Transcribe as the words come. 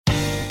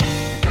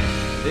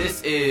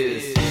This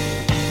is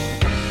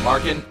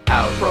Markin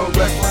Out. Pro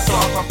Wrestling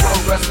Talk by Pro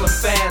Wrestling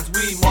fans.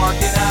 We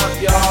marking out,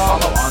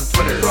 y'all. Follow on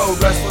Twitter. Pro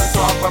Wrestling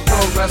Talk by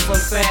Pro Wrestling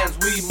fans.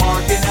 We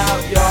marking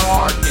out,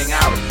 y'all. Marking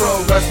Out.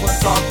 Pro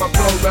Wrestling Talk by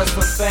Pro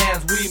Wrestling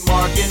fans. We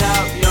marking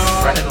out,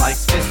 y'all. Brennan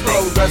likes fisting.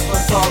 Pro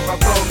Wrestling Talk by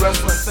Pro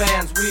Wrestling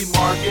fans. We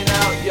marking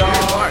out, y'all.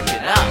 We're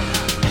marking out.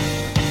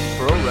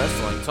 Pro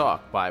Wrestling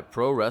Talk by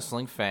Pro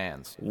Wrestling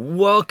fans.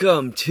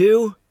 Welcome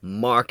to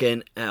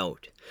Markin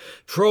Out.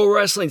 Pro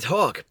Wrestling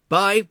Talk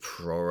by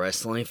Pro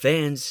Wrestling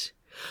fans.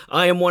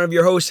 I am one of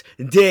your hosts,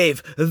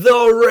 Dave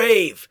the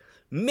Rave.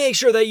 Make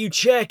sure that you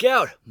check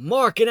out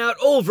Markin Out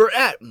over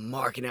at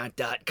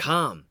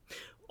markinout.com.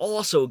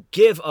 Also,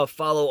 give a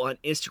follow on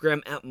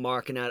Instagram at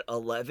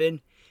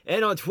markinout11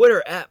 and on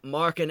Twitter at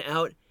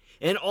markinout,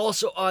 and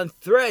also on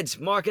Threads,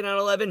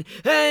 Markinout11,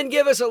 and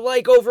give us a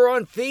like over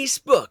on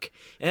Facebook.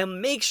 And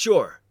make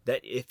sure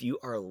that if you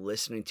are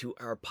listening to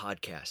our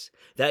podcast,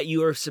 that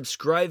you are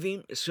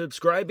subscribing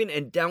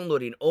and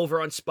downloading over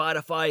on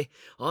Spotify,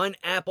 on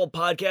Apple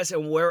Podcasts,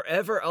 and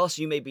wherever else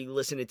you may be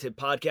listening to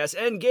podcasts,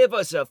 and give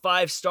us a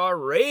 5-star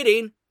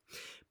rating.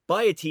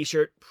 Buy a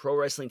t-shirt,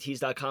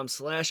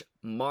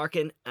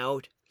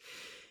 prowrestlingtees.com/markinout.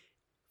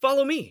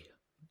 Follow me,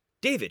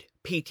 David,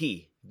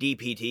 PT,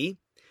 DPT.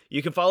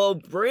 You can follow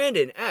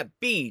Brandon at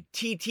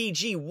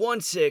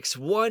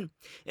BTTG161.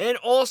 And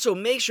also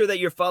make sure that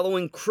you're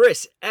following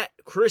Chris at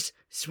Chris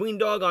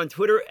Sweendog on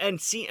Twitter and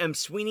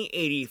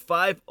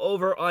CMSweeney85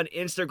 over on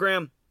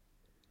Instagram.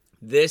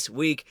 This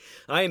week,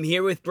 I am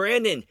here with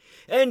Brandon.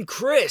 And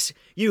Chris,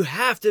 you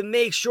have to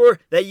make sure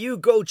that you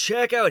go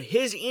check out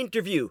his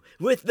interview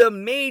with the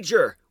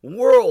Major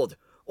World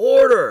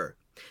Order.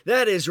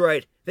 That is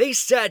right. They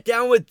sat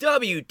down with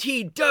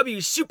WTW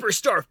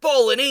Superstar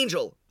Fallen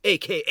Angel,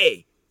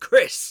 a.k.a.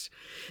 Chris,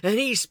 and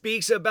he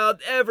speaks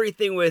about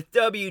everything with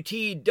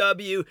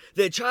WTW,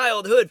 the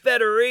childhood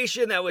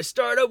federation that was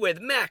started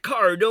with Matt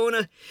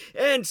Cardona,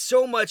 and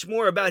so much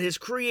more about his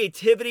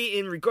creativity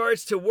in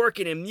regards to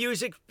working in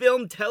music,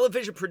 film,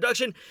 television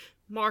production,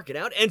 Markin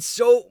Out, and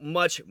so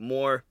much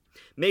more.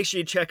 Make sure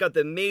you check out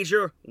the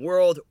Major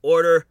World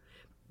Order.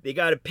 They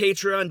got a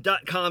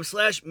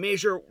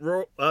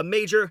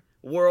patreon.com/Major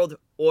World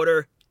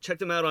Order. Check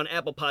them out on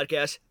Apple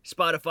Podcasts,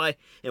 Spotify,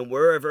 and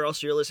wherever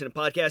else you're listening to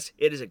podcasts.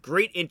 It is a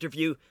great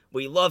interview.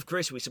 We love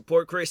Chris. We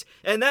support Chris.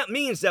 And that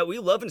means that we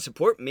love and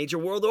support Major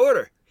World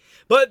Order.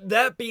 But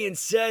that being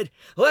said,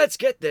 let's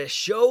get the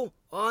show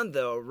on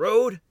the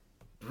road.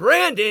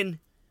 Brandon,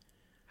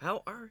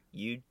 how are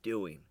you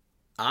doing?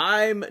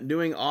 I'm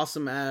doing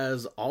awesome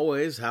as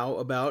always. How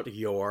about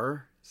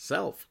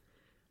yourself?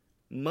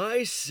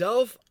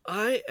 Myself,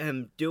 I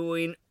am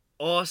doing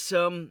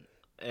awesome.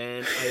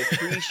 And I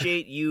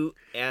appreciate you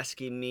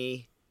asking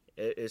me.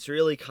 It's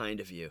really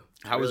kind of you.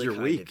 How was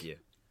your week?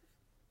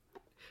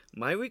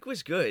 My week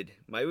was good.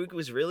 My week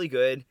was really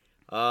good.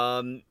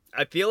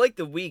 I feel like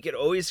the week, it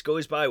always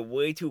goes by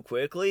way too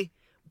quickly.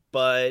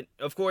 But,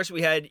 of course,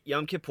 we had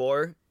Yom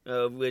Kippur,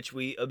 which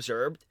we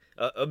observed.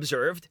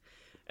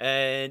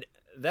 And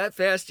that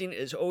fasting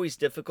is always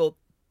difficult.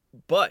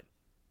 But,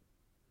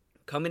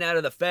 coming out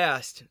of the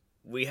fast,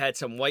 we had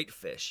some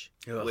whitefish,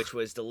 which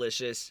was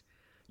delicious.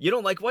 You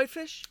don't like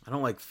whitefish? I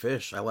don't like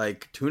fish. I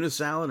like tuna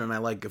salad and I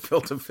like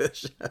gefilte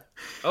fish.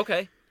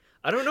 Okay.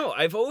 I don't know.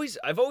 I've always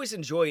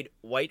enjoyed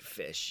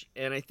whitefish,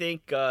 and I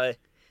think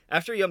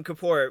after Yom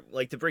Kippur,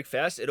 like to break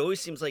fast, it always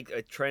seems like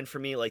a trend for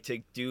me, like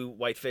to do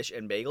whitefish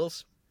and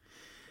bagels.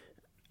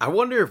 I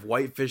wonder if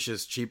whitefish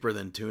is cheaper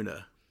than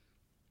tuna,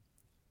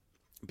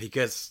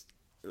 because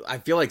I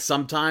feel like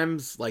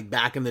sometimes, like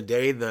back in the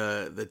day,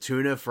 the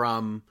tuna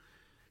from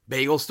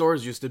bagel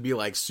stores used to be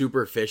like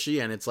super fishy,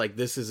 and it's like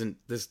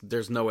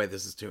there's no way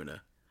this is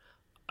tuna.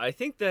 I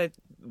think that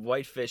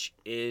whitefish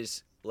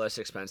is less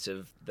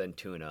expensive than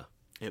tuna.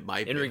 It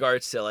might be. In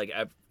regards to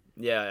I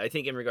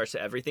think in regards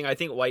to everything, I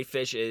think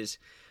whitefish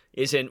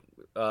isn't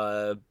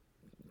the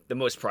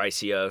most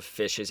pricey of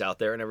fishes out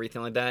there and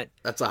everything like that.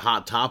 That's a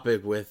hot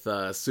topic with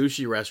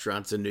sushi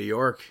restaurants in New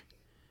York,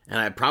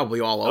 and probably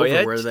all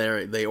over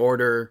where they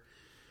order,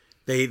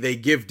 they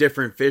give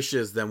different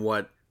fishes than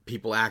what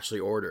people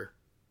actually order,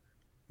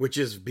 which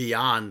is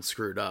beyond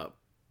screwed up.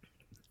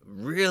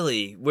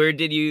 Really? Where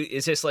did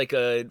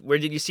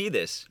you see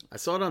this? I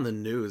saw it on the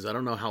news. I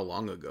don't know how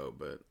long ago,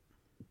 but...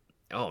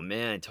 Oh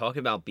man, talk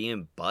about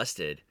being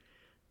busted.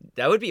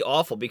 That would be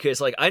awful,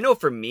 because I know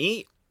for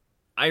me,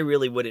 I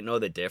really wouldn't know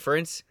the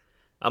difference.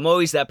 I'm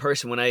always that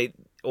person when I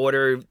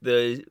order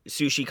the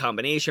sushi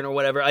combination or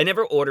whatever. I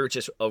never order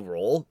just a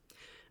roll.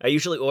 I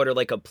usually order a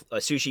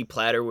sushi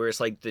platter where it's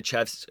the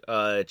chef's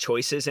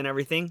choices and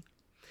everything.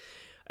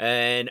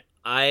 And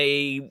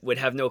I would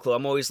have no clue.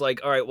 I'm always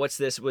like, all right, what's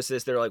this?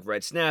 They're like,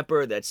 red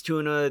snapper, that's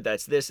tuna,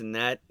 that's this and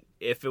that.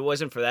 If it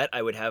wasn't for that,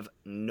 I would have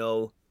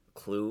no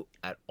clue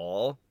at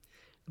all.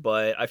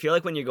 But I feel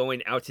like when you're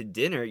going out to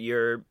dinner,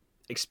 you're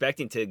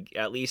expecting to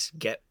at least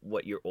get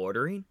what you're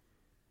ordering.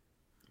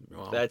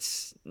 Wow.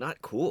 That's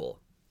not cool.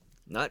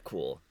 Not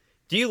cool.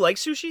 Do you like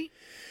sushi?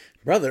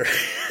 Brother,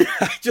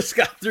 I just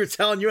got through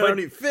telling you I don't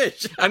eat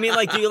fish. I mean,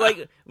 like, do you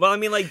like? Well, I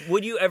mean, like,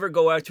 would you ever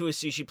go out to a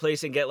sushi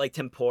place and get like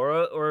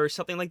tempura or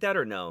something like that,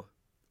 or no?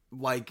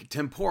 Like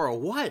tempura,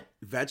 what?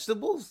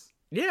 Vegetables?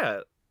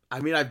 Yeah. I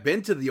mean, I've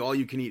been to the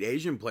all-you-can-eat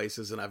Asian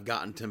places, and I've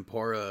gotten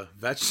tempura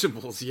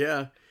vegetables,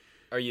 yeah.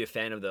 Are you a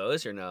fan of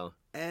those, or no?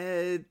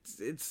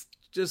 It's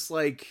just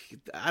like,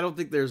 I don't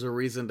think there's a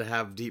reason to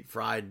have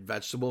deep-fried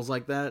vegetables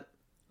like that.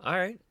 All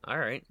right.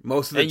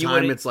 Most of the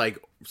time, it's like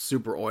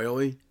super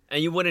oily.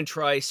 And you wouldn't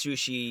try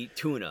sushi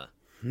tuna?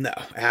 No,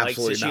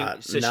 absolutely like not.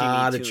 Sashimi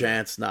Not tuna. a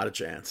chance. Not a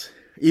chance.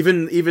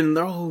 Even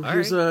though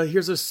here's right. a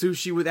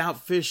sushi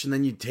without fish, and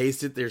then you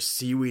taste it. There's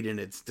seaweed in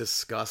it. It's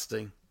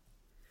disgusting.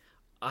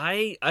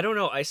 I don't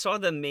know. I saw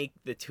them make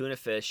the tuna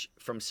fish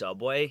from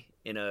Subway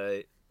in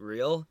a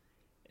reel,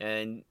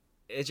 and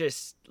it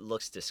just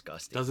looks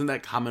disgusting. Doesn't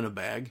that come in a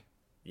bag?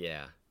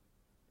 Yeah,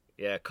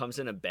 it comes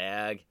in a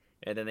bag,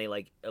 and then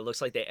it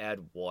looks like they add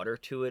water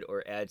to it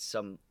or add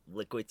some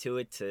liquid to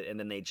it, and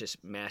then they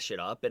just mash it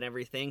up and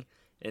everything,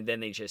 and then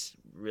they just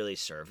really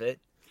serve it.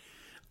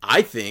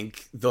 I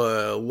think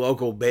the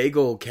local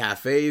bagel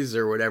cafes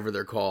or whatever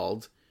they're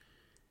called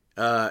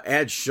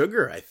add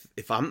sugar.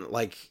 If I'm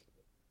like,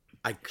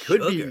 I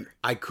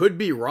could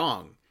be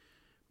wrong,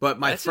 but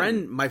my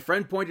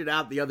friend pointed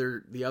out the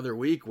other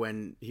week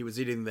when he was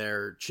eating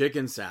their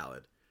chicken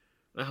salad,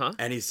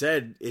 and he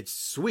said it's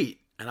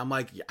sweet, and I'm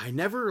like, I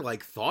never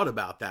like thought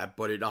about that,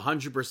 but it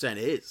 100%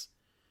 is.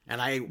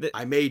 And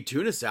I made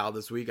tuna salad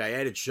this week. I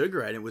added sugar,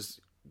 and it was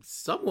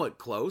somewhat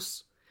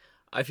close.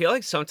 I feel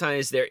like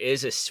sometimes there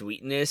is a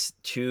sweetness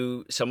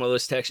to some of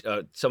those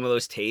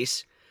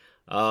tastes,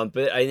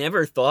 but I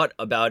never thought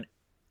about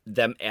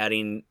them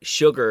adding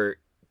sugar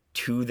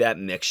to that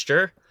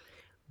mixture.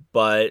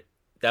 But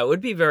that would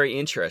be very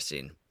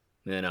interesting.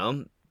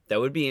 That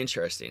would be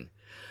interesting.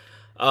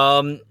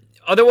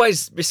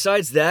 Otherwise,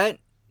 besides that,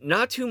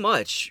 not too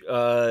much.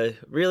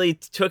 Really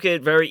took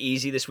it very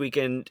easy this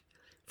weekend,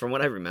 from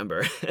what I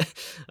remember.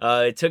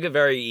 It took it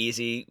very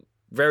easy,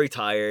 very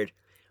tired.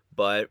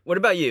 But what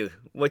about you?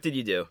 What did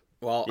you do?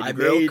 Well, did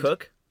you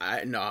cook?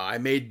 I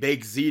made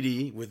baked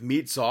ziti with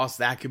meat sauce.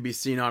 That could be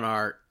seen on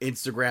our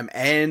Instagram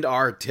and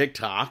our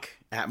TikTok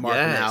at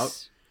Markin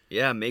Out.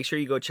 Yeah, make sure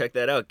you go check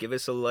that out. Give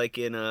us a like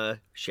and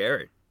share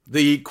it.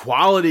 The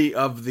quality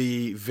of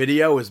the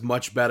video is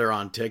much better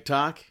on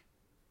TikTok.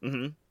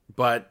 Mm-hmm.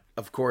 But,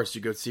 of course,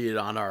 you could see it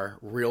on our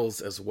Reels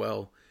as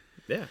well.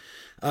 Yeah.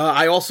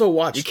 I also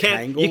watched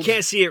Tangled. You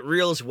can't see it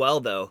Reels well,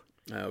 though.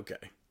 Okay.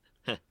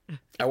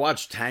 I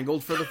watched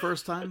Tangled for the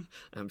first time.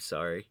 I'm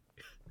sorry.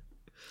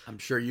 I'm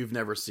sure you've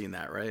never seen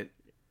that, right?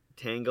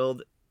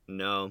 Tangled?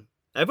 No.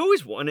 I've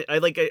always wanted...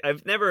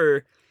 I've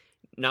never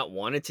not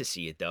wanted to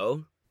see it,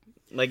 though.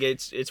 Like,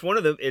 it's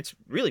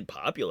really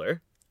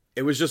popular.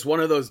 It was just one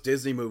of those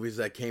Disney movies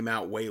that came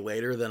out way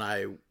later than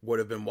I would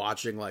have been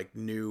watching, like,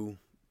 new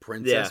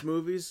princess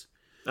movies.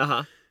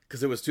 Uh-huh.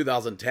 Because it was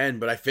 2010,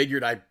 but I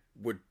figured I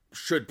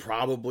should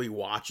probably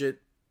watch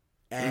it.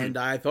 And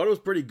I thought it was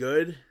pretty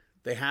good.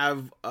 They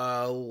have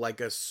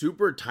like a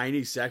super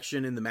tiny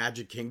section in the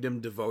Magic Kingdom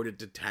devoted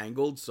to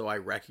Tangled, so I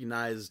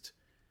recognized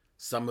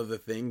some of the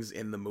things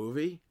in the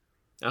movie.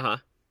 Uh-huh.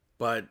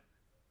 But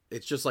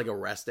it's just like a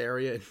rest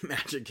area in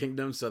Magic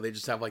Kingdom, so they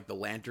just have like the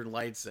lantern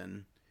lights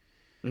and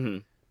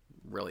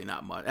really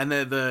not much. And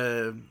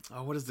the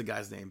what is the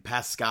guy's name?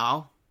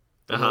 Pascal?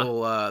 The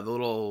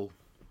little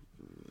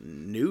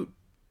newt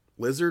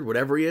lizard,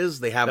 whatever he is.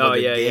 They have like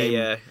a game.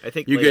 Yeah. I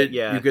think you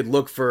could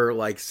look for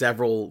like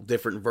several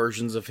different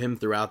versions of him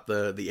throughout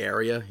the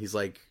area. He's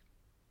like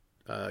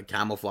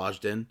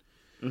camouflaged in.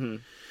 Mm-hmm.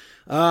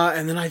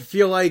 And then I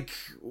feel like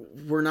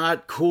we're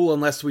not cool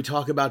unless we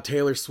talk about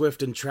Taylor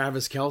Swift and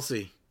Travis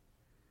Kelce.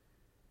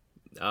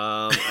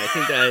 I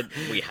think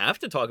that we have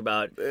to talk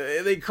about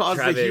they caused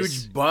Travis. a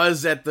huge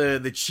buzz at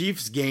the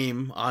Chiefs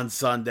game on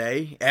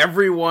Sunday.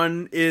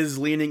 Everyone is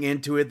leaning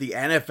into it. The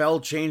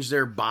NFL changed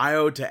their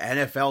bio to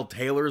NFL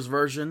Taylor's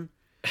version.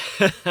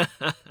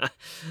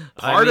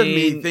 Part of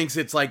me thinks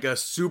it's like a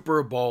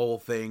Super Bowl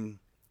thing,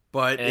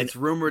 but it's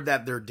rumored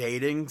that they're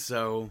dating,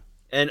 so...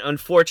 And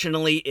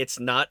unfortunately, it's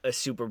not a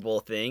Super Bowl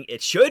thing.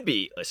 It should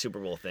be a Super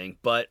Bowl thing,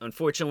 but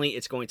unfortunately,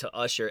 it's going to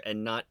Usher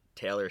and not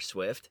Taylor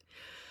Swift.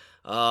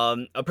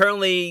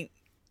 Apparently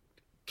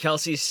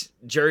Kelce's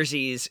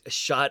jerseys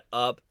shot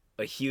up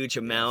a huge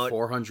amount.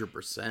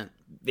 400%.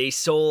 They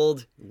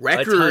sold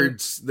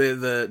records,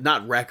 the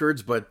not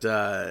records, but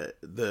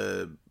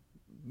the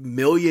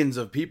millions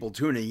of people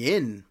tuning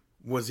in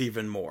was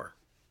even more.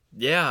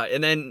 Yeah,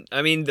 and then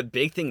the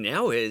big thing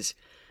now is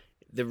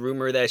the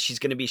rumor that she's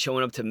going to be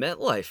showing up to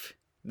MetLife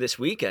this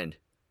weekend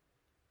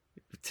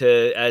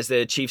as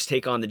the Chiefs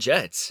take on the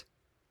Jets.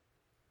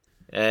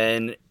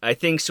 And I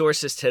think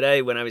sources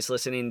today, when I was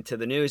listening to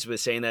the news, was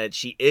saying that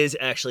she is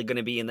actually going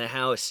to be in the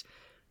house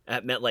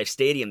at MetLife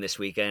Stadium this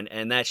weekend.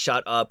 And that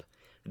shot up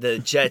the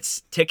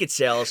Jets ticket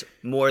sales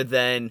more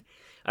than,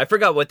 I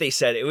forgot what they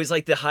said. It was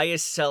like the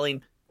highest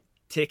selling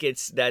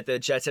tickets that the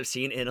Jets have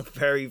seen in a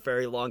very,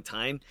 very long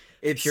time.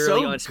 It's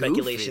purely so on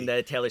speculation goofy.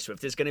 that Taylor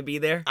Swift is going to be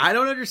there. I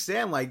don't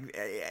understand. Like,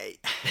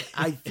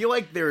 I feel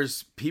like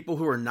there's people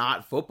who are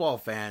not football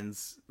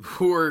fans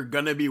who are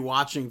going to be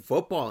watching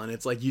football, and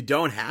it's like, you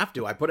don't have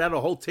to. I put out a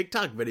whole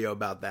TikTok video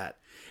about that.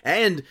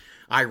 And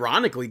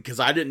ironically, because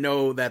I didn't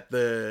know that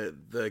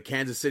the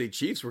Kansas City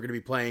Chiefs were going to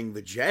be playing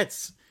the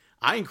Jets,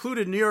 I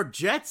included New York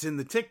Jets in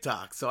the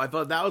TikTok, so I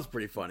thought that was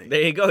pretty funny.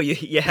 There you go.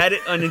 You had it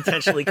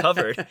unintentionally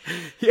covered.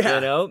 Yeah.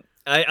 You know,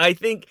 I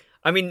think,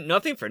 I mean,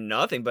 nothing for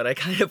nothing, but I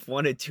kind of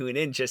want to tune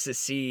in just to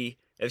see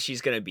if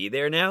she's going to be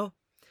there now.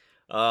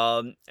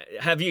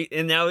 Have you,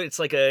 and now it's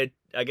like a,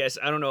 I guess,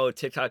 I don't know, a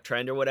TikTok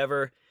trend or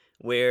whatever,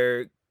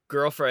 where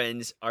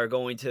girlfriends are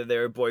going to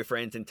their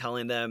boyfriends and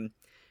telling them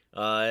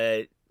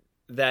that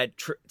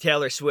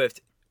Taylor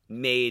Swift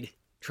made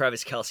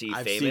Travis Kelce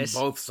famous. I've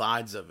seen both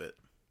sides of it.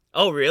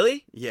 Oh,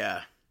 really?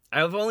 Yeah.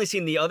 I've only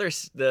seen the other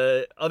side,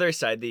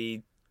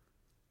 the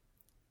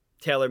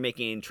Taylor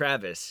making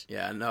Travis.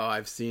 Yeah, no,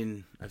 I've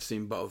seen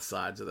both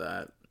sides of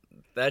that.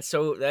 That's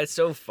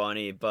so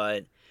funny,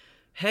 but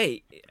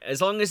hey,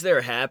 as long as they're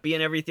happy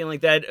and everything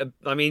like that,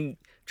 I mean,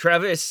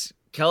 Travis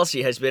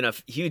Kelce has been a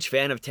huge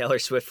fan of Taylor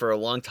Swift for a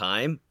long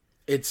time.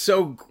 It's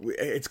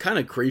kind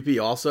of creepy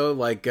also,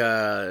 like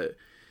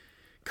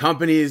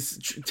companies,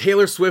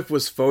 Taylor Swift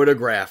was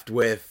photographed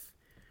with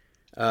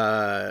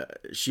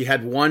she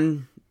had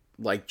one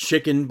like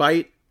chicken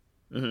bite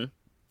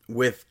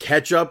with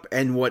ketchup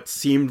and what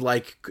seemed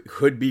like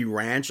could be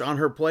ranch on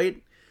her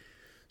plate.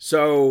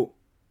 So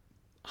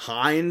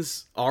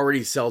Heinz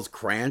already sells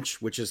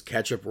Cranch, which is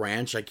ketchup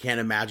ranch. I can't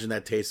imagine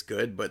that tastes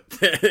good, but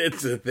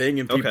it's a thing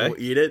and people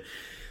eat it.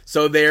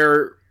 So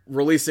they're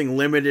releasing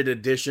limited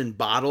edition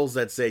bottles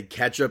that say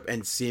ketchup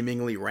and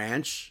seemingly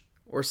ranch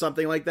or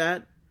something like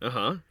that.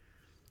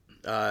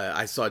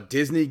 I saw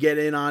Disney get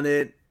in on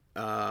it.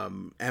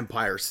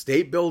 Empire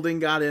State Building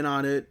got in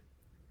on it.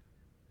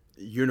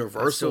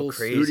 Universal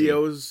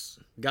Studios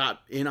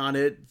got in on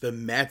it. The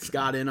Mets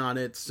got in on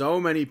it. So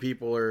many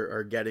people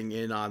are getting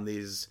in on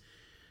these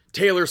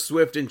Taylor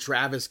Swift and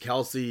Travis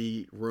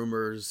Kelce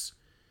rumors.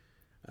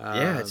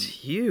 Yeah, it's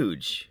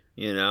huge.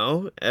 You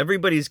know,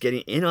 everybody's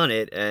getting in on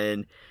it,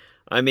 and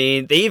I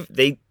mean,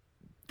 they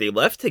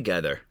left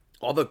together.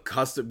 All the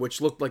custom, which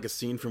looked like a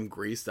scene from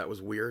Grease, that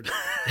was weird.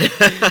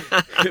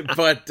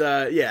 But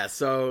yeah,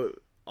 so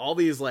all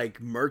these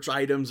like merch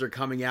items are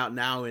coming out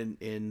now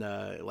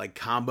in like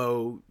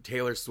combo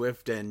Taylor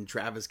Swift and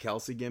Travis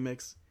Kelce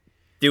gimmicks.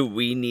 Do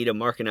we need a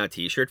Markin Out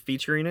t-shirt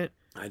featuring it?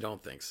 I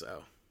don't think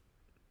so.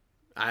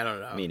 I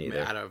don't know. Me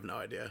neither. I have no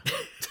idea.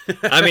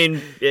 I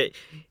mean,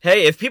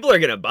 hey, if people are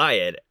going to buy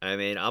it, I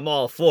mean, I'm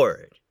all for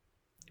it.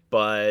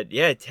 But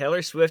yeah,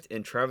 Taylor Swift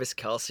and Travis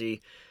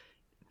Kelce,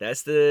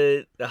 that's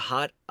the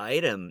hot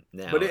item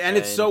now. But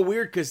it's so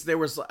weird because there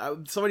was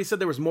somebody said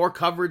there was more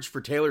coverage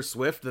for Taylor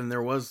Swift than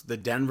there was the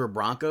Denver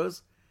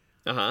Broncos.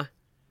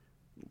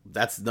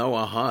 That's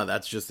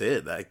that's just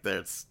it. Like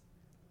that's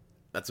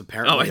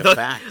apparently a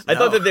fact. I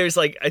thought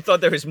that I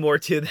thought there was more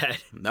to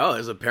that. No,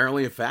 there's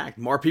apparently a fact.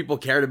 More people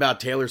cared about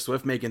Taylor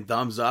Swift making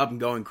thumbs up and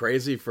going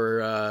crazy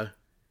for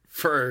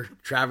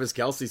Travis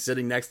Kelce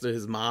sitting next to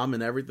his mom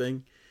and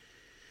everything.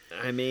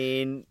 I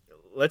mean,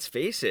 let's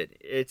face it.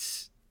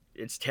 It's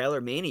Taylor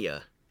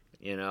mania,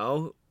 you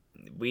know?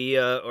 We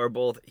are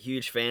both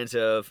huge fans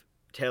of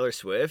Taylor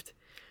Swift.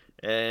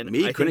 And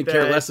I couldn't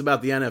care less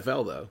about the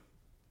NFL,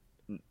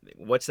 though.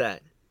 What's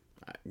that?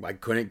 I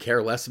couldn't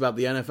care less about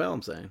the NFL,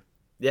 I'm saying.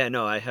 Yeah,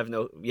 no, I have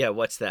no... Yeah,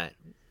 what's that?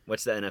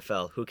 What's the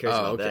NFL? Who cares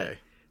about that?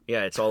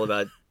 Yeah, it's all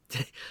about...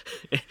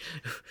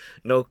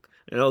 no,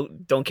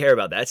 don't care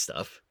about that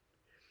stuff,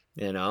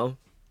 you know?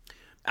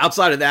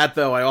 Outside of that,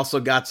 though, I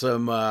also got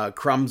some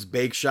Crumbs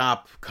Bake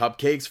Shop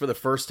cupcakes for the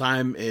first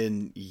time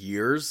in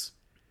years.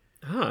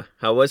 Huh?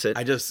 How was it?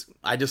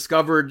 I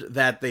discovered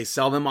that they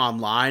sell them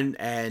online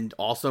and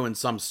also in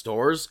some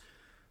stores,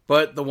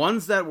 but the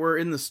ones that were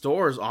in the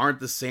stores aren't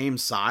the same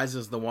size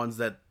as the ones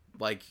that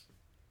like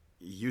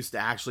used to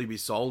actually be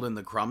sold in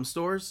the Crumb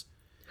stores.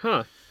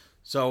 Huh?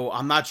 So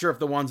I'm not sure if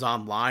the ones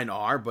online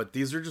are, but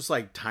these are just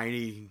like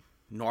tiny,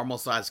 normal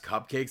size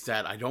cupcakes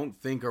that I don't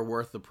think are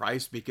worth the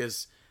price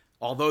because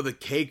although the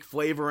cake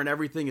flavor and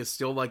everything is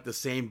still like the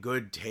same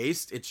good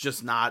taste, it's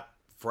just not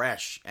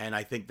fresh. And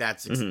I think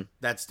that's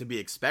to be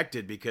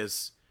expected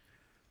because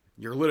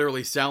you're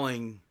literally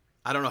selling,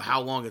 I don't know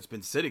how long it's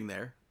been sitting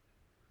there.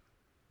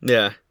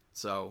 Yeah.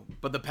 So,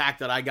 but the pack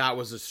that I got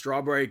was a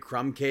strawberry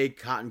crumb cake,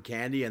 cotton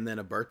candy, and then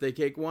a birthday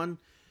cake one.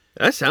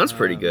 That sounds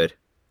pretty good.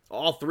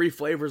 All three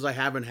flavors I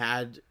haven't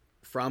had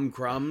from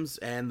Crumbs,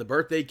 and the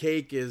birthday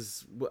cake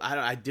is,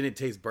 I didn't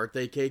taste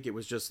birthday cake. It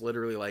was just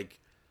literally like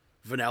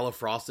vanilla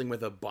frosting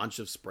with a bunch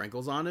of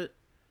sprinkles on it.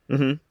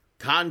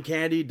 Cotton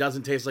candy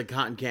doesn't taste like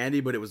cotton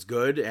candy, but it was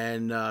good.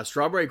 And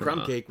strawberry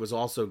crumb cake was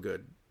also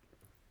good.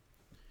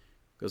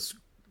 Because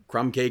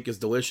crumb cake is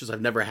delicious.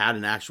 I've never had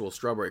an actual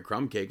strawberry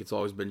crumb cake. It's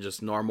always been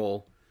just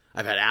normal.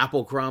 I've had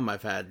apple crumb.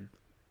 I've had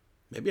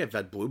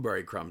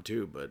blueberry crumb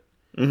too, but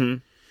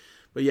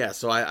But yeah,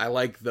 so I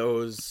like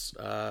those.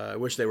 I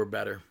wish they were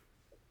better.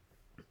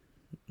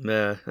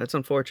 Yeah, that's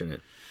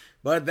unfortunate.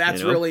 But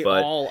that's really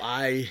all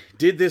I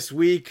did this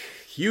week.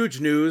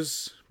 Huge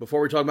news before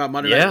we talk about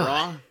Monday Night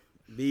Raw.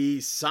 The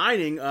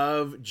signing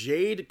of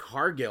Jade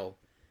Cargill.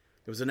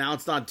 It was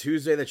announced on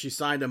Tuesday that she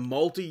signed a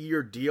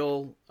multi-year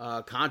deal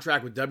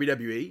contract with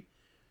WWE.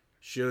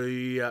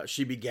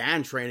 She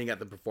began training at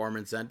the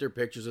Performance Center.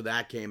 Pictures of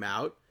that came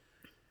out.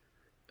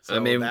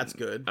 So that's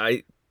good.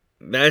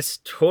 That's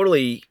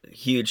totally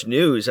huge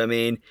news. I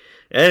mean,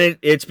 and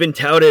it's been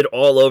touted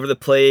all over the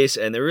place,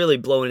 and they're really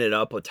blowing it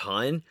up a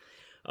ton.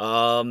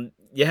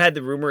 You had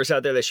the rumors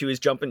out there that she was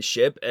jumping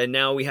ship, and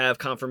now we have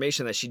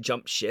confirmation that she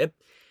jumped ship.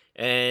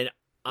 And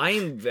I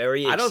am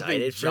very excited for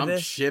this. I don't think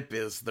jump ship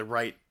is the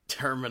right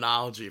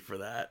terminology for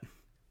that.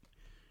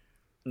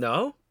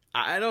 No?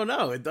 I don't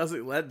know. It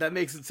doesn't. That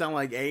makes it sound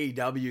like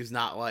AEW's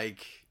not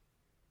like.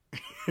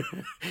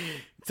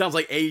 It sounds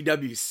like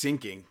AEW's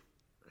sinking.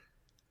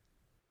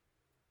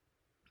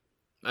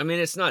 I mean,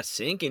 it's not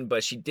sinking,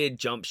 but she did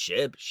jump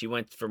ship. She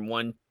went from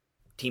one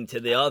team to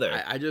the other.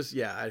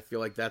 I feel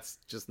like that's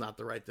just not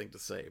the right thing to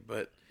say.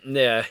 But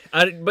yeah,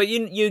 but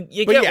you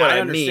get what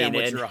I mean.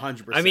 What you're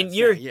 100%. I mean,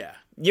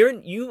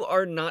 you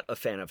are not a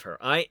fan of her.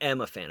 I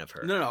am a fan of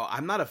her. No,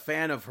 I'm not a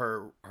fan of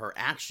her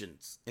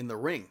actions in the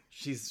ring.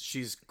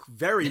 She's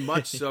very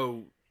much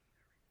so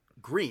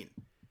green.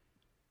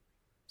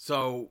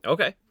 So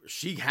okay,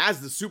 she has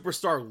the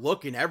superstar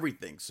look and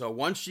everything. So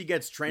once she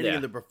gets training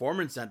in the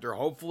Performance Center,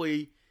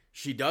 hopefully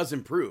she does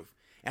improve.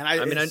 And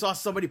I saw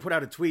somebody put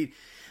out a tweet.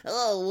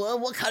 Oh, well,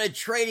 what kind of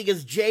training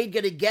is Jade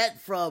going to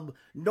get from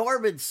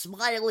Norman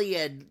Smiley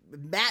and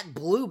Matt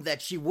Bloom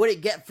that she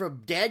wouldn't get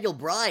from Daniel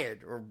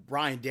Bryan? Or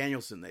Bryan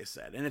Danielson, they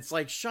said. And it's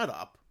like, shut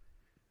up.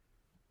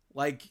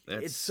 Like,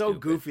 it's so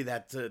stupid. goofy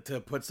that to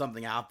put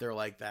something out there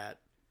like that.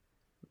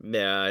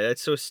 Yeah,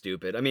 that's so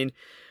stupid. I mean,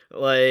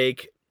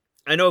 like,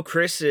 I know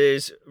Chris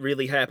is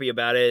really happy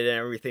about it and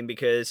everything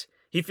because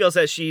he feels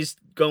that she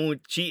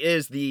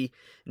is the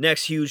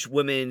next huge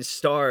women's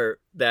star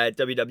that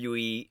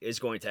WWE is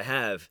going to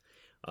have.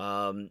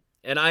 And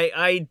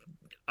I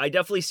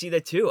definitely see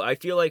that too. I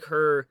feel like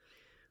her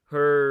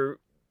Aura.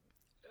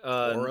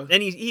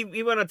 And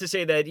he went on to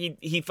say that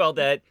he felt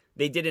that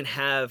they didn't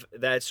have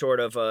that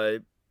sort of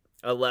a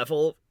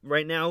level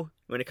right now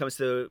when it comes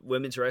to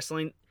women's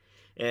wrestling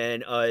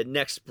and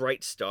next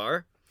bright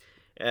star.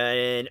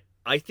 And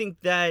I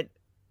think that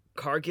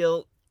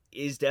Cargill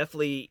is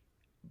definitely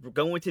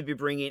going to be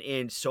bringing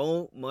in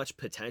so much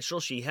potential.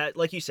 She had,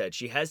 like you said,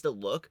 she has the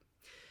look.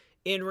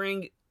 In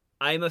ring,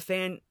 I'm a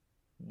fan,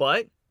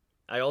 but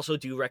I also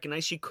do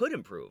recognize she could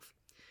improve.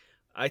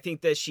 I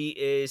think that she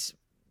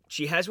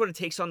has what it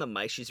takes on the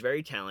mic. She's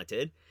very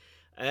talented,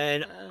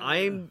 and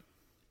I'm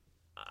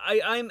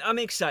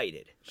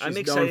excited. I'm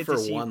excited for to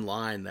see one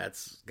line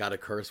that's got a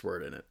curse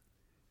word in it.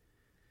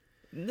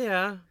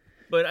 Yeah,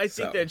 but I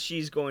think that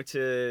she's going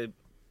to.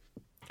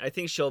 I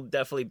think she'll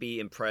definitely be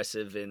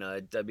impressive in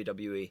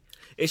WWE.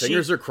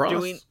 Fingers are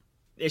crossed.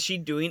 Is she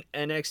doing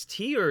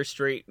NXT or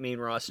straight main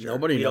roster?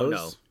 Nobody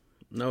knows.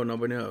 No,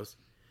 nobody knows.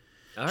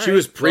 All she right,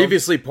 was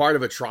previously part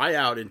of a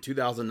tryout in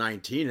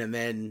 2019, and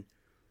then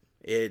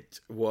it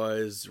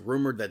was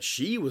rumored that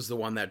she was the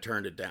one that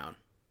turned it down.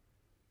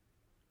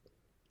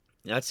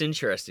 That's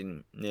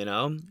interesting, you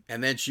know?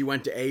 And then she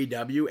went to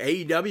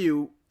AEW.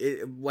 AEW,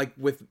 like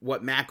with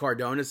what Matt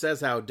Cardona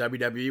says, how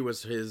WWE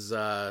was his...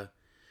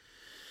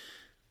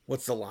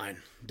 what's the line?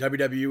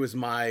 WWE was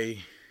my...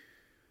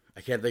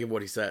 I can't think of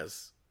what he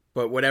says.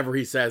 But whatever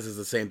he says is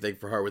the same thing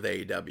for her with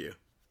AEW.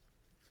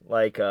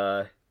 Like,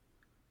 I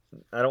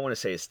don't want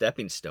to say a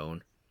stepping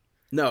stone.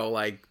 No,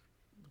 like...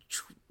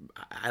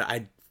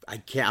 I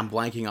can't... I'm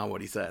blanking on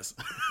what he says.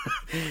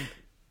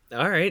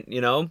 All right,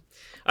 you know...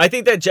 I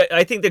think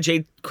that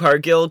Jade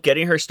Cargill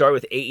getting her start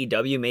with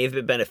AEW may have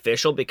been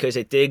beneficial because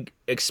it did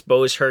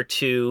expose her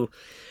to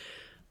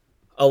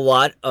a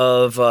lot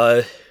of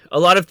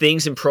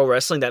things in pro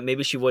wrestling that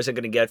maybe she wasn't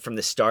going to get from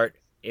the start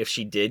if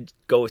she did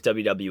go with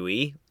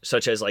WWE,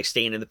 such as like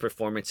staying in the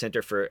Performance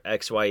Center for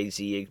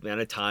XYZ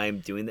amount of time,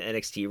 doing the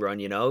NXT run.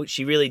 You know,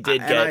 she really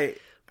did get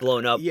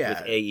blown up with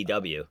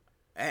AEW,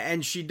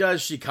 and she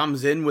does. She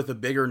comes in with a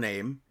bigger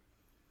name,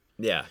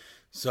 yeah.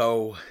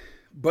 So.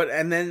 But,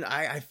 and then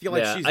I feel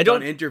like she's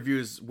done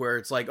interviews where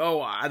it's like, oh,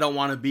 I don't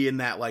want to be in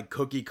that, like,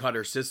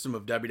 cookie-cutter system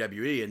of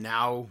WWE, and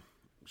now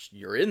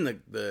you're in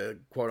the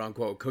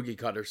quote-unquote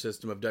cookie-cutter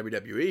system of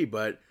WWE,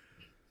 but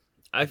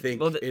I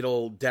think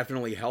it'll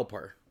definitely help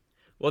her.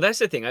 Well, that's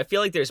the thing. I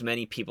feel like there's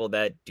many people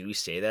that do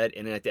say that,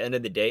 and at the end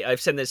of the day, I've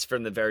said this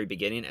from the very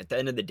beginning, at the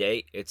end of the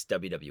day, it's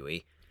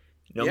WWE.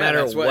 No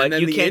matter what, and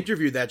then the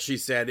interview that she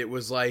said, it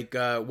was like,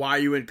 why are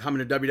you coming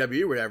to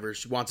WWE or whatever?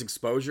 She wants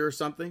exposure or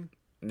something?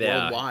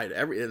 Worldwide,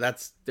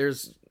 that's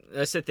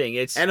the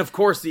thing. And of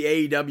course the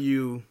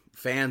AEW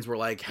fans were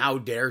like, "How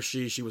dare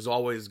she? She was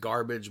always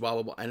garbage." Blah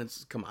blah blah. And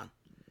it's come on.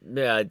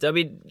 Yeah,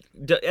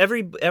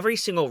 every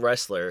single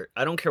wrestler.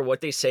 I don't care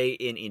what they say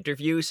in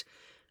interviews.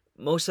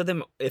 most of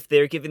them, if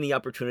they're given the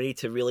opportunity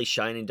to really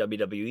shine in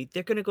WWE,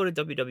 they're going to go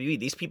to WWE.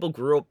 These people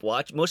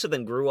most of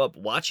them grew up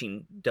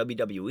watching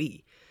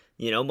WWE.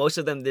 Most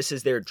of them, this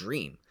is their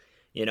dream.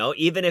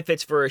 Even if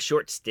it's for a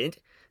short stint,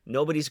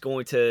 nobody's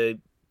going to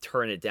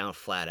turn it down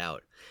flat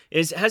out.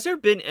 Has there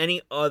been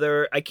any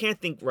other, I can't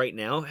think right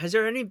now, has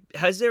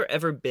there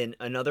ever been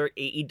another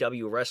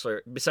AEW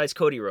wrestler besides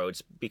Cody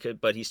Rhodes,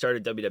 but he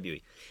started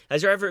WWE.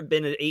 Has there ever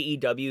been an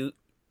AEW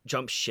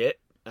jump shit?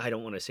 I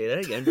don't want to say that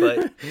again,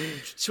 but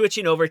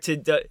switching over to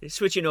go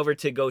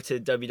to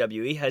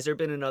WWE, has there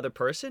been another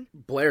person?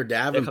 Blair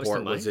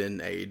Davenport was in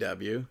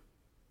AEW.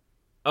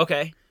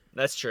 Okay,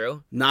 that's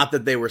true. Not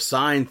that they were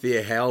signed.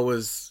 Thea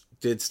Hale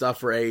did stuff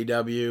for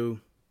AEW.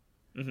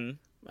 Mm-hmm.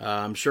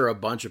 I'm sure a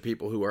bunch of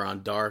people who are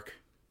on Dark.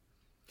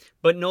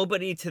 But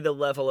nobody to the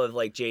level of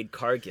like Jade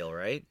Cargill,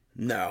 right?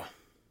 No.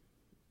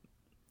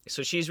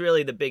 So she's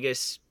really the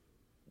biggest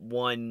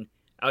one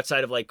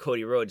outside of like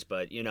Cody Rhodes,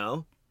 but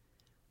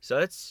So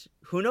that's,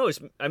 who knows?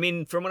 I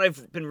mean, from what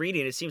I've been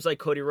reading, it seems like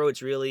Cody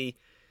Rhodes really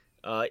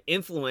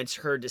influenced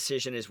her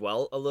decision as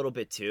well a little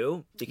bit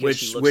too, because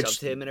she looks up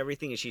to him and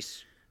everything, and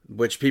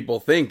which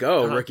people think,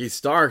 Ricky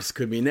Starks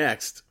could be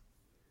next.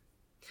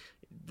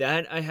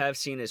 That I have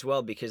seen as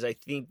well, because I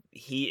think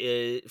he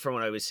is, from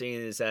what I was seeing,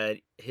 is that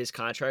his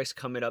contract's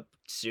coming up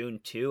soon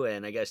too,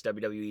 and I guess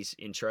WWE's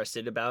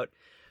interested about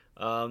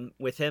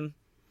with him.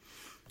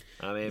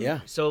 I mean,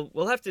 yeah. So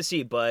we'll have to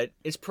see, but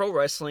it's pro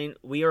wrestling.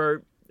 We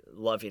are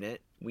loving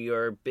it. We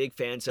are big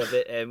fans of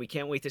it, and we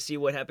can't wait to see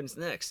what happens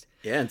next.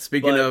 Yeah, and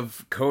speaking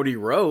of Cody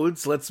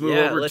Rhodes, let's move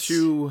over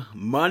to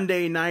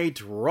Monday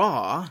Night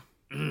Raw.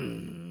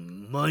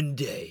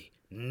 Monday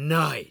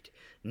Night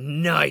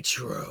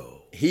Nitro.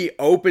 He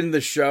opened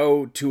the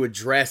show to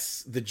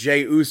address the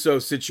Jey Uso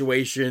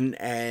situation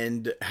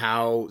and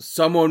how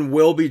someone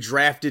will be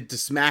drafted to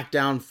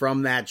SmackDown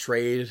from that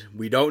trade.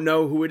 We don't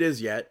know who it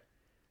is yet,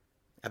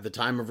 at the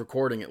time of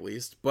recording at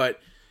least, but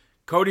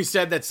Cody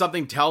said that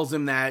something tells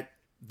him that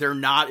they're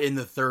not in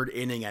the third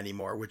inning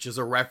anymore, which is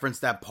a reference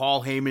that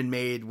Paul Heyman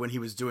made when he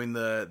was doing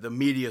the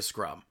media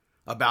scrum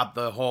about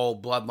the whole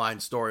Bloodline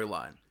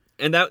storyline.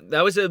 And that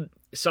was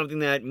something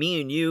that me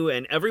and you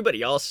and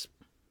everybody else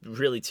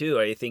really too,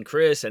 I think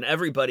Chris and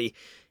everybody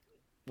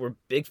were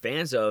big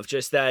fans of,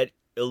 just that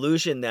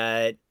illusion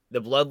that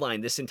the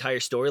Bloodline, this entire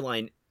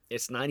storyline,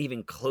 it's not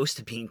even close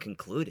to being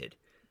concluded.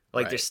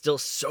 Like, There's still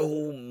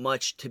so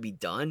much to be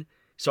done.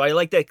 So I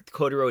like that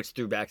Cody Rhodes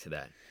threw back to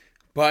that.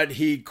 But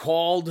he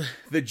called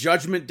the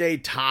Judgment Day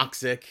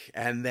toxic,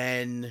 and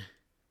then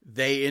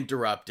they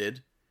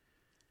interrupted.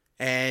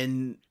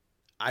 And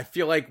I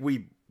feel like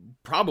we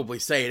probably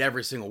say it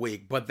every single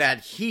week, but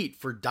that heat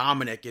for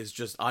Dominic is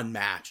just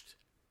unmatched.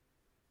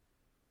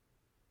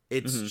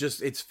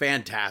 It's it's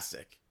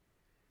fantastic.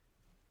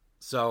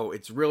 So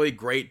it's really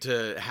great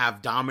to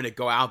have Dominic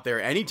go out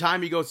there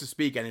anytime he goes to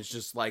speak, and it's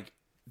just like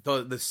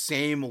the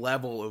same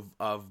level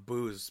of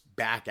booze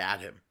back at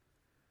him.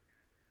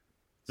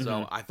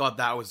 So I thought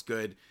that was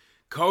good.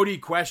 Cody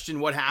questioned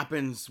what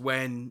happens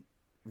when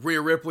Rhea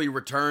Ripley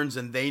returns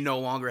and they no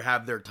longer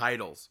have their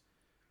titles.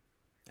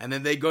 And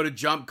then they go to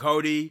jump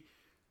Cody.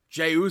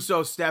 Jey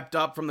Uso stepped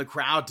up from the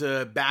crowd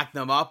to back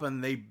them up,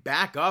 and they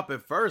back up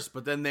at first,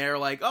 but then they're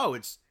like, oh,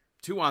 it's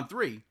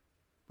 2-on-3.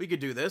 We could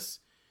do this.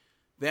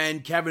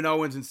 Then Kevin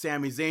Owens and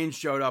Sami Zayn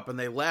showed up and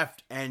they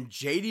left, and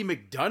JD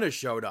McDonough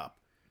showed up.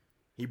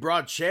 He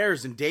brought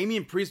chairs, and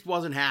Damian Priest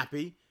wasn't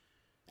happy,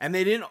 and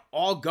they didn't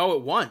all go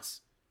at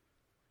once.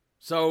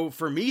 So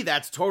for me,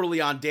 that's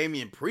totally on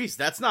Damian Priest.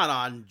 That's not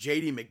on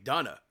JD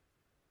McDonough.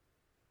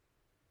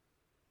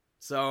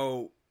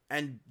 So,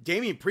 and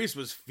Damian Priest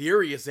was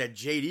furious at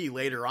JD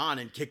later on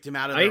and kicked him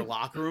out of their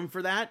locker room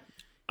for that.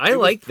 I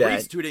like that.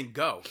 Priest who didn't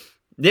go.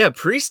 Yeah,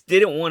 Priest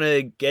didn't want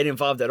to get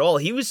involved at all.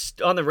 He was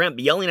on the ramp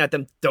yelling at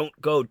them, don't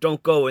go,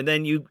 don't go. And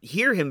then you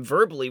hear him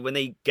verbally when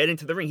they get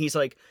into the ring. He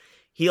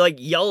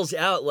yells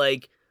out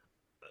like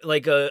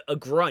a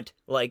grunt,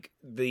 like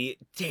the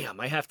damn.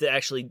 I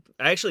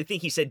actually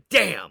think he said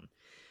damn,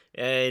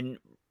 and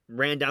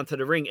ran down to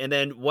the ring. And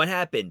then what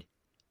happened?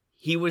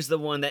 He was the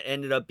one that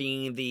ended up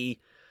being the,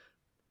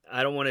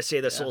 I don't want to say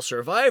the sole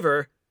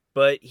survivor,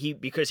 but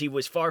because he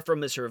was far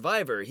from a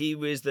survivor. He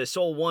was the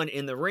sole one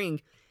in the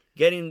ring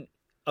getting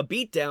a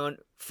beatdown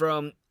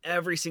from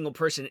every single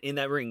person in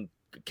that ring.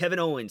 Kevin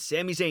Owens,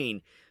 Sami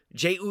Zayn,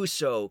 Jey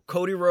Uso,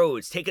 Cody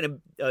Rhodes,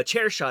 taking a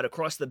chair shot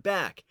across the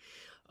back.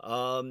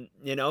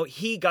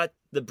 He got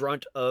the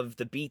brunt of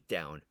the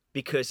beatdown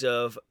because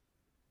of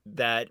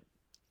that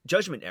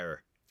judgment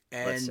error.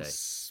 And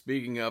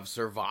speaking of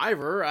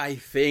Survivor, I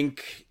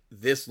think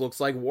this looks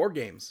like War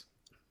Games.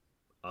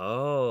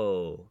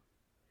 Oh.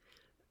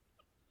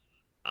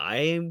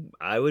 I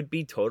would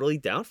be totally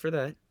down for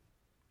that.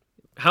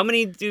 How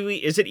many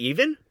is it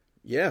even?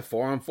 Yeah,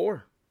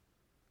 4-on-4.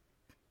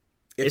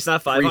 It's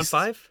not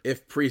 5-on-5?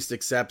 If Priest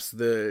accepts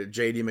the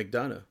JD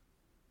McDonough.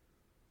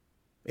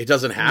 It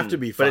doesn't have to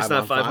be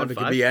 5-on-5.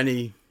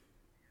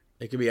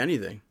 It could be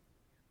anything.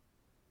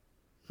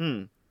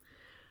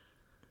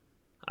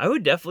 I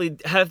would definitely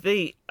have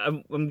I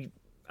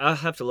I'll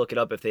have to look it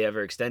up if they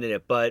ever extended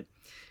it. But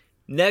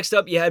next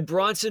up, you had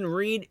Bronson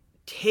Reed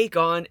take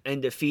on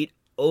and defeat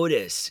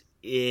Otis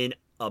in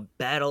a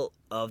battle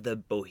of the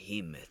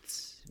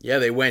behemoths. Yeah,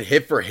 they went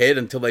hit for hit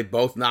until they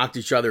both knocked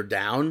each other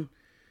down.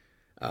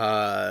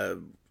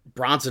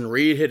 Bronson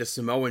Reed hit a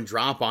Samoan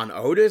drop on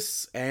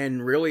Otis,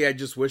 and really, I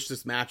just wish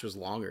this match was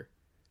longer.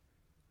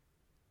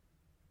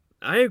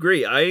 I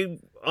agree.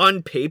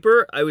 On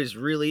paper, I was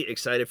really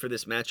excited for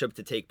this matchup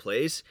to take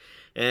place,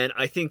 and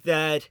I think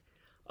that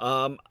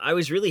I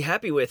was really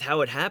happy with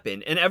how it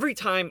happened. And every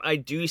time I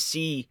do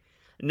see,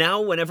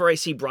 now whenever I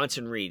see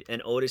Bronson Reed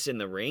and Otis in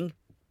the ring,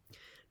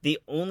 the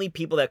only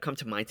people that come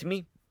to mind to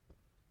me,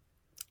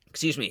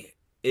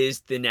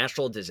 is the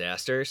natural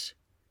disasters,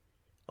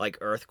 like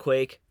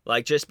Earthquake,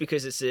 like just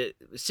because it's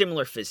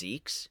similar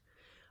physiques.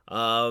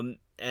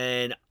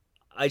 And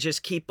I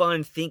just keep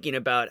on thinking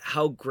about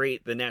how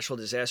great the natural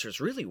disasters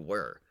really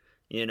were,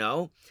 you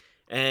know?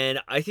 And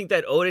I think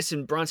that Otis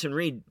and Bronson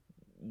Reed,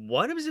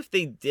 what if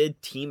they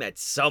did team at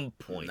some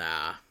point?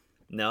 Nah.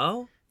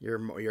 No?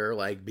 You're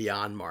like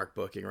beyond Mark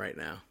booking right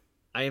now.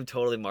 I am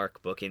totally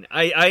Mark booking.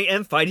 I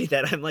am fighting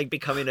that. I'm like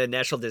becoming a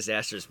natural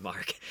disasters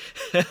Mark.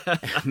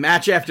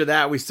 Match after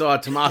that, we saw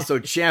Tommaso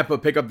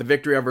Ciampa pick up the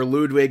victory over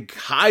Ludwig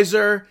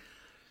Kaiser.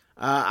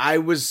 I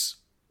was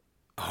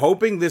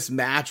hoping this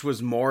match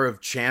was more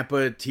of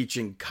Ciampa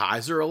teaching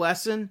Kaiser a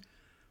lesson,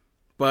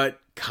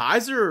 but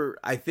Kaiser,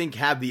 I think,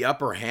 had the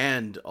upper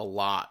hand a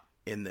lot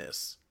in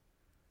this.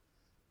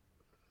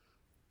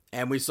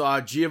 And we saw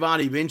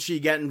Giovanni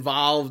Vinci get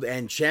involved,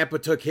 and Ciampa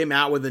took him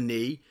out with a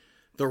knee.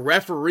 The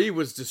referee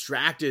was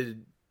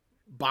distracted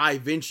by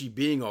Vinci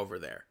being over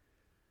there.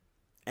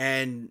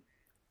 And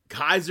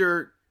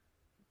Kaiser,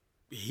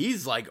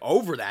 he's like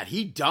over that.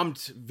 He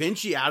dumped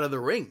Vinci out of the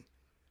ring.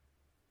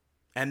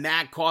 And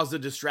that caused a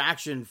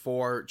distraction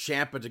for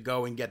Ciampa to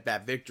go and get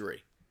that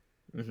victory.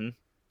 Mm-hmm.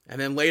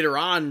 And then later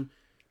on,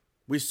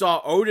 we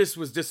saw Otis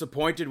was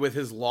disappointed with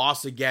his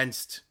loss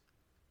against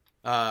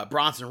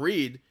Bronson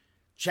Reed.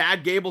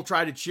 Chad Gable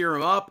tried to cheer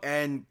him up,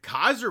 and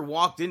Kaiser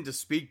walked in to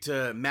speak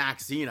to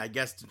Maxine, I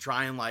guess, to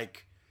try and,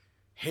 like,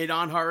 hit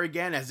on her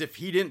again, as if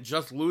he didn't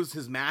just lose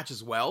his match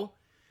as well.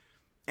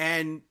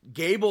 And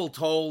Gable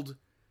told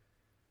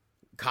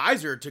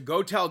Kaiser to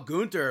go tell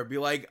Gunther, be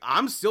like,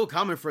 I'm still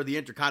coming for the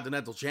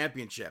Intercontinental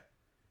Championship.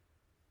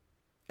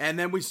 And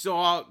then we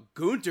saw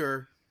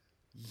Gunther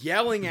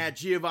yelling at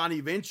Giovanni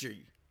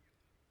Vinci.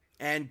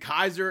 And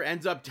Kaiser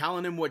ends up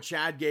telling him what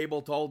Chad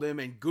Gable told him,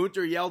 and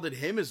Gunther yelled at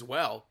him as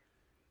well.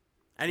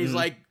 And he's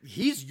like,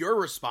 he's your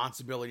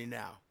responsibility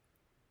now.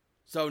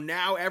 So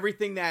now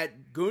everything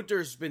that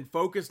Gunther's been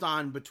focused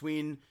on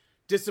between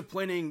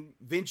disciplining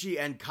Vinci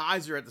and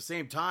Kaiser at the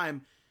same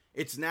time,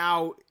 it's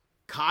now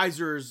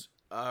Kaiser's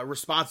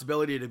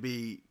responsibility to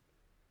be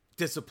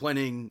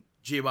disciplining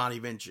Giovanni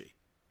Vinci.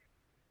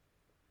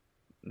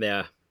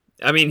 Yeah.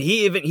 I mean,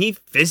 he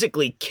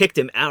physically kicked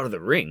him out of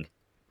the ring.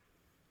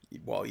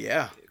 Well,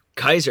 yeah.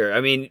 Kaiser, I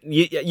mean,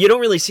 you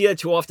don't really see that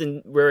too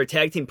often where a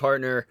tag team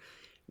partner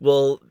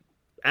will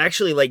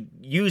actually like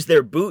use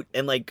their boot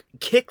and like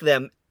kick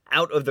them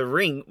out of the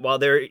ring while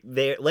they're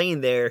laying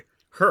there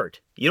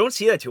hurt. You don't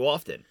see that too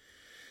often.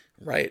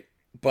 Right.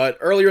 But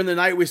earlier in the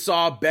night, we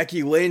saw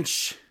Becky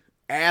Lynch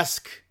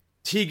ask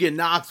Tegan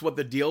Nox what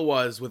the deal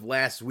was with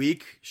last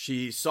week.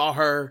 She saw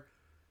her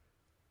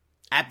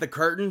at the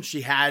curtain.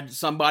 She had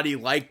somebody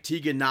like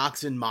Tegan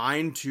Nox in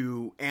mind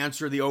to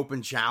answer the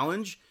open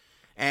challenge.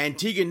 And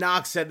Tegan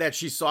Nox said that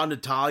she saw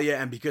Natalya,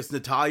 and because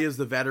Natalya's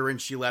the veteran,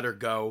 she let her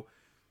go.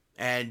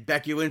 And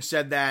Becky Lynch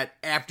said that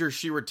after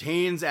she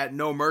retains at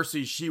No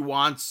Mercy, she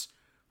wants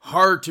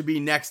her to be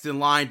next in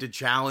line to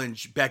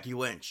challenge Becky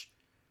Lynch.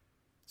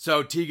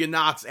 So Tegan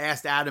Nox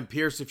asked Adam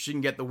Pearce if she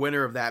can get the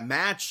winner of that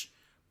match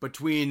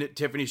between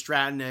Tiffany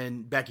Stratton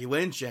and Becky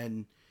Lynch.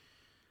 And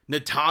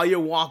Natalya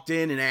walked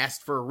in and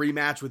asked for a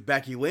rematch with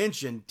Becky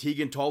Lynch, and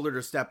Tegan told her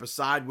to step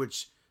aside,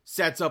 which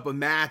sets up a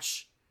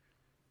match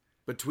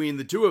between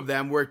the two of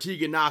them where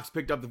Tegan Nox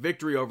picked up the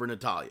victory over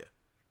Natalya.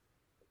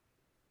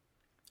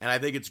 And I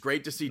think it's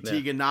great to see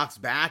Tegan Nox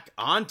back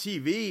on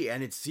TV,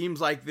 and it seems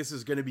like this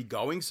is going to be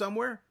going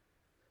somewhere.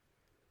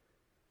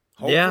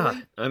 Hopefully. Yeah,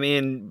 I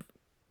mean,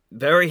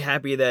 very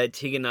happy that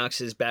Tegan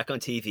Nox is back on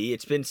TV.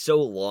 It's been so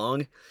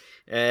long,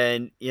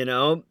 and, you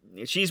know,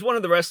 she's one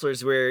of the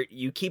wrestlers where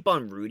you keep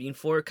on rooting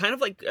for, kind of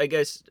like, I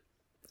guess,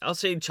 I'll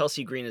say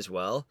Chelsea Green as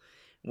well,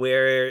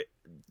 where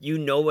you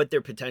know what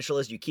their potential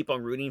is, you keep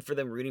on rooting for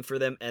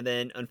them, and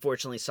then,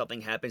 unfortunately,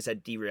 something happens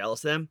that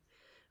derails them.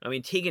 I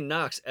mean, Tegan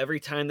Nox, every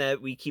time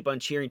that we keep on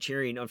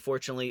cheering,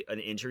 unfortunately, an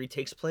injury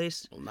takes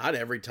place. Well, not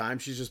every time.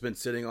 She's just been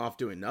sitting off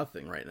doing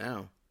nothing right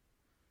now.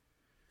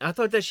 I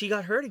thought that she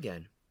got hurt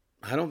again.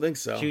 I don't think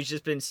so. She's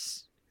just been...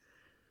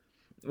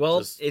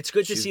 Well, it's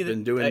good to see that... She's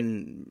been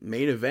doing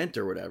main event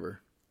or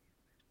whatever.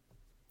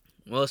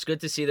 Well, it's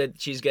good to see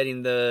that she's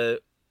getting the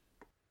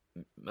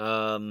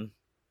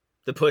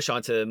push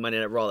onto Monday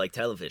Night Raw like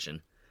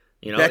television.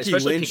 You know, Becky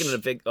especially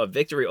Lynch, picking a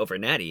victory over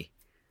Natty.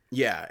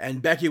 Yeah,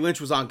 and Becky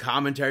Lynch was on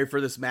commentary for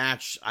this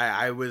match.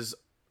 I was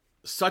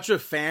such a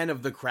fan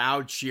of the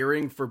crowd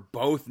cheering for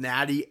both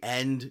Natty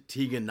and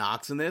Tegan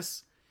Nox in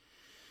this.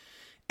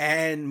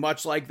 And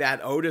much like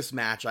that Otis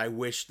match, I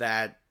wish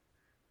that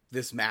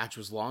this match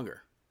was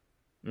longer.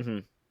 Mm-hmm.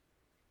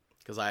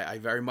 Because I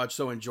very much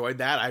so enjoyed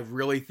that. I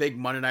really think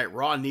Monday Night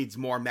Raw needs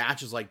more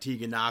matches like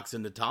Tegan Nox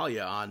and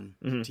Natalya on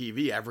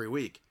TV every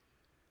week.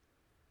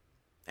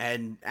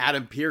 And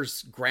Adam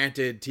Pearce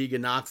granted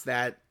Tegan Nox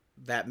that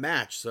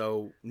match.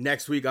 So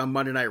next week on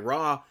Monday Night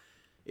Raw,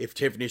 if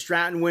Tiffany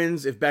Stratton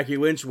wins, if Becky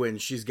Lynch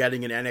wins, she's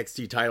getting an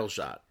NXT title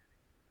shot.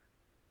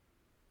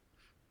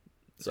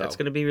 So that's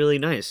going to be really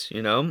nice,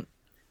 you know?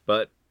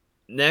 But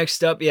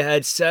next up, you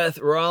had Seth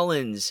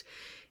Rollins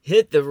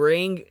hit the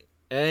ring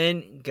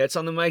and gets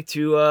on the mic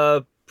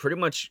to pretty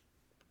much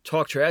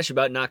talk trash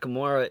about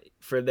Nakamura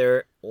for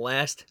their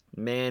last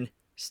man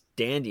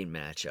standing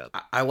matchup.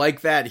 I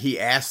like that he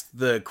asked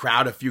the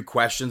crowd a few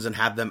questions and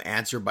had them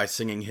answer by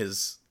singing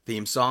his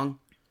theme song.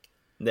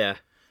 Yeah.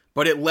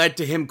 But it led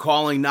to him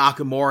calling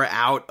Nakamura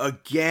out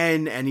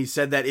again, and he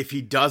said that if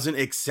he doesn't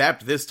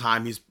accept this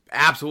time, he's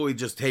absolutely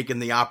just taken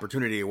the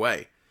opportunity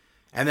away.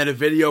 And then a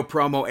video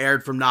promo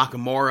aired from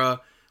Nakamura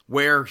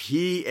where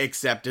he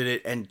accepted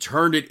it and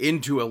turned it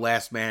into a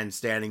last man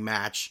standing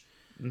match.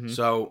 Mm-hmm.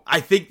 So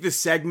I think this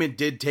segment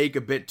did take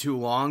a bit too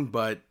long,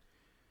 but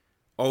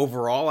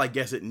overall, I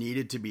guess it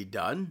needed to be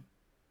done.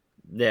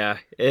 Yeah,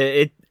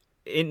 it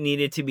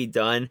needed to be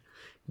done.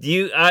 Do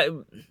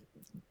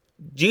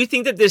you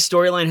think that this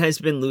storyline has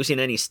been losing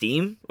any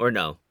steam or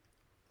no?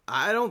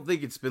 I don't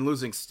think it's been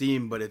losing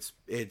steam, but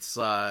it's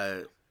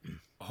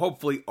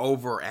hopefully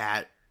over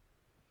at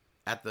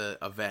the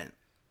event.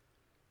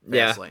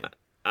 Fastlane. Yeah,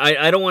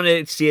 I don't want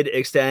to see it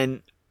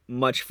extend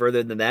much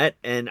further than that,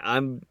 and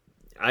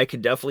I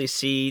could definitely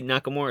see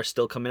Nakamura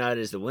still coming out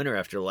as the winner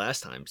after the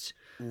last times.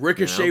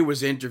 Ricochet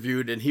was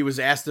interviewed, and he was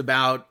asked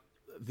about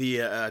the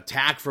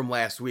attack from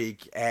last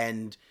week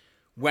and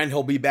when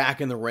he'll be back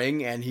in the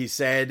ring, and he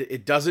said,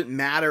 it doesn't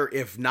matter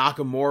if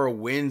Nakamura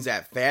wins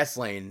at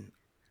Fastlane.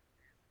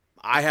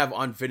 I have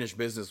unfinished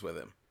business with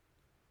him.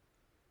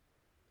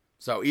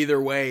 So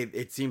either way,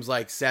 it seems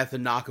like Seth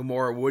and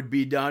Nakamura would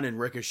be done, and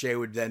Ricochet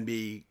would then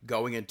be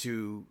going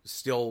into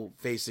still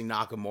facing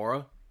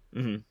Nakamura.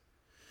 Mm-hmm.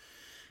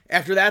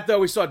 After that, though,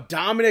 we saw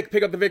Dominic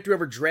pick up the victory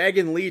over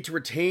Dragon Lee to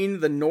retain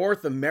the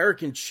North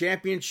American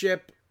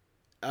Championship.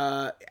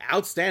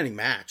 Outstanding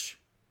match.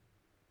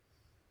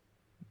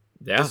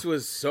 Yeah. This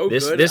was so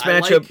good. This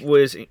matchup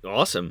was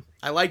awesome.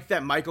 I like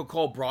that Michael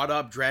Cole brought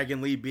up Dragon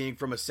Lee being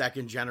a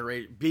second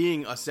generation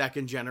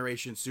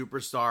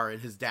superstar and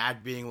his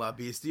dad being La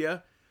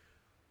Bestia.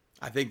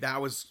 I think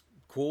that was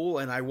cool,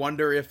 and I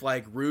wonder if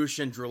like Rush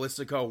and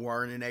Dralistico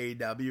weren't in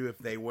AEW, if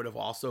they would have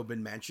also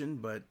been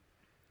mentioned, but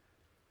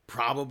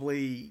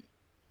probably,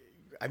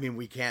 I mean,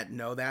 we can't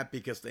know that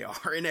because they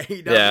are in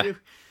AEW. Yeah.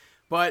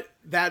 But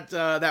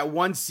that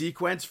one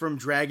sequence from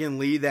Dragon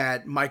Lee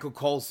that Michael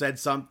Cole said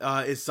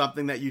is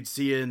something that you'd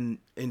see in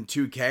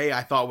 2K.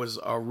 I thought was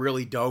a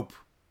really dope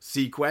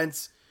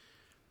sequence.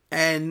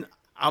 And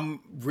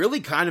I'm really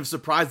kind of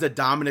surprised that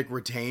Dominic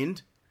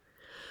retained.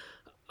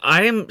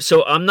 I'm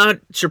not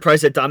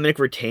surprised that Dominic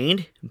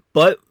retained,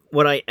 but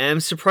what I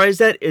am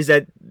surprised at is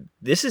that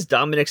this is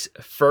Dominic's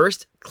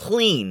first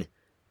clean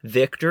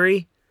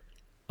victory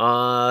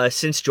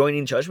since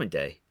joining Judgment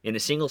Day in a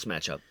singles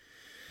matchup.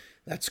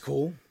 That's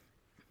cool.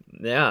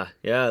 Yeah,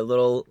 a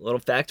little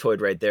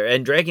factoid right there.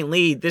 And Dragon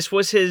Lee, this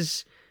was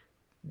his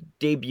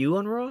debut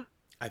on Raw?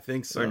 I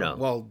think so. Or no?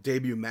 Well,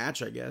 debut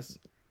match, I guess.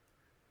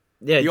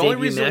 Yeah, the only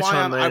reason why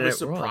I was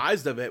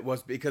surprised of it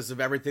was because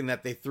of everything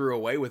that they threw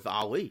away with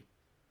Ali.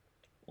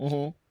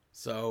 Mm-hmm.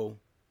 So,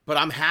 but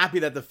I'm happy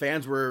that the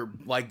fans were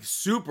like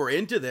super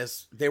into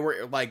this. They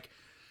were like,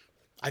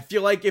 I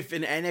feel like if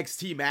an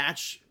NXT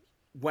match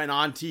went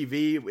on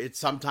TV, it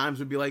sometimes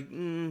would be like,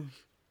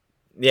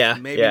 yeah,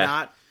 maybe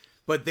not.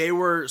 But they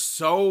were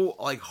so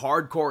like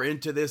hardcore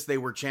into this. They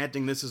were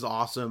chanting, "This is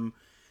awesome,"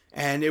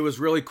 and it was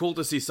really cool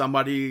to see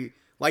somebody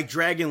like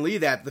Dragon Lee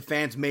that the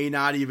fans may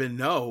not even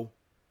know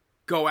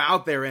go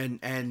out there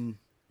and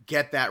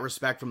get that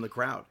respect from the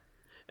crowd.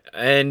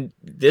 And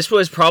this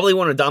was probably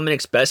one of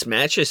Dominic's best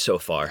matches so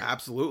far.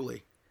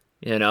 Absolutely.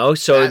 You know,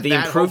 so the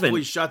that improvement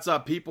hopefully shuts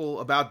up people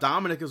about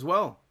Dominic as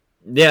well.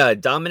 Yeah,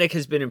 Dominic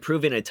has been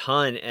improving a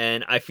ton,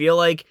 and I feel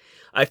like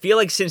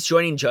since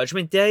joining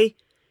Judgment Day,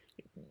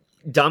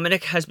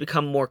 Dominic has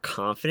become more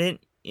confident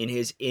in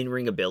his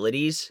in-ring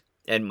abilities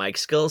and mic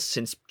skills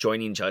since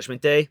joining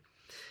Judgment Day.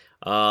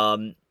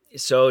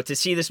 So to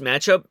see this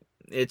matchup,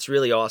 it's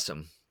really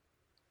awesome.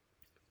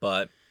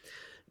 But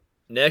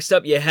next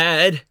up, you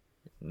had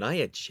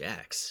Nia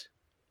Jax.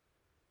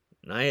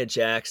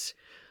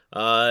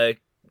 What'd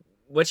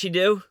she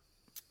do?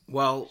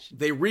 Well,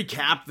 they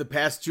recapped the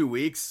past 2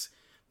 weeks.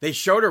 They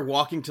showed her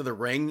walking to the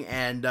ring,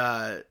 and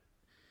I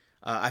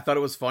thought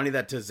it was funny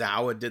that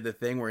Tozawa did the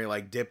thing where he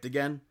like dipped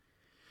again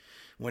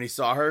when he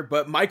saw her.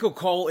 But Michael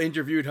Cole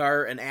interviewed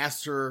her and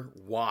asked her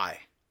why.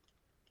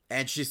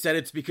 And she said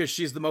it's because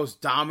she's the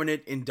most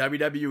dominant in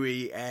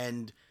WWE,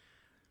 and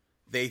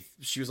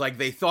She was like,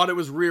 they thought it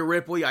was Rhea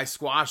Ripley. I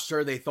squashed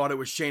her. They thought it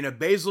was Shayna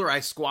Baszler. I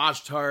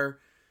squashed her.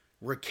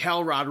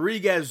 Raquel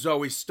Rodriguez,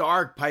 Zoe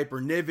Stark, Piper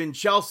Niven,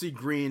 Chelsea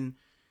Green.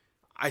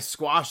 I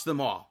squashed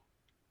them all.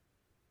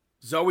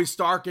 Zoe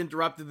Stark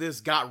interrupted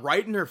this, got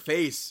right in her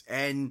face,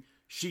 and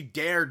she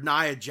dared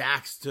Nia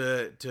Jax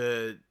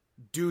to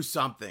do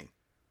something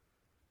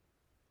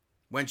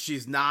when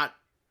she's not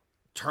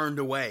turned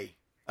away.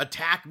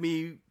 Attack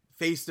me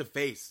face to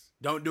face.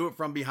 Don't do it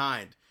from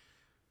behind.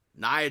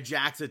 Nia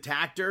Jax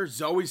attacked her.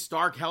 Zoe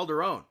Stark held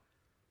her own.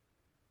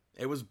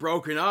 It was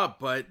broken up,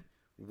 but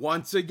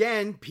once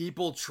again,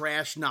 people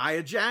trash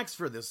Nia Jax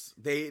for this.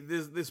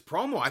 This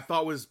promo I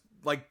thought was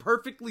like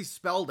perfectly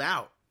spelled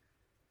out.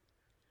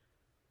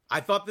 I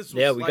thought this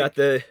was got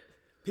the...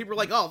 People were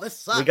like, oh, this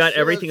sucks. We got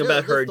everything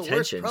about her this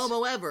intentions. The worst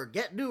promo ever.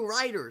 Get new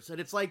writers. And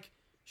it's like,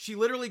 she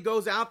literally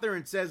goes out there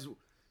and says,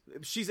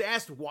 she's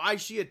asked why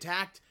she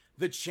attacked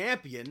the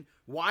champion,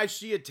 why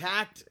she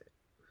attacked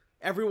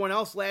everyone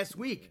else last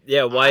week.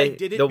 Yeah, why?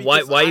 Did it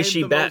why is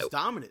she back? Most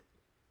dominant.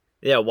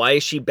 Yeah, why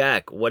is she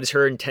back? What is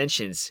her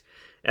intentions?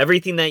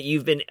 Everything that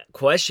you've been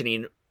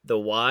questioning, the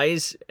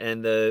whys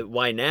and the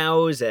why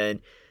nows, and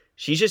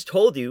she's just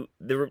told you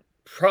the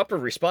proper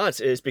response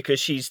is because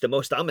she's the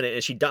most dominant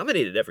and she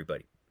dominated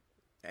everybody.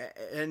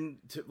 And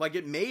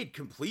it made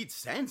complete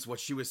sense what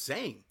she was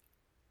saying.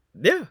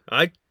 Yeah,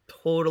 I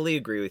totally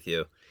agree with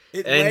you.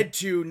 It led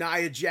to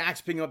Nia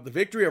Jax picking up the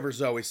victory over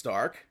Zoe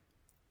Stark.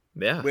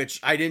 Yeah. Which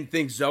I didn't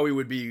think Zoe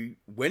would be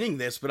winning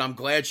this, but I'm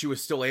glad she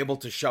was still able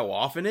to show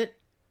off in it.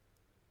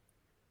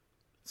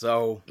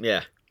 So,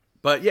 yeah.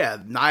 But yeah,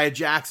 Nia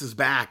Jax is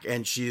back,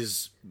 and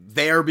she's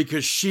there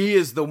because she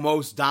is the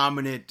most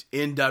dominant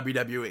in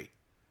WWE.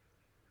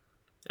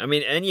 I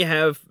mean, and you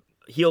have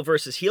heel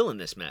versus heel in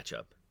this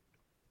matchup.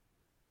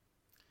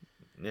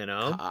 You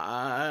know?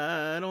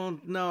 I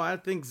don't know. I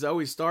think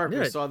Zoe Stark,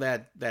 we saw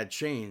that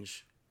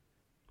change.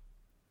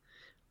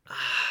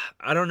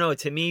 I don't know.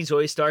 To me,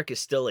 Zoe Stark is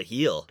still a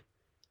heel.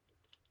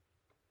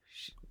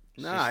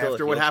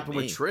 After what happened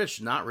with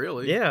Trish, not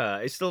really. Yeah,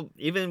 I still,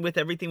 even with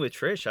everything with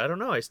Trish, I don't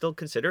know. I still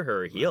consider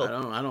her a heel.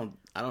 I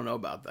don't know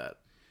about that.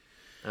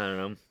 I don't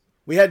know.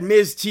 We had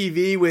Miz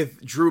TV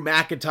with Drew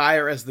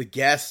McIntyre as the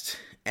guest,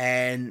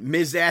 and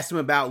Miz asked him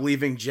about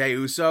leaving Jey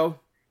Uso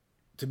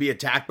to be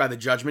attacked by the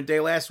Judgment Day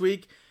last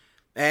week,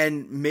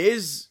 and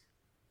Miz,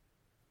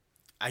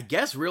 I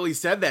guess, really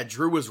said that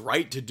Drew was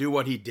right to do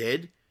what he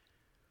did,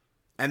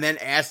 and then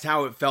asked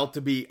how it felt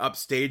to be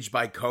upstaged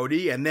by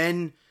Cody, and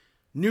then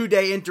New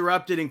Day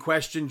interrupted and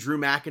questioned Drew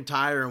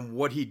McIntyre and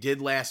what he did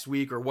last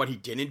week or what he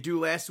didn't do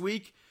last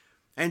week.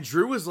 And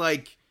Drew was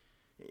like,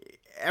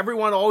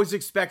 everyone always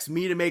expects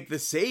me to make the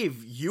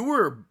save. You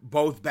were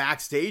both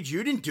backstage.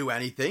 You didn't do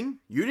anything.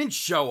 You didn't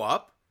show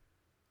up.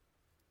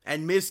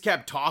 And Miz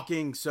kept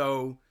talking,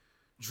 so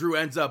Drew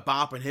ends up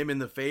bopping him in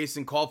the face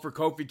and called for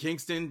Kofi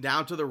Kingston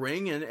down to the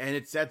ring, and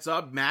it sets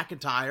up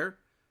McIntyre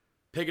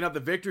picking up the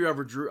victory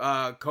over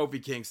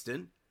Kofi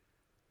Kingston.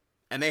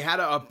 And they had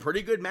a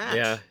pretty good match.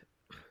 Yeah.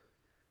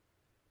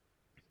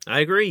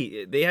 I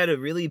agree. They had a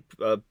really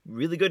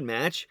good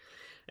match.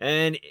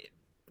 And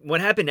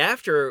what happened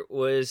after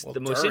was the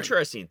most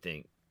interesting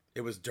thing.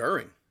 It was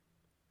during.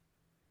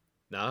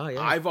 Oh,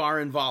 yeah. Ivar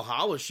and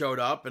Valhalla showed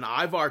up, and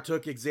Ivar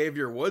took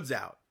Xavier Woods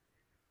out.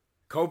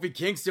 Kofi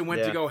Kingston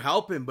went to go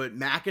help him, but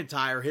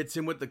McIntyre hits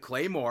him with the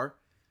Claymore.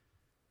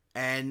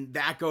 And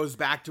that goes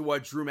back to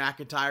what Drew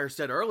McIntyre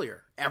said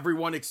earlier.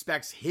 Everyone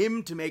expects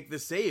him to make the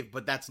save,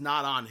 but that's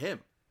not on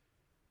him.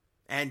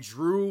 And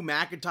Drew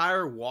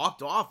McIntyre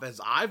walked off as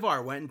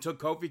Ivar went and took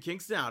Kofi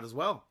Kingston out as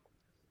well.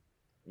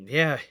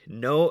 Yeah,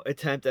 no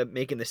attempt at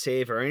making the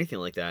save or anything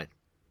like that.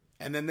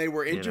 And then they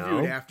were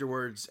interviewed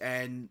afterwards,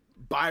 and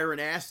Byron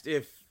asked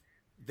if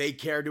they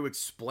cared to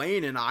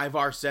explain, and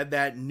Ivar said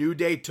that New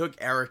Day took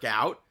Eric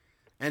out,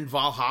 and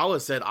Valhalla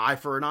said eye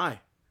for an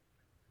eye.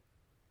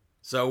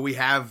 So we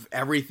have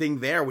everything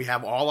there. We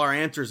have all our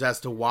answers as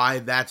to why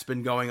that's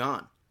been going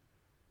on.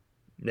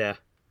 Yeah.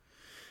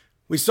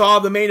 We saw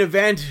the main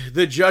event,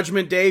 the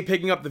Judgment Day,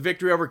 picking up the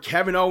victory over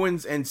Kevin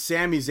Owens and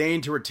Sami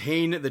Zayn to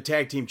retain the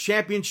tag team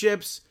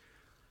championships.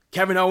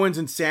 Kevin Owens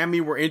and Sami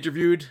were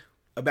interviewed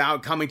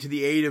about coming to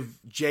the aid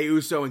of Jey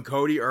Uso and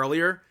Cody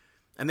earlier,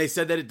 and they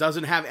said that it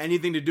doesn't have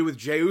anything to do with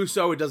Jey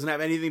Uso, it doesn't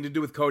have anything to do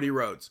with Cody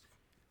Rhodes.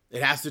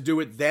 It has to do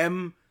with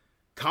them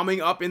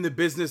coming up in the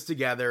business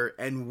together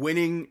and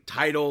winning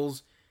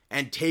titles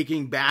and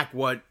taking back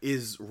what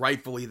is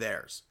rightfully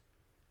theirs.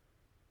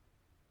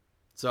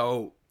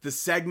 So the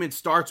segment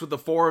starts with the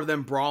four of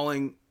them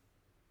brawling.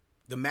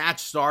 The match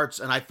starts,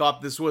 and I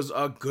thought this was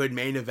a good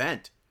main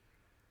event.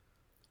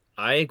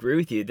 I agree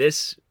with you.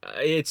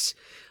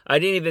 I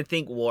didn't even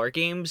think War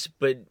Games,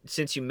 but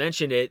since you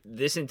mentioned it,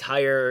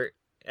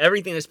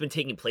 everything that's been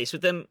taking place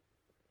with them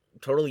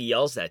totally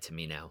yells that to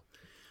me now.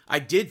 I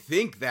did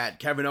think that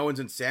Kevin Owens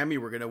and Sami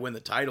were going to win the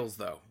titles,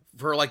 though,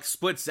 for like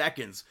split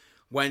seconds.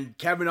 When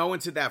Kevin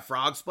Owens hit that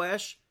frog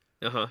splash,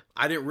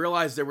 I didn't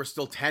realize there were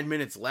still 10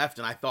 minutes left,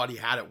 and I thought he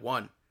had it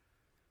won.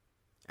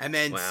 And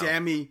then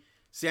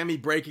Sami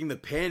breaking the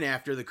pin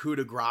after the coup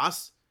de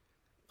grace,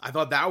 I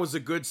thought that was a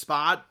good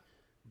spot.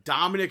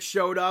 Dominic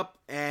showed up,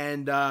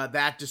 and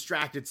that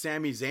distracted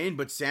Sami Zayn,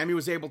 but Sami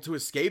was able to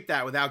escape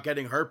that without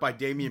getting hurt by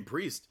Damian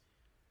Priest.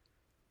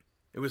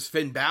 It was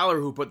Finn Balor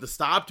who put the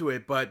stop to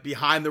it, but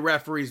behind the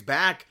referee's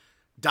back,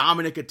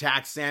 Dominic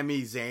attacked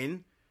Sami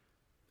Zayn,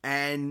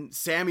 and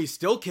Sami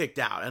still kicked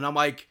out. And I'm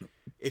like,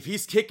 if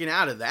he's kicking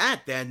out of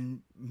that,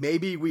 then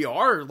maybe we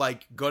are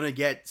like gonna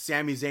get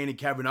Sami Zayn and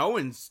Kevin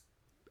Owens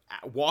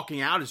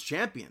walking out as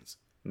champions.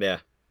 Yeah.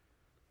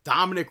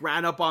 Dominic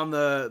ran up on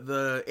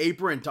the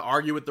apron to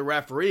argue with the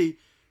referee.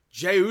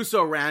 Jey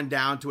Uso ran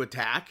down to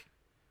attack.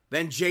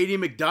 Then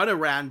JD McDonough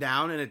ran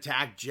down and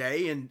attacked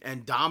Jey,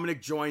 and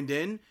Dominic joined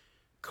in.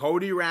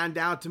 Cody ran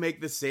down to make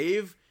the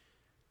save.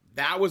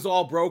 That was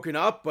all broken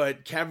up,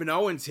 but Kevin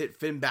Owens hit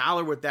Finn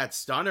Balor with that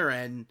stunner,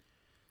 and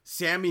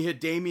Sami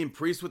hit Damian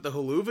Priest with the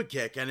haluva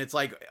kick. And it's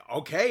like,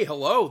 okay,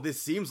 hello,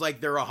 this seems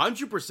like they're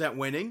 100%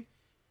 winning.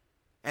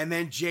 And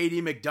then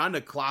JD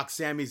McDonough clocked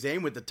Sami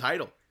Zayn with the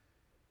title.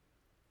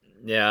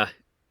 Yeah.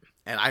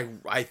 And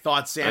I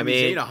thought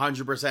Sami Zayn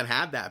 100%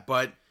 had that,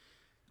 but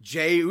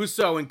Jey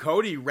Uso and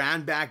Cody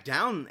ran back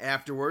down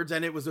afterwards,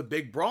 and it was a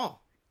big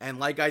brawl. And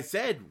like I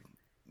said,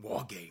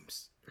 War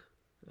Games.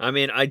 I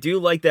mean, I do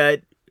like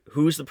that.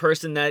 Who's the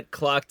person that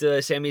clocked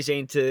Sami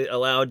Zayn to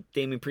allow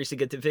Damian Priest to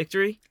get the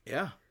victory?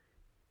 Yeah.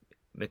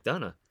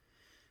 McDonough.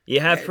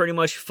 You have pretty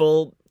much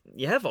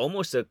you have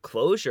almost a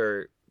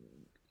closure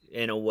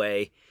in a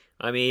way.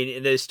 I mean,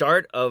 in the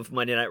start of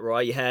Monday Night Raw,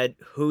 you had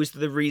who's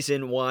the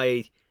reason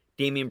why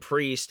Damian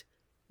Priest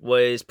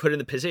was put in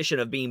the position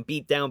of being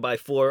beat down by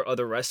 4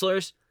 other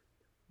wrestlers?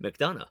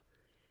 McDonough.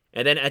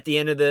 And then at the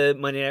end of the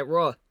Monday Night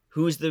Raw,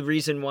 who's the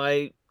reason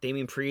why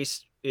Damian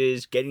Priest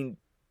is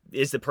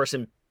the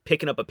person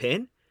picking up a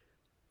pin?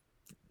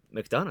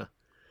 McDonough.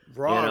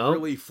 Raw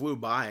really flew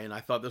by, and I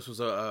thought this was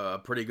a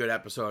pretty good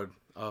episode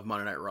of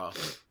Monday Night Raw.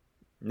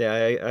 Yeah,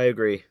 I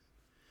agree.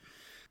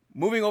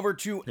 Moving over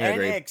to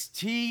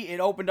NXT, it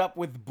opened up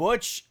with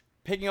Butch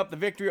picking up the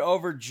victory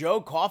over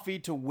Joe Coffey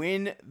to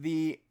win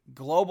the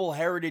Global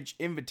Heritage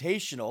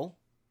Invitational.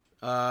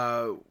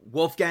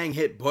 Wolfgang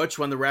hit Butch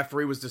when the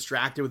referee was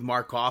distracted with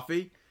Mark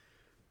Coffey.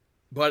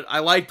 But I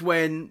liked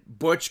when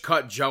Butch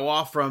cut Joe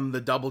off from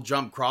the double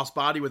jump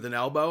crossbody with an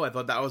elbow. I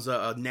thought that was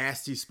a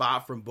nasty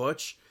spot from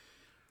Butch.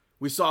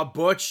 We saw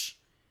Butch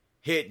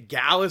hit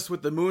Gallus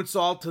with the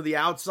moonsault to the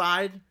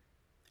outside.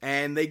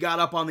 And they got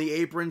up on the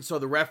apron, so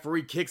the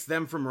referee kicks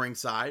them from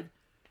ringside.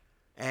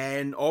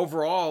 And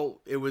overall,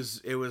 it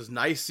was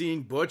nice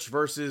seeing Butch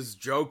versus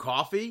Joe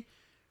Coffey.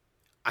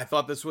 I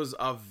thought this was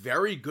a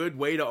very good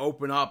way to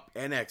open up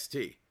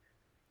NXT.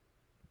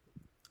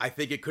 I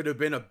think it could have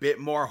been a bit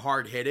more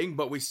hard-hitting,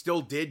 but we still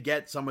did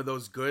get some of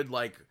those good,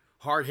 like,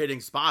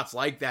 hard-hitting spots,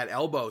 like that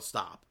elbow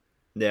stop.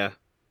 Yeah,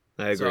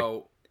 I agree.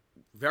 So,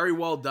 very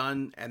well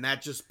done, and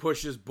that just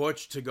pushes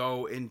Butch to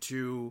go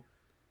into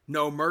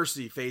No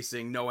Mercy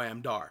facing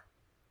Noam Dar.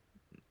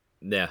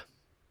 Yeah,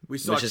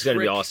 which is going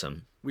to be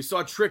awesome. We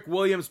saw Trick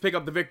Williams pick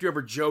up the victory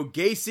over Joe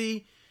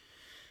Gacy.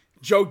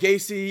 Joe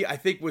Gacy, I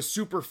think, was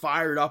super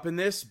fired up in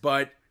this,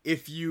 but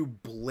if you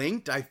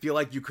blinked, I feel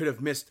like you could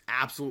have missed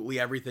absolutely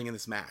everything in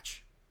this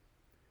match.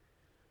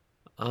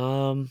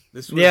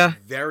 This was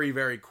very,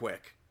 very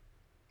quick.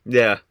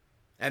 Yeah.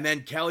 And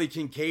then Kelly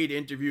Kincaid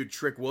interviewed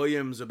Trick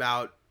Williams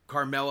about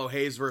Carmelo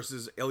Hayes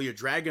versus Ilya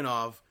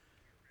Dragunov,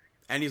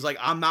 and he's like,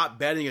 I'm not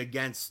betting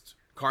against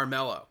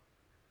Carmelo.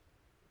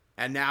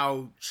 And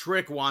now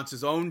Trick wants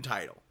his own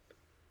title.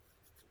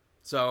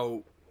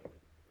 So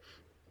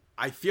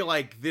I feel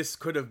like this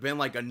could have been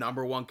like a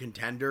number 1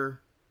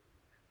 contender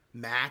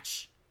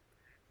match.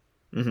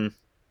 Mm-hmm.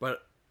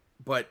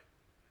 But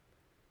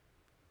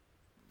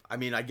I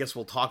mean, I guess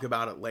we'll talk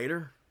about it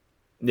later.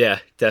 Yeah,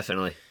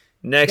 definitely.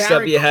 Next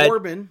Baron up, you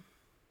Corbin.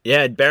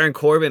 had Baron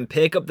Corbin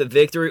pick up the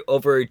victory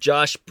over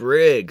Josh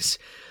Briggs.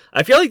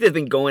 I feel like they've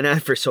been going at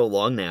it for so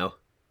long now.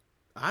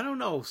 I don't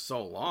know,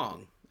 so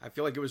long. I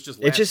feel like it was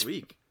just last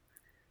week.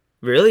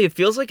 Really? It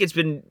feels like it's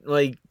been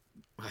like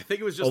I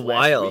think it was just a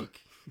while. last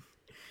week.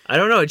 I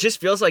don't know. It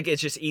just feels like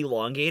it's just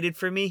elongated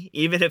for me,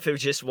 even if it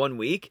was just 1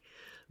 week.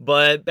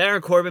 But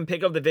Baron Corbin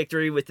picked up the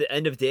victory with the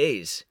end of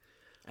days.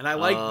 And I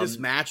like this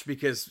match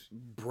because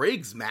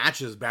Briggs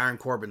matches Baron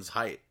Corbin's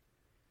height.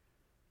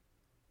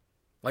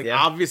 Like,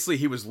 obviously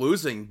he was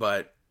losing,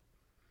 but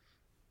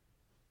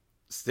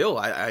still,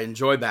 I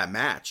enjoyed that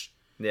match.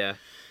 Yeah.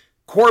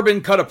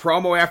 Corbin cut a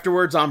promo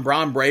afterwards on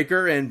Braun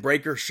Breaker, and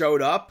Breaker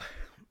showed up,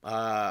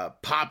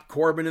 popped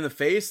Corbin in the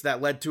face.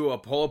 That led to a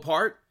pull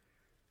apart.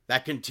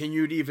 That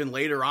continued even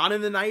later on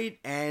in the night,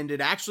 and it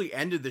actually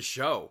ended the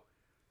show.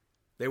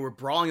 They were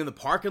brawling in the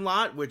parking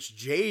lot, which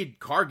Jade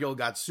Cargill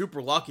got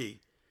super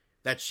lucky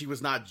that she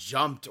was not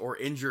jumped or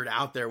injured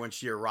out there when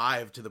she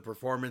arrived to the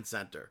Performance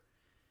Center.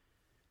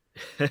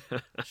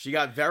 She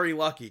got very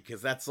lucky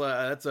because that's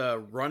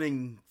a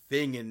running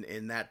thing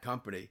in that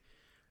company.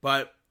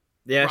 But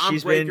yeah,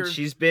 Braun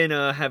she's been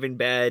having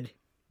bad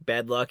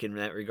luck in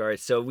that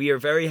regard. So we are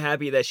very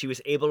happy that she was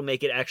able to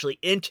make it actually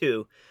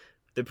into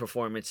the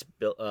Performance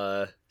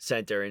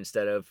Center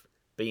instead of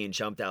being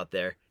jumped out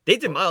there. They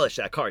demolished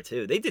that car,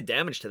 too. They did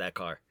damage to that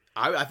car.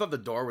 I thought the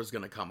door was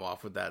going to come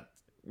off with that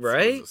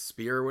right? A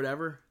spear or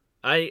whatever.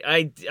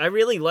 I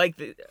really like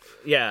the...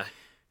 Yeah.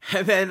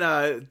 And then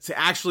to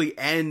actually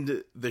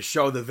end the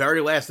show, the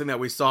very last thing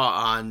that we saw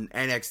on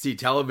NXT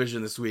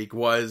television this week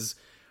was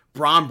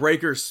Braun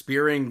Breaker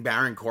spearing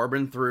Baron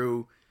Corbin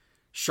through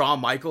Shawn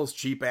Michaels'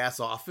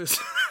 cheap-ass office.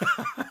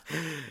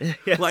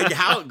 Like,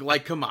 how...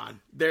 Like, come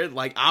on. They're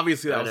like,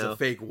 obviously that was a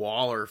fake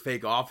wall or a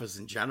fake office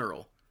in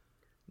general.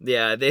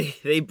 Yeah,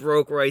 they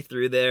broke right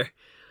through there.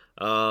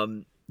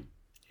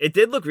 It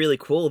did look really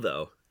cool,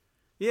 though.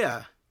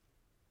 Yeah.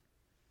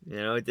 You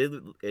know, it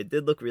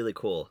did look really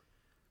cool.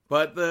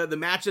 But the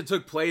match that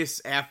took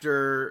place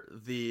after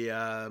the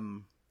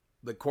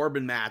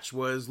Corbin match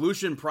was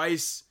Lucian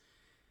Price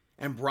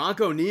and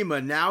Bronco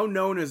Nima, now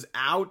known as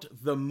Out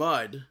the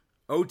Mud,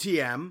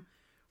 OTM,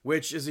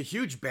 which is a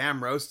huge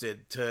bam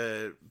roasted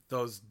to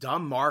those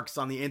dumb marks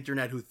on the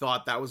internet who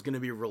thought that was going to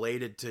be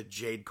related to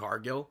Jade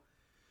Cargill.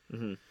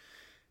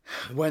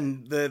 Mm-hmm.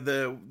 When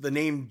the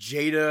name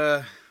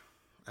Jada,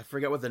 I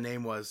forget what the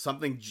name was,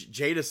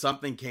 Jada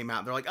something came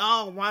out. They're like,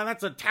 oh, wow,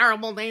 that's a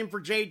terrible name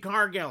for Jade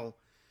Cargill.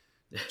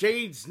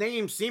 Jade's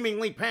name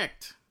seemingly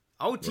picked.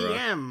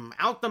 OTM,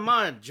 Out the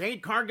Mud,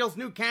 Jade Cargill's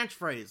new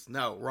catchphrase.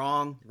 No,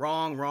 wrong.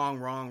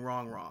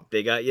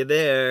 They got you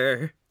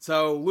there.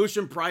 So,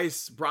 Lucian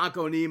Price,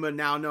 Bronco Nima,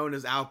 now known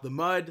as Out the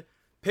Mud,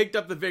 picked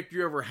up the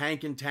victory over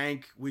Hank and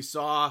Tank. We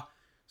saw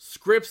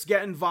Scripps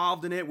get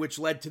involved in it, which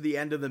led to the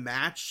end of the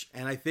match.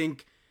 And I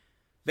think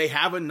they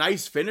have a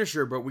nice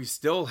finisher, but we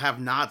still have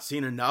not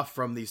seen enough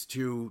from these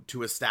two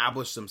to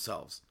establish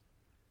themselves.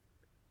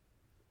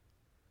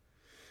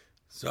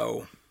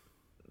 So,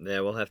 yeah,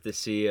 we'll have to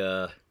see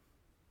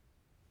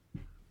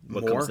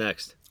what comes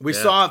next. We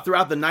saw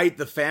throughout the night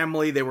the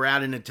family, they were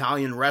at an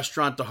Italian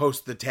restaurant to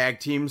host the tag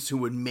teams who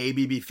would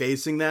maybe be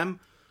facing them.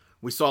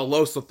 We saw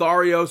Los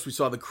Lotharios, we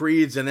saw the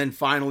Creeds, and then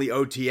finally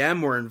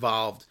OTM were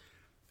involved,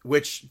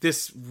 which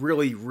this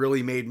really,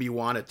 really made me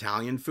want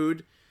Italian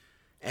food.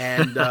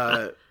 And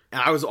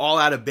I was all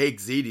out of baked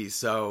ziti,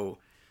 so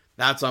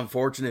that's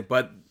unfortunate.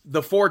 But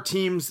the four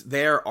teams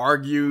there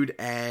argued,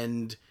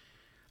 and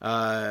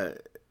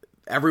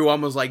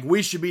everyone was like,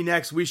 we should be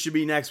next, we should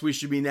be next, we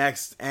should be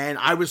next. And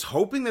I was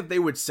hoping that they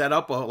would set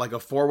up a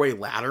four-way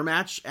ladder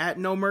match at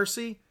No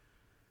Mercy.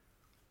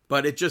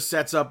 But it just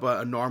sets up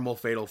a normal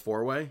fatal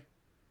four-way.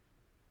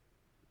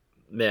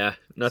 Yeah,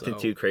 nothing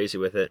too crazy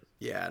with it.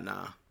 Yeah,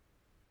 nah.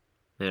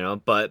 You know,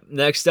 but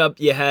next up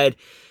you had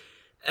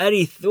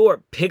Eddie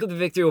Thorpe pick up the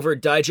victory over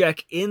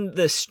Dijak in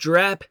the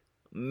strap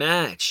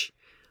match.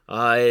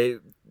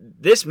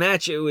 This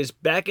match, it was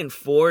back and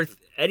forth.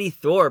 Eddie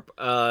Thorpe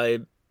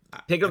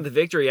picked up the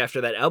victory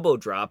after that elbow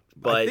drop.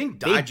 But I think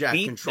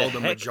Dijak controlled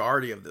the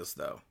majority of this,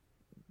 though.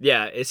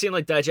 Yeah, it seemed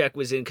like Dijak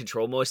was in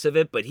control most of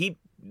it, but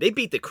they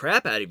beat the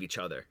crap out of each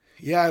other.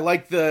 Yeah, I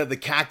like the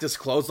cactus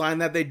clothesline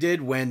that they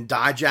did when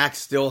Dijak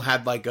still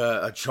had like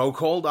a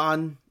chokehold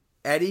on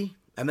Eddie,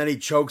 and then he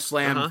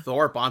chokeslammed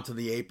Thorpe onto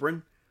the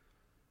apron.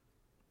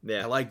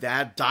 Yeah, I like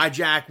that.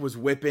 Dijak was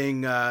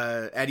whipping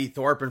Eddie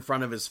Thorpe in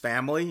front of his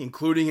family,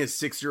 including his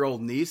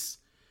 6-year-old niece,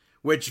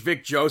 which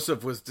Vic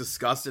Joseph was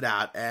disgusted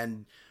at,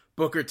 and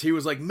Booker T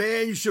was like,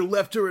 man, you should have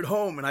left her at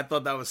home. And I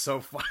thought that was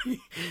so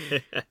funny.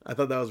 I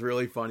thought that was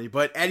really funny.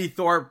 But Eddie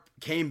Thorpe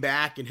came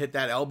back and hit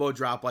that elbow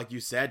drop, like you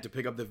said, to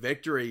pick up the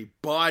victory.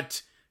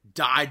 But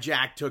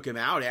Dijak took him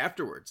out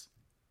afterwards.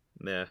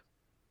 Yeah.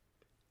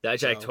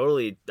 Dijak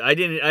totally... I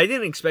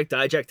didn't expect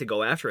Dijak to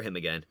go after him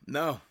again.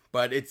 No,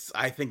 but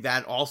I think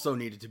that also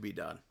needed to be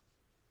done.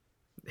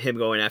 Him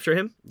going after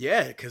him?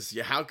 Yeah, because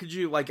how could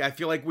you... I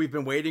feel like we've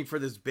been waiting for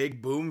this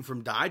big boom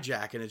from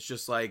Dijak, and it's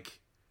just like...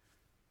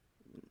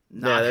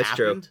 that's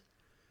happened.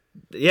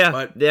 True.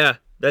 Yeah,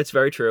 that's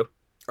very true.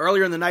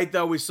 Earlier in the night,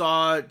 though, we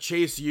saw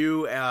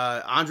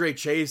Andre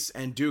Chase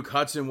and Duke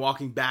Hudson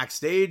walking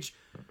backstage,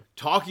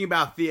 talking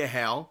about Thea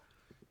Hale.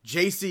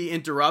 JC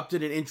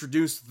interrupted and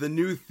introduced the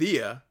new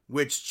Thea,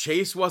 which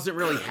Chase wasn't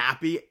really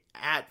happy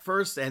at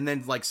first, and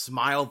then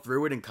smiled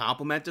through it and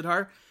complimented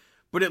her.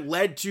 But it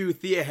led to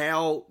Thea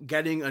Hale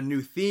getting a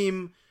new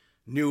theme,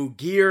 new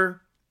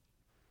gear,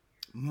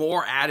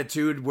 more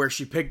attitude, where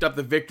she picked up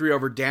the victory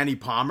over Danny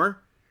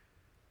Palmer.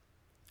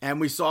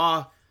 And we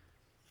saw,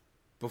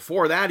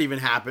 before that even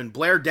happened,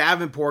 Blair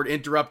Davenport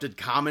interrupted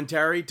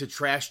commentary to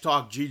trash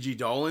talk Gigi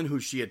Dolan, who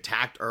she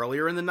attacked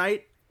earlier in the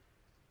night.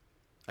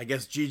 I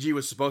guess Gigi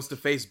was supposed to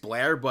face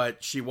Blair,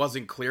 but she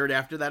wasn't cleared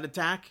after that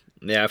attack.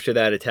 Yeah, after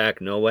that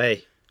attack, no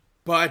way.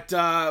 But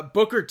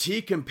Booker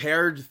T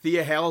compared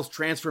Thea Hale's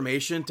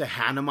transformation to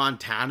Hannah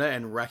Montana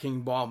and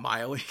Wrecking Ball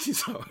Miley.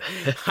 So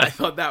I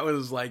thought that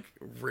was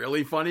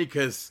really funny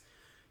because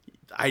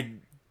I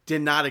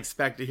did not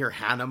expect to hear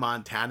Hannah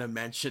Montana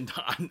mentioned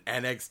on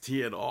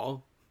NXT at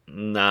all.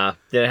 Nah,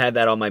 didn't have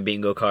that on my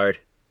bingo card.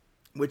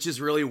 Which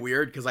is really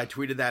weird because I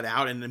tweeted that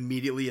out, and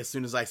immediately as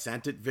soon as I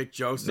sent it, Vic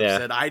Joseph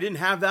said, I didn't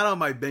have that on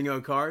my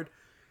bingo card.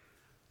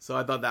 So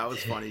I thought that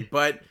was funny.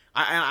 But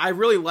I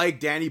really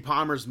like Danny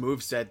Palmer's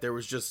moveset. There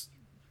was just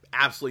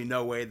absolutely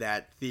no way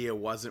that Thea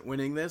wasn't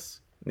winning this.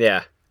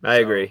 Yeah. I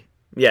agree.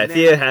 Yeah,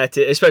 Thea had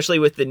to, especially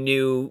with the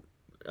new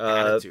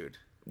attitude.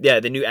 Yeah,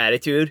 the new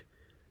attitude.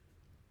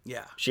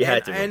 Yeah. She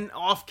had to. And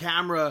off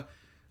camera,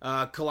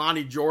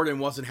 Kalani Jordan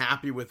wasn't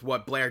happy with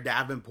what Blair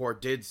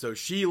Davenport did, so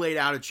she laid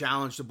out a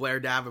challenge to Blair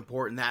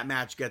Davenport, and that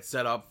match gets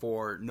set up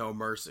for No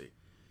Mercy.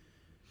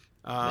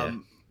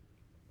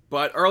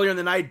 But earlier in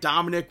the night,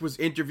 Dominic was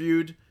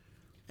interviewed,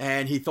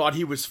 and he thought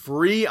he was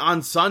free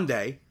on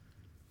Sunday,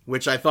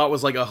 which I thought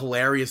was like a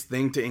hilarious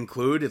thing to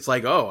include. It's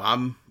like,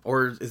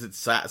 or is it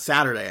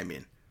Saturday, I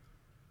mean.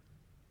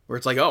 Where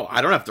it's like,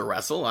 I don't have to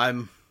wrestle. I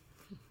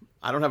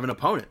don't have an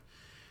opponent.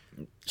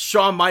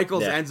 Shawn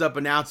Michaels ends up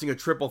announcing a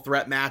triple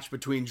threat match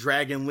between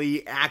Dragon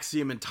Lee,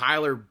 Axiom, and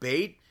Tyler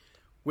Bate,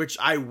 which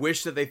I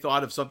wish that they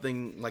thought of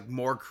something like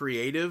more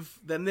creative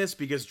than this,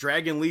 because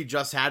Dragon Lee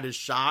just had his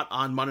shot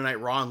on Monday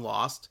Night Raw and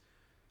lost.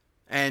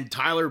 And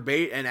Tyler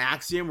Bate and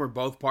Axiom were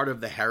both part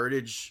of the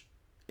Heritage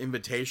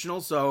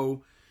Invitational,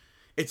 so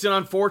it's an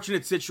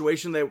unfortunate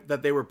situation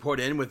that they were put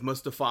in with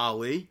Mustafa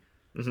Ali.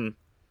 Mm-hmm.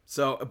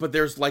 So, but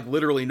there's like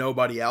literally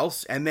nobody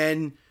else. And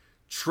then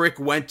Trick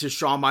went to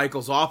Shawn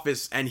Michaels'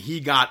 office and he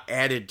got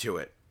added to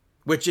it,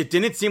 which it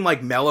didn't seem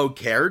like Mello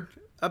cared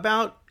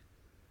about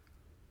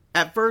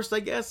at first, I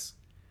guess.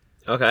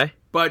 Okay.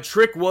 But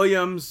Trick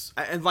Williams,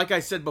 and like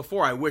I said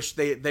before, I wish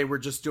they were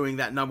just doing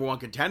that number one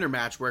contender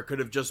match where it could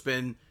have just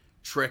been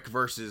Trick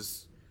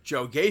versus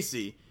Joe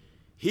Gacy.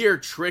 Here,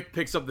 Trick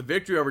picks up the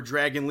victory over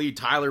Dragon Lee,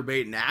 Tyler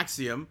Bate, and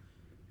Axiom,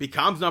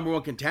 becomes number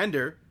one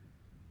contender,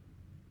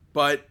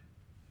 but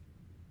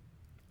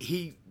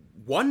he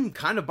won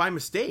kind of by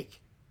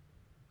mistake.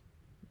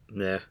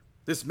 Yeah.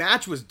 This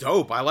match was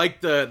dope. I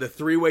like the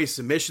three-way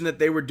submission that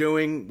they were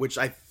doing, which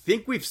I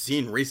think we've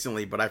seen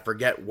recently, but I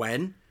forget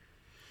when.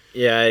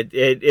 Yeah,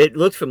 it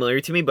looked familiar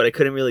to me, but I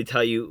couldn't really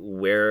tell you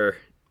where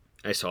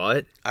I saw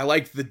it. I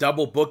liked the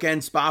double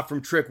bookend spot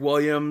from Trick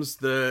Williams.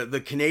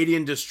 The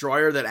Canadian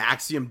Destroyer that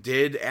Axiom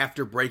did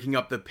after breaking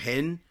up the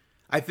pin,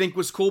 I think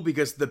was cool,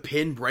 because the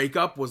pin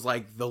breakup was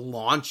like the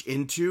launch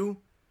into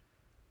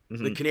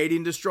the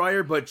Canadian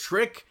Destroyer. But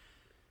Trick,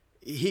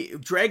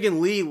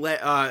 Dragon Lee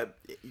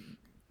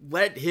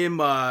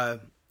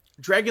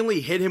Dragon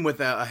Lee hit him with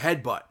a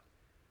headbutt,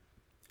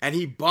 and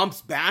he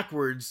bumps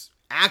backwards,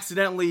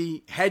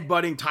 accidentally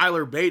headbutting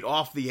Tyler Bate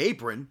off the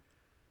apron,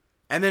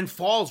 and then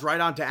falls right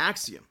onto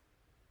Axiom.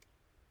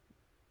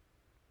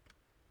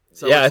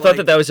 So yeah, I thought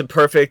that was a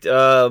perfect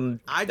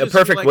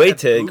way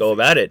to go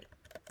about it.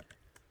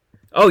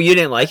 Oh, you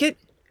didn't like it?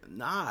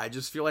 Nah, I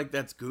just feel like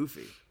that's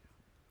goofy.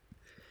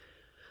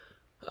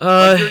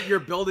 You're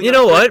building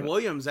up Trick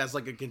Williams as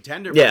like a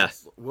contender. Yeah.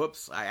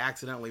 Whoops, I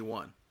accidentally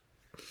won.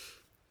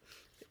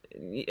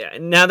 Yeah,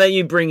 now that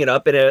you bring it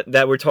up and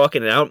that we're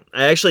talking it out,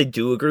 I actually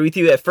do agree with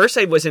you. At first,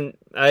 I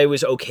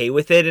was okay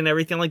with it and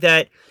everything like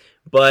that,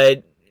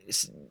 but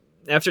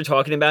after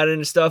talking about it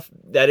and stuff,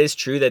 that is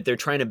true that they're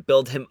trying to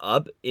build him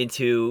up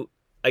into,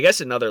 I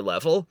guess, another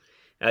level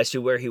as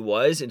to where he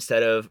was,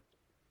 instead of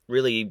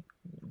really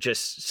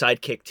just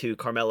sidekick to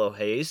Carmelo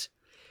Hayes.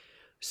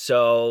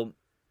 So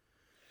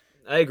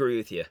I agree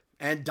with you.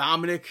 And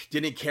Dominic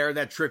didn't care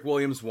that Trick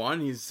Williams won.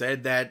 He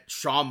said that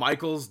Shawn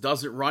Michaels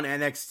doesn't run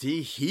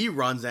NXT. He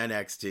runs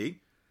NXT.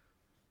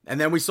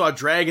 And then we saw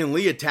Dragon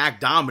Lee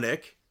attack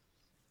Dominic.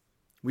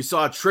 We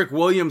saw Trick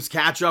Williams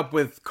catch up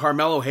with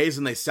Carmelo Hayes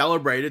and they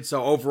celebrated.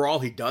 So overall,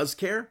 he does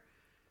care.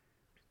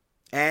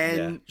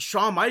 And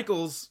Shawn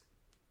Michaels,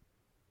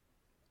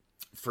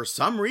 for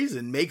some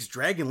reason, makes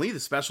Dragon Lee the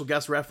special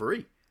guest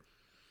referee.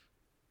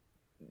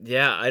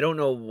 Yeah, I don't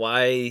know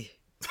why.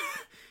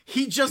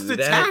 He just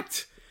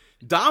attacked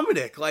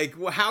Dominic. Like,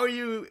 how are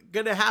you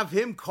going to have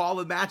him call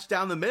a match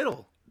down the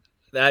middle?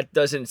 That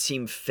doesn't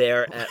seem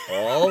fair at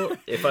all.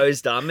 If I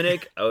was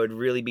Dominic, I would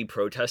really be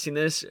protesting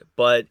this.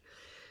 But,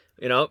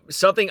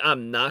 something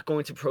I'm not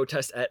going to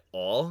protest at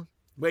all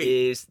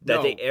is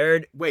that they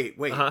aired... Wait.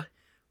 Uh-huh.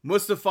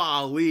 Mustafa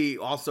Ali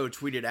also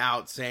tweeted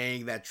out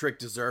saying that Trick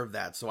deserved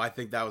that. So I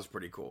think that was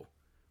pretty cool.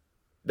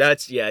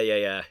 That's,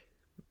 yeah.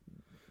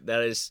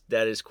 That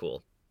is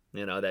cool,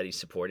 that he's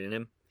supporting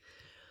him.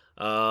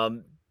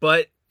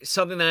 But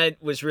something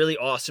that was really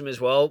awesome as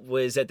well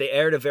was that they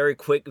aired a very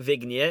quick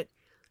vignette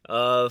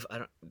of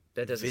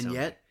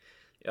Vignette.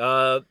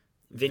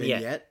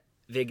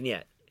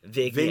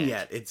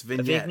 It's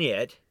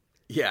vignette.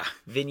 Yeah.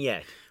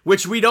 Vignette.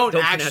 Which we don't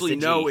actually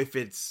know if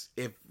it's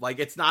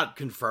not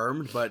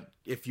confirmed, but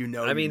if you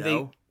know,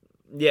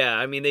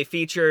 they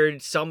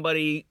featured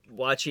somebody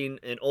watching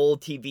an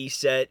old TV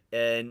set,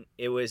 and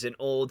it was an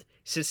old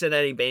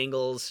Cincinnati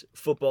Bengals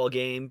football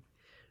game.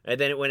 And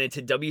then it went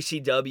into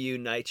WCW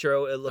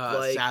Nitro, it looked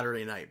like.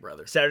 Saturday night,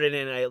 brother.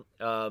 Saturday night.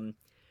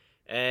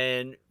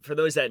 And for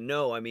those that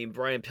know,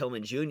 Brian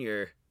Pillman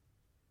Jr.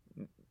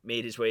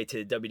 made his way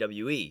to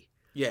WWE.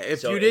 Yeah,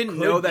 if you didn't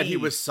know that he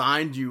was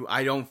signed,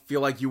 I don't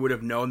feel like you would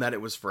have known that it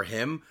was for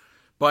him.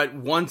 But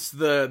once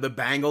the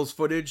Bengals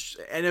footage,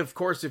 and of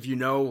course, if you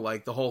know,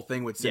 like the whole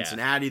thing with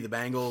Cincinnati, the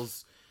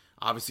Bengals,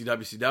 obviously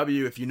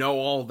WCW. If you know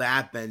all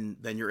that, then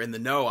you're in the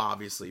know,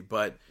 obviously.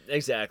 But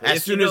exactly,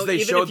 as soon as they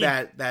showed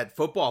that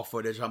football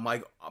footage, I'm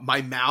like,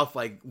 my mouth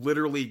like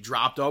literally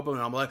dropped open,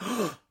 and I'm like,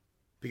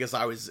 because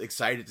I was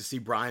excited to see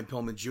Brian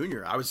Pillman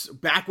Jr. I was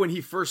back when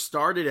he first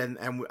started,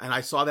 and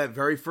I saw that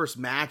very first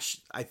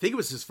match. I think it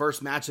was his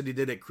first match that he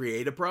did at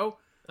Create a Pro.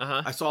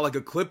 I saw like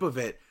a clip of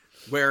it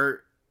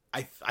where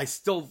I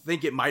still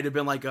think it might have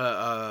been like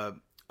a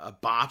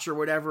botch or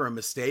whatever, a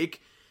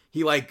mistake.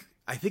 He like,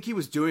 I think he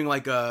was doing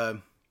like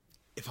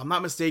if I'm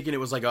not mistaken, it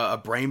was like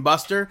a brain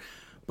buster,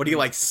 but he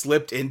like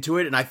slipped into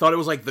it, and I thought it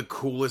was like the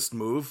coolest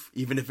move,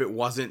 even if it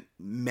wasn't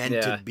meant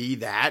to be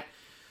that.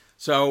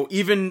 So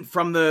even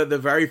from the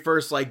very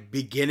first like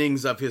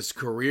beginnings of his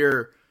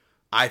career,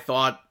 I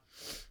thought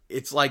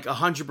it's like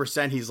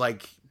 100% he's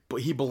like,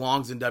 he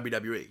belongs in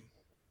WWE.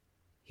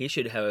 He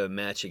should have a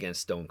match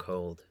against Stone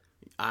Cold.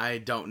 I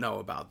don't know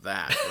about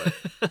that,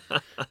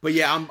 but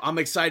yeah, I'm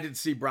excited to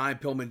see Brian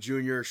Pillman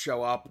Jr.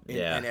 show up in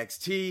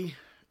NXT.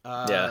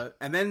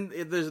 And then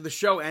the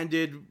show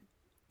ended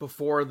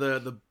before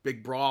the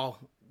big brawl.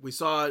 We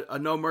saw a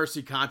No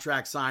Mercy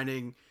contract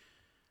signing,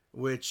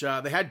 which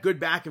they had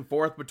good back and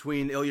forth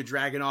between Ilya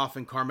Dragunov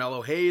and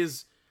Carmelo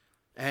Hayes.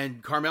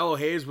 And Carmelo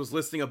Hayes was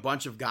listing a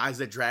bunch of guys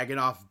that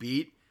Dragunov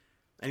beat.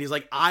 And he's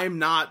like, I'm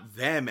not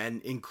them, and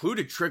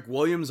included Trick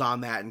Williams on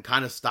that, and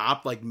kind of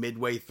stopped like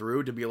midway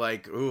through to be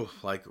like,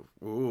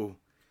 ooh,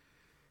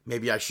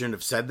 maybe I shouldn't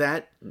have said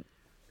that.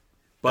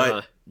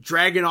 But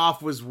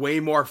Dragunov was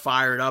way more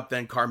fired up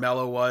than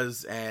Carmelo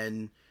was,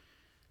 and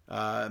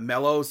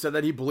Melo said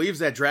that he believes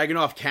that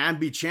Dragunov can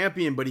be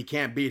champion, but he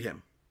can't beat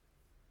him.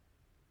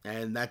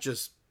 And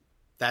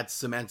that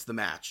cements the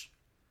match.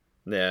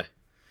 Yeah.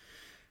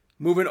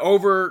 Moving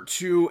over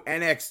to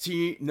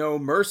NXT No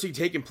Mercy,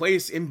 taking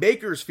place in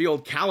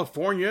Bakersfield,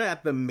 California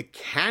at the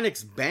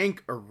Mechanics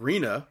Bank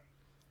Arena.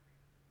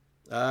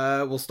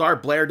 We'll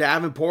start Blair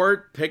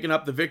Davenport picking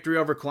up the victory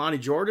over Kalani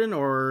Jordan,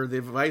 or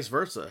the vice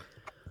versa.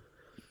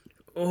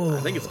 I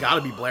think it's got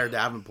to be Blair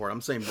Davenport.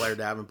 I'm saying Blair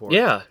Davenport.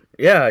 Yeah.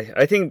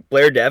 I think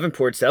Blair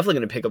Davenport's definitely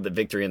going to pick up the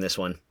victory in this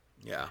one.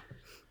 Yeah.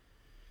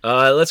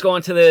 Let's go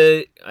on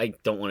to I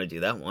don't want to do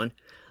that one.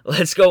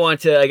 Let's go on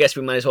to, I guess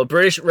we might as well,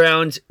 British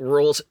Round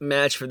Rules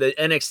match for the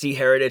NXT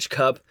Heritage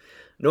Cup.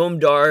 Noam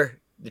Dar,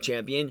 the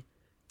champion,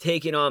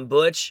 taking on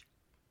Butch.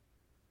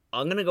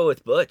 I'm going to go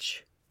with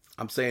Butch.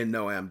 I'm saying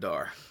Noam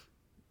Dar.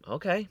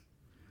 Okay.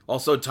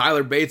 Also,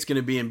 Tyler Bates going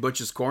to be in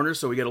Butch's corner,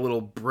 so we get a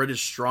little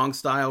British strong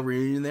style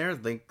reunion there. I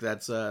think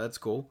that's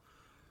cool.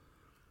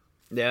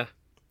 Yeah.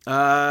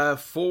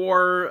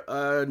 For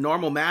a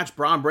normal match,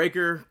 Braun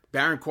Breaker,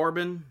 Baron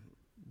Corbin,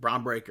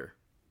 Braun Breaker.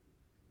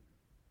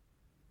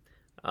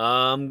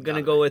 I'm going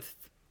to go with...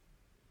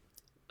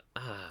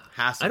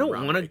 Hassan, I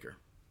don't want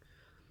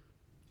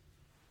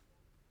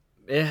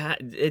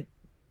to...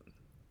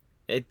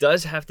 It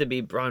does have to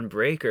be Braun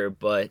Breaker,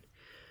 but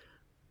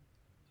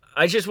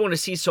I just want to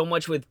see so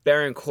much with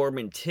Baron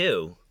Corbin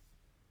too.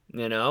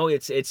 You know,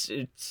 it's.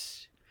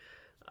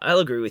 I'll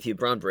agree with you,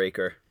 Braun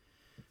Breaker.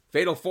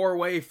 Fatal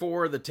 4-way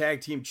for the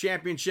Tag Team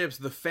Championships.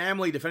 The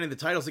Family defending the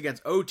titles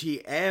against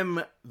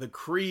OTM, the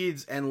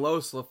Creeds, and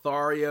Los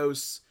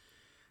Lotharios.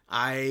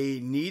 I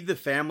need the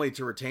Family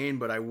to retain,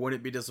 but I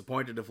wouldn't be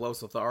disappointed if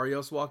Los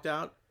Lotharios walked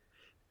out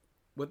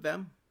with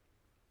them.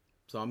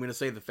 So I'm going to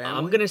say the Family.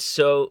 I'm going to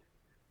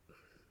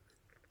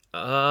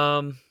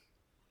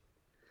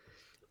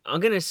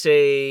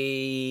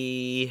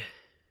say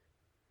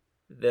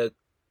the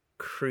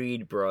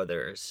Creed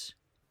brothers.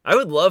 I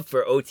would love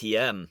for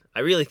OTM.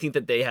 I really think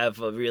that they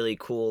have a really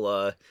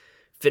cool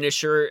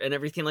finisher and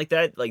everything like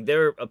that. Like,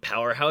 they're a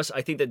powerhouse.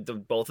 I think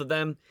that both of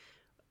them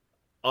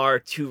are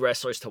two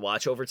wrestlers to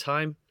watch over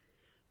time.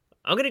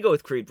 I'm going to go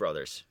with Creed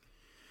brothers.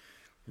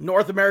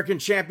 North American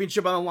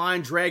Championship on the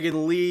line.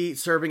 Dragon Lee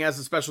serving as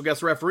a special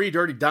guest referee.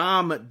 Dirty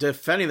Dom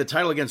defending the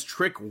title against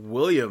Trick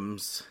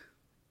Williams.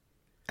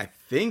 I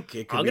think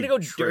it could I'm be going to go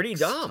Trick's Dirty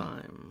Dom.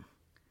 Time.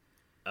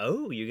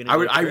 Oh, you're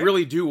going to I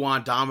really do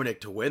want Dominic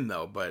to win,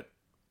 though, but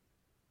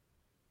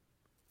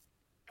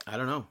I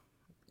don't know.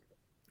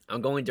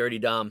 I'm going Dirty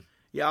Dom.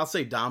 Yeah, I'll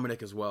say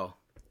Dominic as well.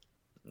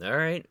 All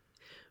right.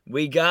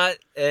 We got,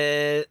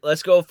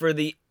 let's go for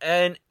the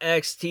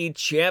NXT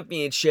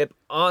Championship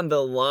on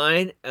the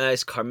line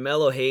as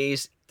Carmelo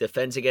Hayes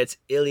defends against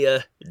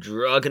Ilya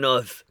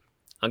Dragunov.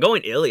 I'm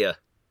going Ilya.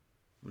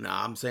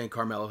 Nah, I'm saying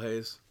Carmelo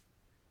Hayes.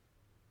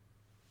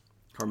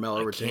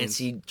 Carmelo retains. I can't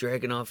see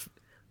Dragunov.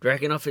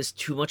 Dragunov is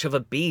too much of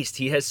a beast.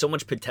 He has so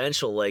much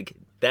potential. Like,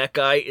 that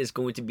guy is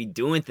going to be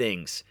doing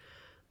things.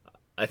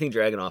 I think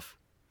Dragunov.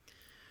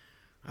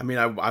 I mean,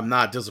 I'm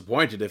not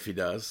disappointed if he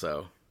does,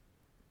 so...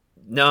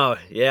 No,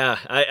 yeah.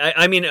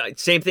 I mean,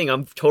 same thing.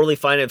 I'm totally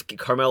fine if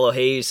Carmelo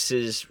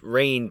Hayes'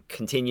 reign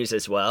continues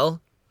as well.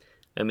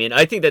 I mean,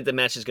 I think that the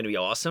match is going to be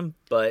awesome,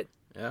 but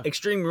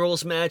Extreme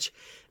Rules match,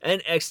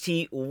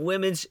 NXT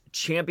Women's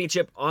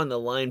Championship on the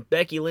line.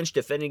 Becky Lynch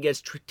defending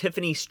against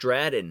Tiffany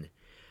Stratton.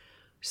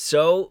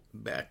 So,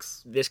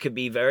 this could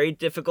be very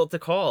difficult to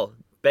call.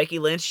 Becky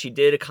Lynch, she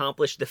did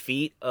accomplish the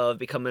feat of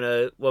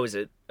becoming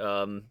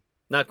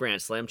Not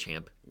Grand Slam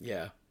champ.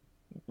 Yeah.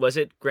 Was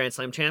it Grand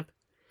Slam champ?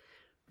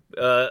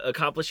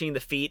 Accomplishing the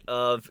feat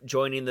of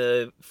joining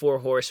the 4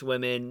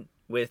 Horsewomen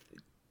with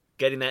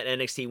getting that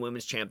NXT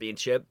Women's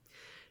Championship.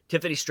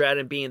 Tiffany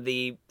Stratton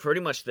being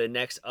pretty much the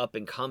next up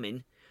and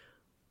coming.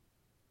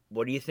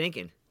 What are you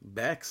thinking?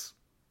 Bex.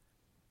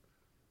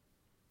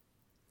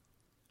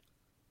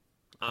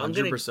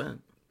 100%.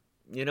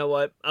 You know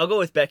what? I'll go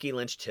with Becky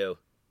Lynch too.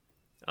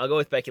 I do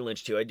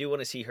want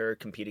to see her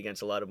compete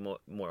against a lot of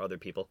more other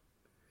people.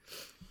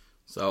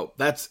 So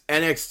that's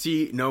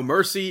NXT No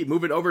Mercy.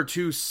 Moving over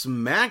to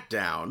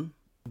SmackDown.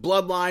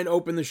 Bloodline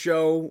opened the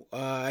show.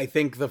 I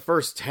think the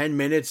first 10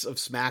 minutes of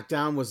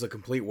SmackDown was a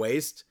complete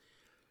waste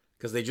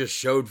because they just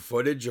showed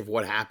footage of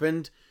what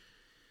happened.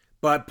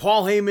 But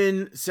Paul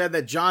Heyman said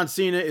that John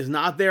Cena is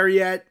not there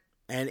yet,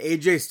 and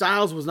AJ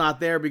Styles was not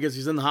there because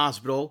he's in the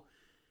hospital.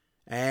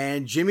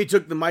 And Jimmy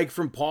took the mic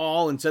from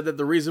Paul and said that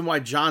the reason why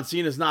John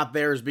Cena is not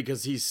there is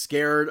because he's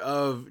scared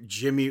of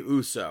Jimmy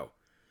Uso.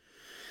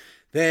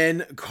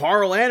 Then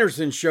Carl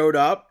Anderson showed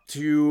up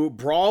to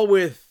brawl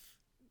with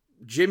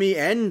Jimmy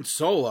and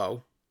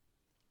Solo.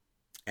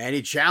 And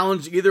he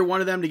challenged either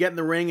one of them to get in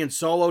the ring, and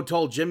Solo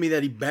told Jimmy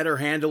that he better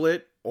handle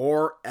it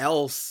or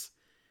else.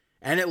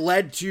 And it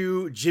led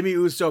to Jimmy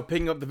Uso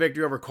picking up the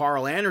victory over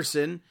Carl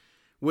Anderson,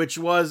 which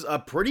was a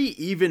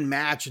pretty even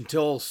match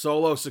until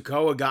Solo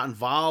Sikoa got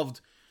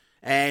involved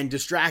and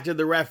distracted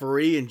the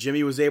referee, and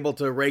Jimmy was able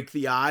to rake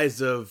the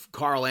eyes of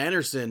Carl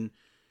Anderson.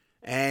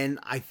 And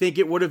I think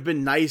it would have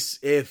been nice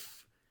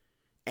if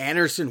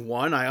Anderson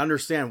won. I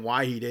understand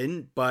why he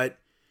didn't, but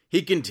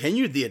he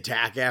continued the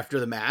attack after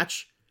the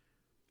match.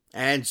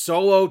 And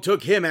Solo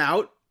took him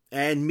out,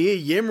 and Mia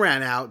Yim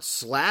ran out,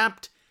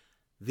 slapped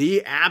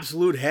the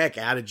absolute heck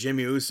out of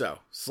Jimmy Uso.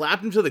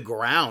 Slapped him to the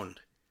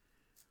ground.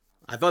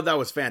 I thought that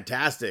was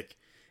fantastic.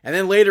 And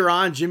then later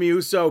on, Jimmy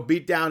Uso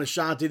beat down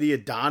Ashanti the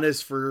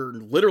Adonis for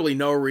literally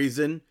no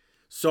reason.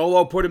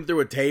 Solo put him through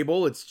a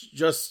table. It's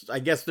just, I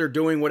guess they're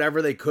doing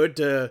whatever they could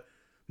to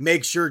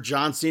make sure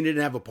John Cena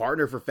didn't have a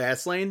partner for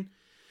Fastlane.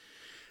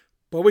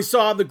 But we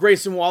saw the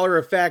Grayson Waller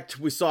effect.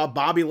 We saw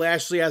Bobby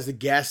Lashley as a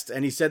guest,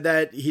 and he said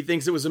that he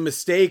thinks it was a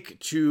mistake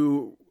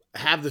to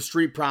have the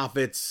Street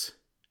Profits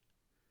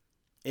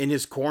in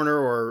his corner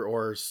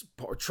or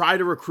try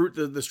to recruit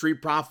the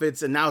Street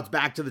Profits, and now it's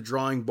back to the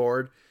drawing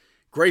board.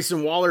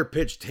 Grayson Waller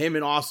pitched him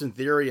and Austin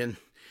Theory, and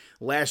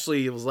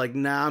Lashley was like,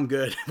 nah, I'm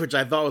good, which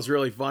I thought was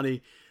really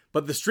funny.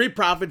 But the Street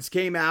Profits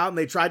came out, and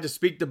they tried to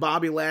speak to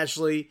Bobby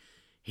Lashley.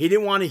 He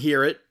didn't want to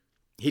hear it.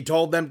 He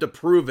told them to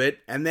prove it,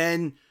 and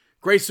then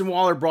Grayson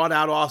Waller brought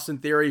out Austin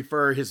Theory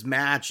for his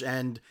match,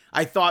 and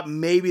I thought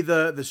maybe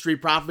the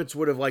Street Profits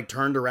would have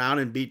turned around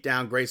and beat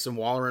down Grayson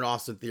Waller and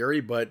Austin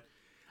Theory, but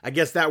I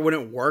guess that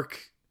wouldn't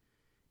work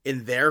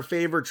in their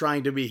favor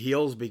trying to be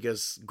heels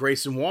because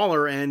Grayson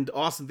Waller and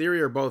Austin Theory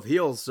are both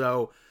heels.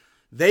 So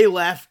they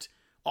left.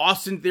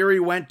 Austin Theory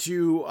went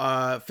to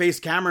face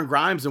Cameron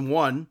Grimes and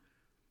won.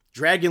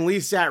 Dragon Lee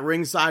sat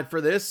ringside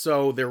for this,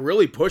 so they're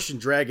really pushing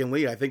Dragon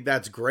Lee. I think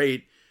that's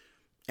great.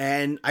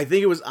 And I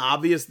think it was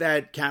obvious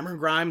that Cameron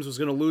Grimes was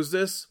going to lose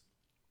this,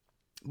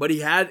 but he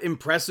had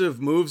impressive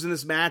moves in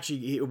this match.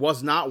 It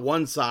was not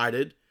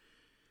one-sided.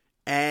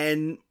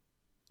 And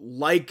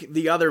like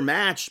the other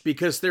match,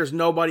 because there's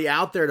nobody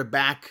out there to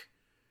back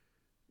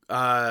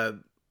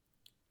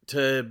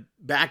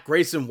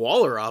Grayson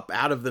Waller up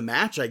out of the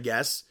match, I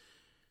guess,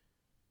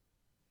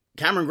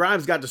 Cameron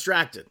Grimes got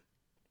distracted.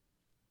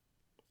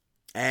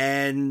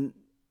 And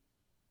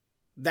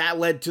that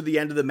led to the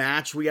end of the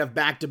match. We have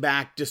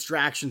back-to-back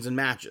distractions and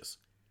matches.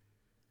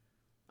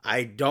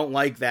 I don't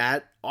like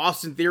that.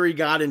 Austin Theory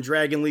got in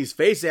Dragon Lee's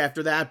face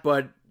after that,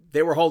 but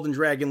they were holding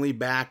Dragon Lee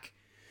back.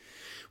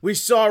 We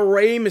saw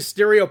Rey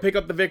Mysterio pick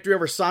up the victory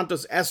over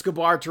Santos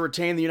Escobar to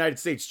retain the United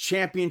States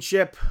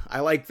Championship. I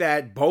like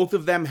that both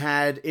of them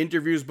had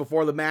interviews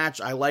before the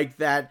match. I like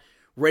that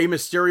Rey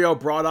Mysterio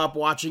brought up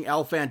watching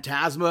El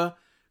Fantasma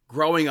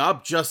growing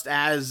up just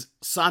as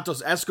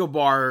Santos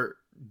Escobar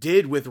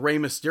did with Rey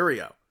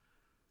Mysterio.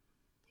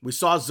 We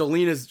saw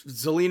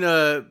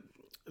Zelina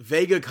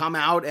Vega come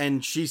out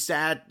and she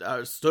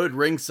stood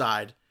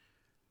ringside.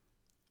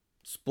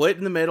 Split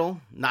in the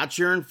middle, not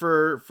cheering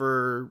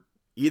for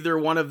either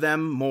one of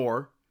them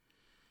more.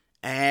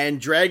 And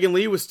Dragon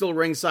Lee was still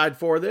ringside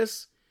for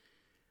this.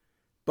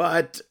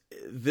 But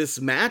this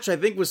match, I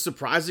think, was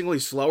surprisingly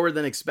slower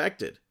than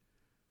expected.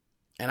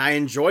 And I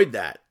enjoyed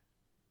that.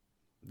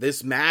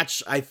 This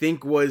match, I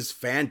think, was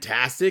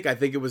fantastic. I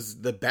think it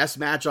was the best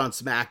match on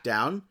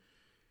SmackDown.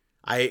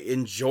 I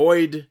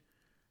enjoyed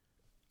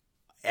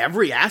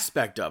every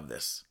aspect of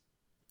this.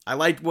 I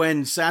liked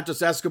when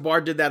Santos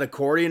Escobar did that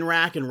accordion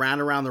rack and ran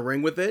around the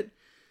ring with it.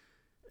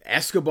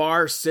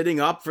 Escobar sitting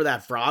up for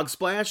that frog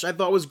splash, I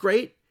thought was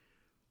great.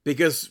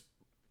 Because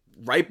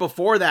right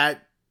before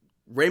that,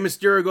 Rey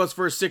Mysterio goes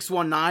for a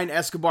 619,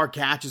 Escobar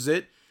catches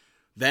it.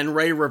 Then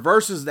Rey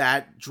reverses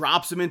that,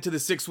 drops him into the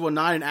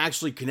 619 and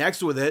actually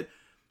connects with it.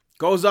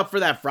 Goes up for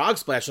that frog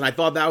splash, and I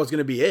thought that was going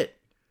to be it.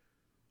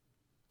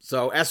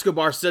 So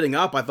Escobar sitting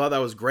up, I thought that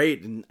was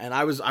great. And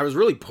I was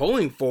really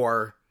pulling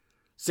for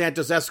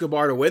Santos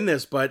Escobar to win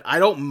this, but I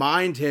don't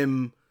mind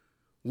him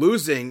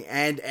losing.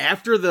 And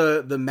after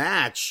the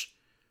match,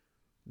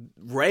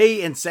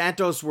 Rey and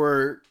Santos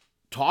were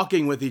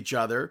talking with each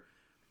other,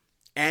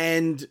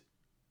 and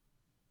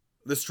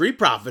the Street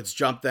Profits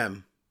jumped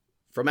them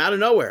from out of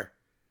nowhere.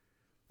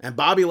 And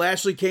Bobby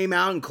Lashley came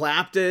out and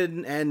clapped it,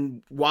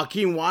 and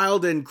Joaquin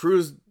Wilde and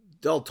Cruz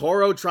del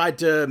Toro tried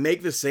to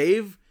make the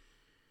save.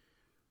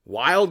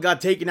 Wilde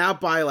got taken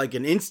out by like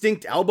an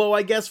instinct elbow,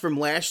 I guess, from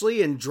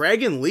Lashley, and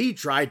Dragon Lee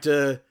tried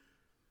to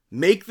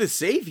make the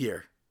save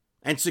here,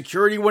 and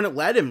security wouldn't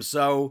let him.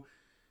 So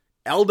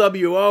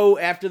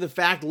LWO, after the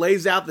fact,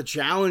 lays out the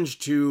challenge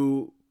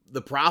to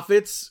the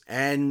Profits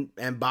and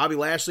Bobby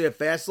Lashley at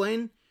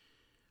Fastlane.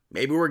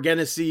 Maybe we're going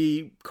to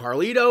see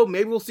Carlito.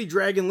 Maybe we'll see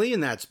Dragon Lee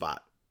in that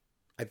spot.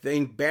 I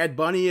think Bad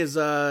Bunny is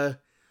a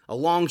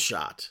long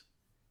shot.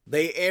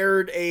 They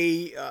aired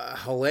a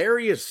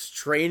hilarious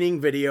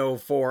training video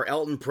for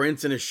Elton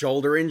Prince and his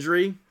shoulder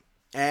injury.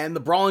 And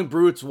the Brawling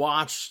Brutes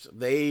watched.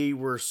 They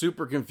were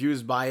super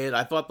confused by it.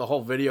 I thought the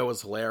whole video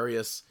was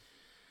hilarious.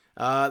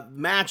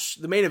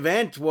 The main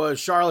event was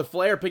Charlotte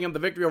Flair picking up the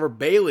victory over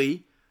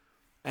Bayley.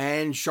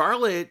 And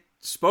Charlotte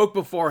spoke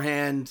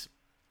beforehand,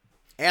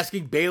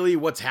 asking Bayley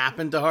what's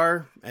happened to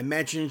her. And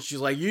mentioned, she's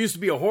like, you used to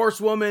be a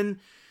horsewoman.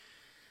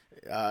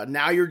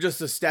 Now you're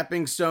just a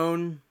stepping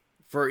stone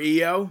for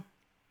Io.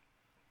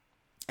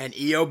 And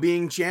Io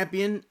being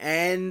champion.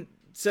 And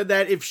said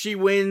that if she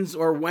wins,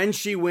 or when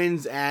she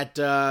wins at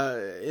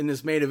in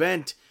this main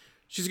event,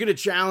 she's going to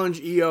challenge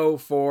Io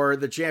for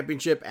the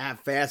championship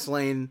at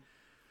Fastlane.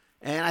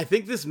 And I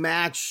think this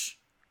match,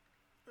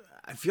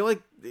 I feel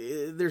like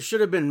there should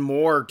have been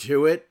more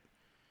to it.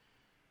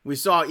 We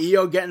saw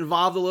Io get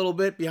involved a little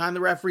bit behind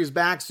the referee's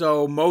back,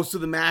 so most of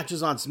the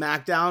matches on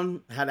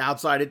SmackDown had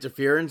outside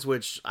interference,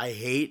 which I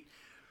hate.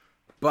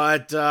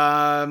 But,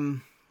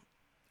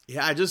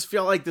 yeah, I just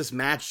feel like this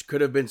match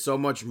could have been so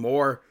much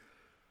more.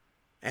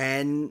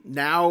 And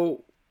now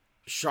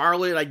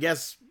Charlotte, I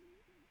guess,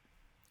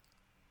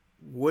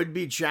 would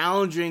be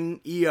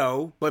challenging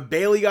Io, but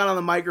Bayley got on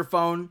the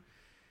microphone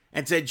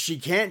and said she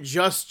can't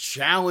just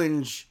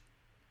challenge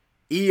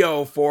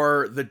Io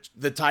for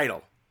the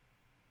title.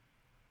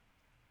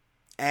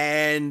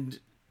 And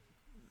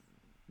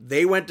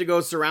they went to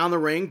go surround the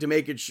ring to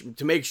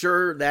make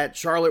sure that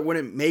Charlotte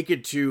wouldn't make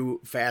it to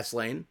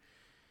Fastlane.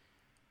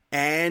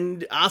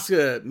 And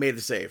Asuka made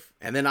the save.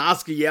 And then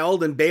Asuka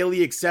yelled, and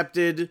Bayley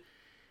accepted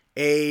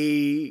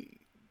a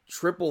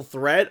triple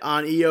threat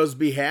on Io's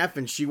behalf,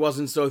 and she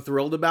wasn't so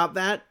thrilled about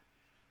that.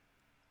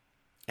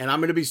 And I'm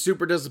going to be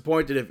super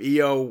disappointed if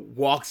Io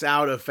walks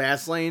out of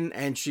Fastlane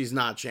and she's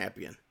not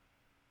champion.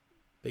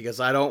 Because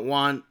I don't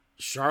want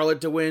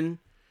Charlotte to win.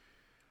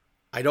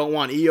 I don't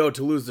want Io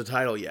to lose the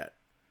title yet.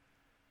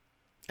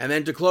 And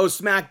then to close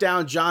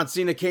SmackDown, John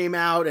Cena came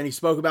out and he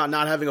spoke about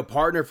not having a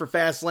partner for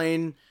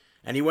Fastlane.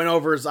 And he went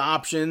over his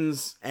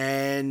options,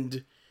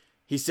 and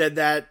he said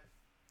that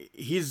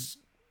he's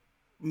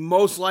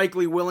most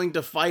likely willing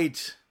to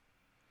fight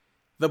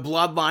the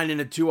Bloodline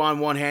in a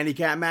 2-on-1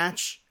 handicap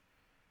match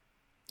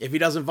if he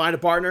doesn't find a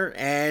partner.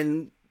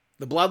 And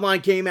the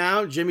Bloodline came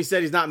out. Jimmy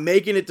said he's not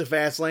making it to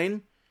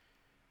Fastlane.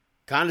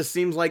 Kind of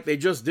seems like they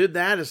just did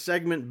that a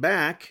segment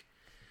back.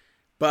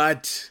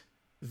 But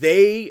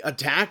they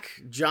attack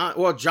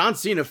John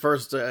Cena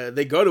first.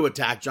 They go to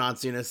attack John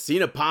Cena.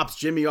 Cena pops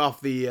Jimmy off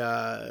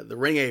the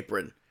ring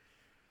apron.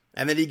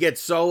 And then he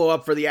gets Solo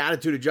up for the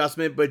attitude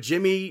adjustment. But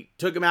Jimmy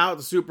took him out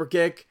with a super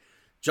kick.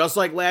 Just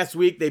like last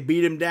week, they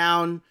beat him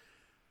down.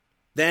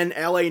 Then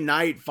LA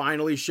Knight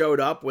finally showed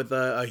up with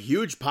a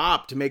huge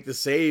pop to make the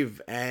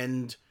save.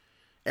 And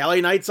LA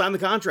Knight signed the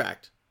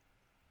contract.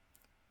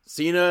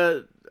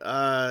 Cena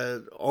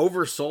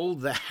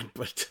oversold that,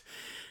 but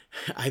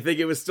I think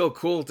it was still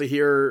cool to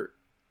hear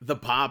the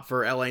pop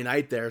for LA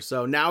Knight there.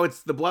 So now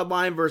it's the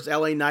Bloodline versus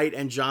LA Knight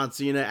and John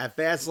Cena at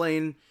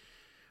Fastlane.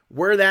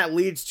 Where that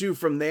leads to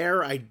from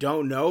there, I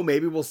don't know.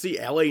 Maybe we'll see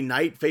LA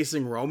Knight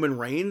facing Roman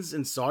Reigns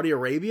in Saudi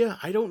Arabia.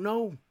 I don't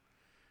know.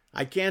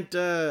 I can't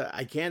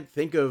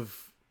think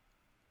of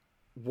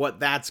what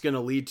that's going to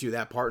lead to,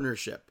 that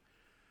partnership.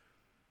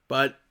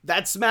 But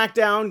that's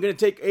SmackDown. Going to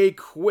take a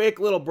quick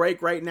little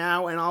break right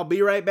now, and I'll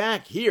be right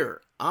back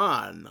here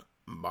on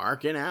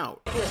Markin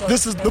Out.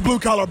 This is the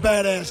blue-collar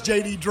badass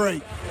JD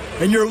Drake,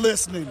 and you're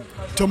listening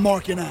to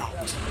Markin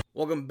Out.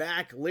 Welcome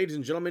back, ladies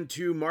and gentlemen,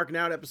 to Markin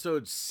Out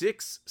episode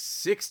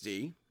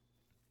 660.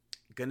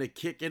 Gonna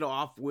kick it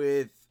off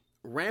with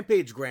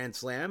Rampage Grand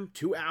Slam,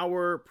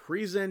 2-hour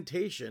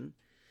presentation,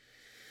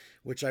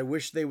 which I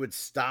wish they would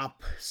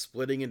stop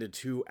splitting into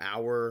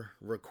 2-hour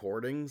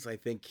recordings. I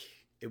think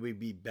it would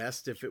be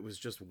best if it was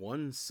just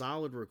one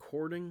solid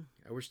recording.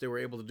 I wish they were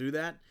able to do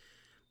that.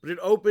 But it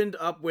opened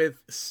up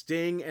with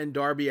Sting and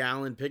Darby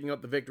Allin picking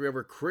up the victory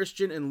over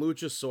Christian and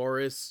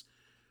Luchasaurus.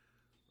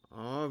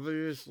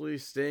 Obviously,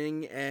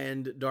 Sting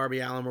and Darby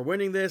Allin were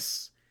winning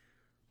this.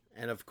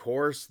 And of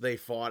course, they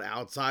fought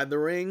outside the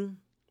ring.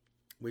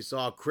 We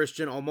saw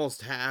Christian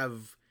almost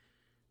have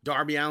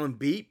Darby Allin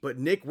beat, but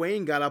Nick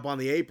Wayne got up on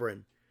the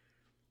apron.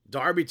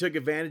 Darby took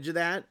advantage of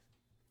that.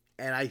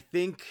 And I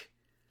think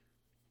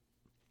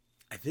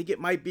it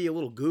might be a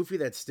little goofy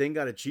that Sting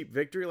got a cheap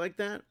victory like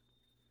that.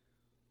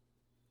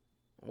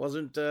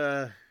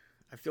 I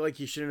feel like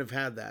he shouldn't have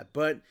had that.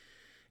 But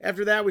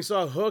after that, we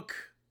saw Hook,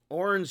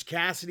 Orange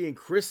Cassidy, and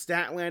Chris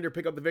Statlander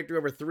pick up the victory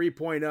over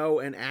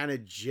 3.0 and Anna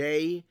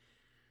Jay.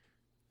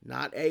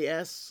 Not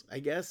AS, I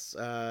guess.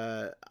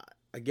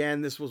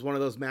 Again, this was one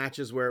of those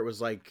matches where it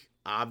was like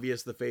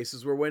obvious the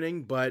faces were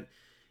winning, but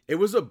it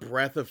was a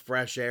breath of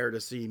fresh air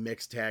to see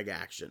mixed tag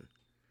action.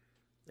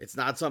 It's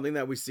not something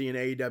that we see in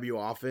AEW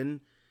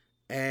often.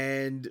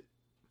 And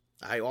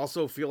I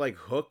also feel like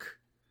Hook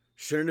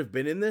shouldn't have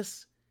been in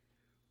this.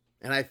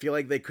 And I feel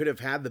like they could have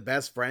had the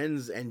Best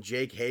Friends and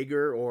Jake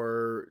Hager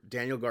or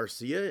Daniel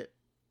Garcia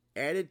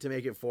added to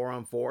make it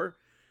 4-on-4.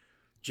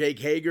 Jake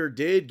Hager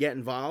did get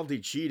involved. He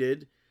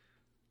cheated.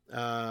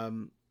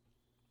 Anna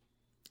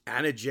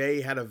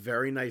Jay had a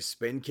very nice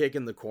spin kick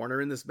in the corner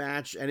in this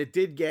match. And it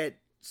did get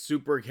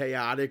super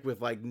chaotic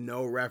with like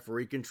no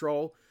referee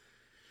control.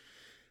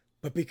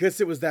 But because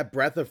it was that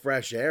breath of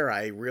fresh air,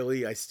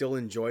 I still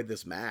enjoyed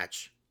this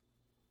match.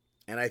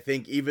 And I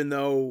think even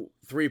though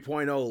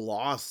 3.0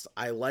 lost,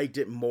 I liked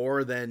it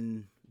more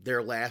than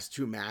their last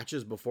two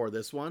matches before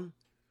this one.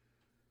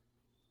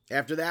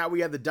 After that,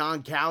 we had the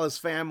Don Callis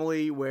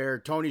family, where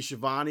Tony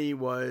Schiavone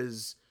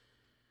was,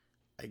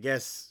 I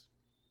guess,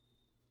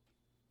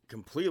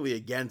 completely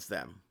against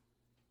them.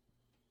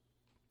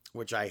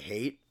 Which I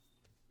hate,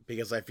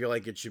 because I feel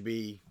like it should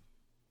be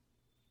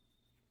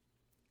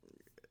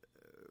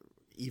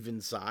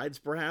even sides,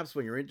 perhaps,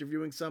 when you're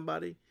interviewing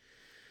somebody.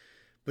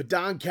 But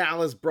Don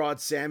Callis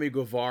brought Sammy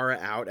Guevara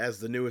out as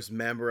the newest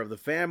member of the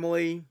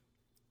family.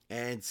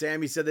 And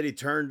Sammy said that he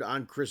turned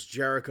on Chris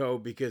Jericho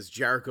because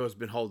Jericho's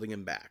been holding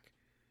him back.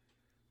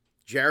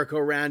 Jericho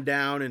ran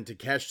down and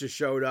Takeshita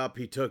showed up.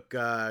 He took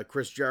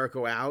Chris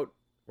Jericho out,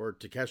 or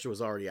Takeshita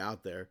was already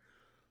out there.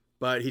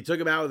 But he took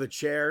him out with a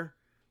chair.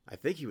 I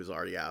think he was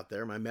already out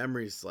there. My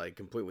memory's like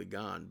completely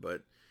gone.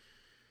 But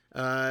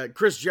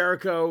Chris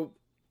Jericho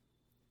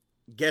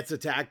gets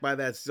attacked by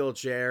that steel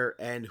chair,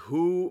 and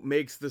who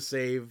makes the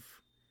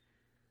save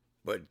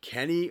but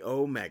Kenny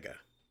Omega,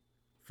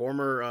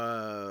 former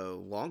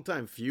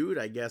longtime feud,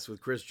 I guess,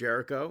 with Chris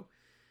Jericho.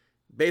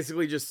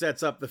 Basically just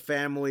sets up the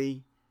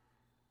family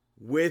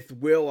with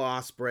Will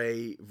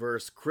Ospreay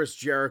versus Chris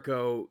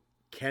Jericho,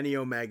 Kenny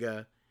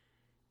Omega,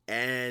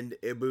 and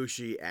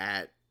Ibushi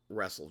at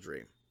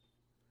WrestleDream.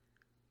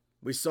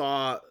 We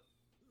saw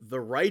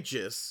the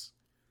Righteous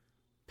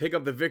pick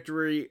up the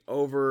victory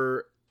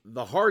over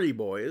the Hardy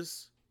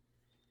Boys,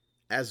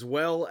 as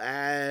well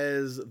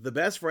as the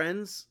Best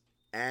Friends,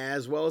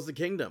 as well as the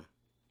Kingdom.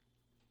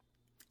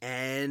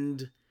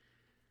 And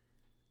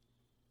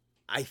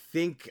I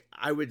think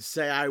I would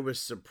say I was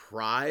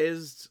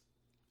surprised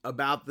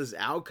about this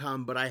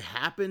outcome, but I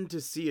happened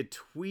to see a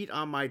tweet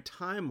on my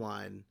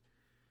timeline.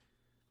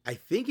 I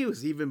think it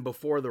was even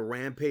before the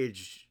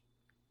Rampage,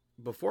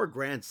 before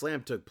Grand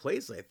Slam took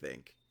place, I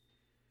think,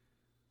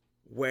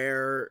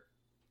 where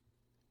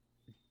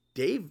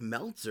Dave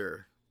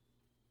Meltzer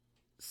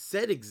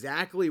said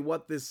exactly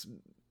what this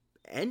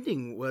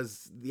ending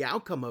was, the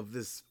outcome of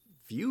this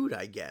feud,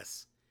 I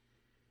guess.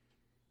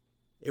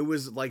 It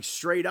was like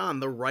straight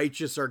on, the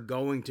Righteous are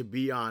going to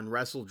be on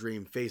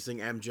WrestleDream facing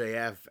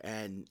MJF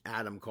and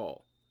Adam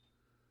Cole.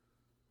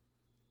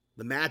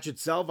 The match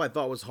itself I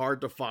thought was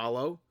hard to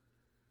follow.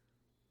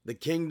 The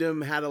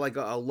Kingdom had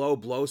a low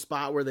blow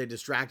spot where they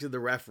distracted the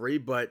referee,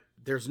 but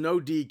there's no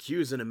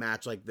DQs in a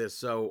match like this,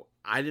 so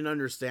I didn't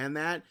understand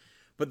that.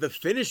 But the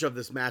finish of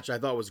this match I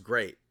thought was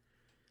great.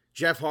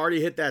 Jeff Hardy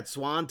hit that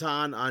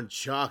swanton on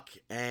Chuck,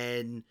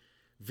 and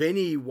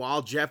Vinny,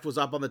 while Jeff was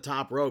up on the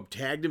top rope,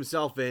 tagged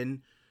himself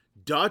in.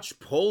 Dutch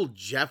pulled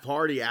Jeff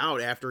Hardy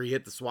out after he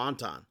hit the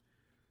swanton.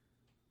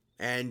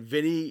 And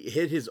Vinny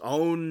hit his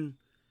own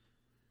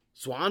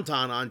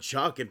swanton on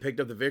Chuck and picked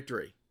up the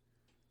victory.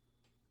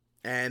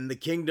 And the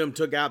Kingdom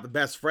took out the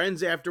Best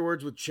Friends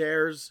afterwards with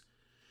chairs.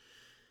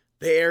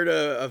 They aired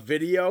a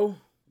video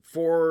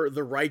for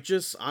the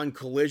Righteous on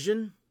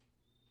Collision.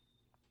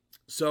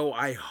 So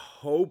I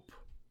hope,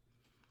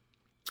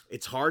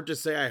 it's hard to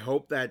say, I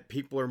hope that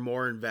people are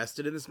more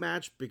invested in this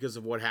match because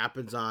of what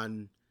happens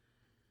on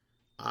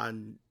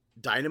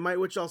Dynamite,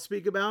 which I'll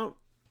speak about.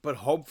 But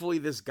hopefully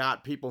this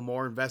got people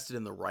more invested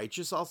in the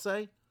Righteous, I'll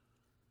say.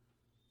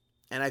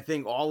 And I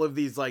think all of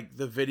these, like,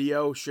 the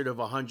video should have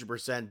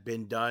 100%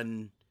 been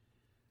done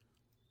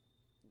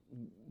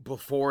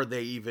before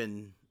they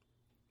even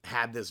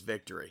had this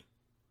victory.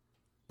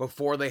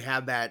 Before they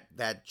had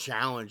that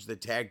challenge, the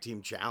tag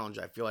team challenge,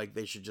 I feel like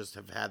they should just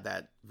have had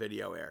that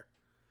video air.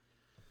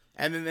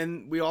 And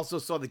then we also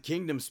saw the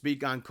Kingdom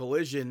speak on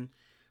Collision,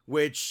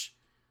 which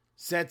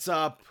sets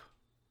up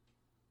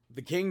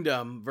the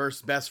Kingdom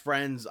versus Best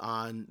Friends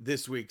on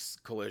this week's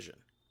Collision.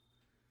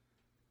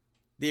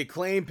 The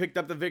Acclaim picked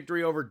up the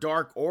victory over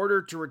Dark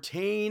Order to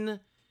retain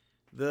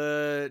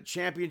the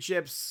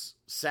championships.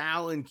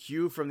 Sal and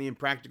Q from the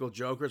Impractical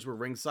Jokers were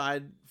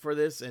ringside for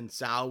this, and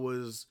Sal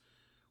was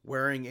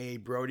wearing a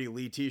Brody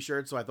Lee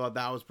t-shirt, so I thought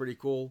that was pretty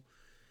cool.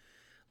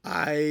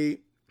 I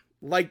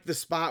like the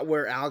spot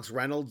where Alex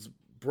Reynolds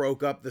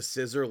broke up the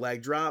scissor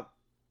leg drop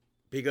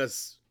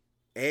because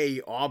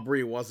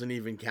Aubrey wasn't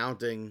even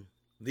counting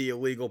the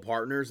illegal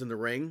partners in the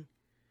ring.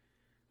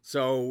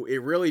 So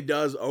it really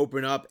does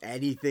open up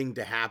anything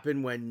to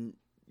happen when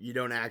you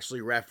don't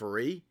actually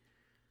referee.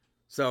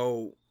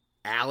 So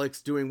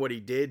Alex doing what he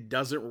did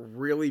doesn't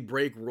really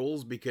break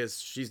rules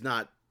because she's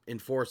not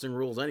enforcing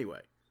rules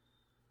anyway.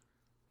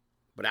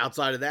 But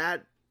outside of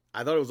that,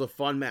 I thought it was a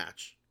fun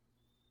match.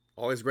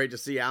 Always great to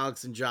see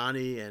Alex and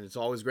Johnny, and it's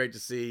always great to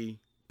see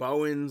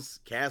Bowens,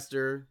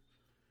 Caster.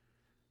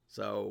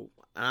 So,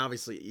 and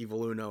obviously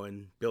Evil Uno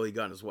and Billy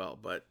Gunn as well,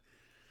 but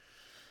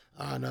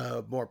on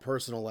a more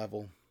personal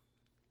level.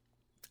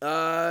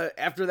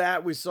 After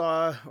that, we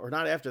saw, or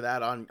not after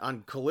that,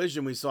 on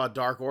Collision, we saw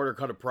Dark Order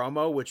cut a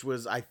promo, which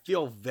was, I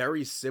feel,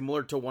 very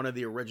similar to one of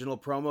the original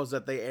promos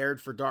that they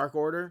aired for Dark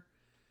Order.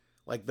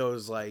 Like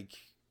those, like,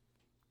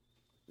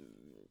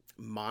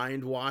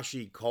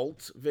 mind-washy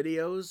cult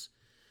videos.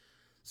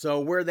 So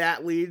where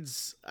that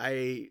leads,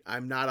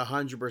 I'm not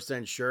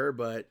 100% sure,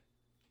 but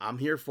I'm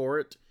here for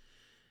it.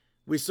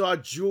 We saw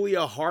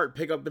Julia Hart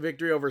pick up the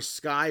victory over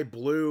Sky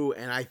Blue,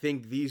 and I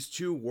think these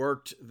two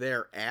worked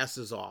their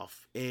asses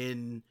off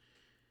in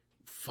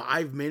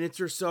 5 minutes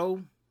or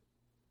so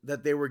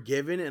that they were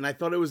given, and I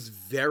thought it was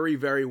very,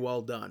 very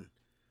well done.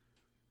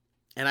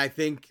 And I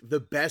think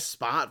the best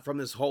spot from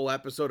this whole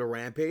episode of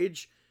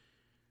Rampage,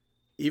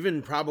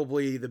 even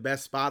probably the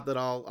best spot that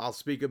I'll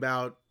speak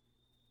about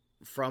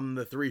from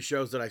the 3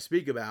 shows that I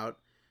speak about,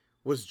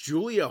 was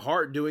Julia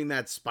Hart doing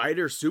that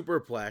spider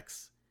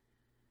superplex,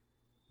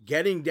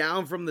 getting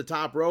down from the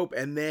top rope,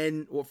 and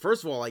then, well,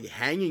 first of all, like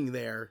hanging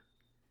there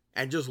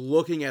and just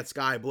looking at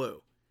Sky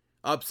Blue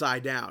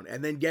upside down,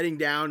 and then getting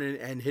down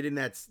and hitting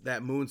that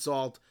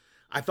moonsault.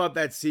 I thought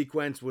that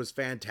sequence was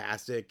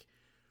fantastic.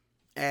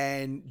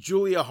 And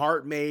Julia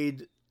Hart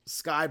made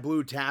Sky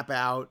Blue tap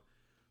out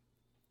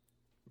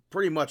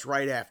pretty much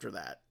right after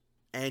that.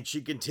 And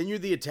she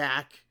continued the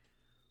attack.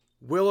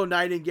 Willow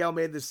Nightingale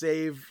made the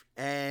save,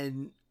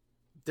 and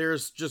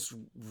there's just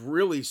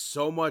really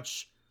so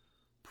much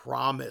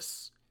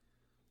promise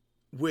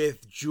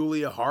with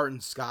Julia Hart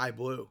and Sky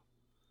Blue.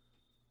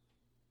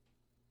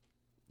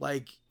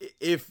 Like,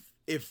 if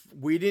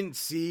we didn't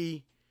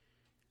see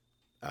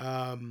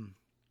Bryan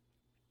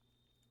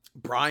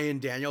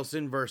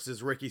Danielson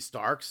versus Ricky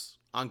Starks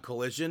on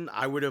Collision,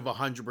 I would have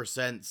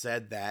 100%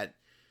 said that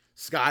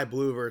Sky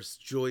Blue versus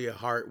Julia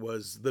Hart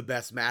was the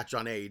best match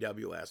on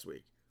AEW last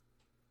week.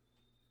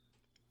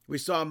 We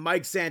saw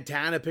Mike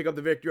Santana pick up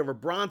the victory over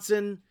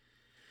Bronson.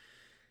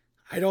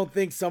 I don't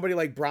think somebody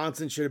like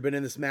Bronson should have been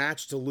in this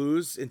match to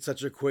lose in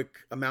such a quick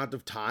amount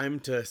of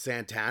time to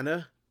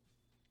Santana.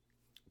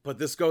 But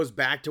this goes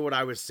back to what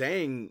I was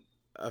saying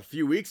a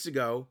few weeks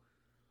ago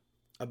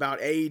about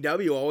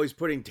AEW always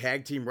putting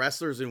tag team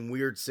wrestlers in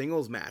weird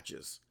singles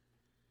matches,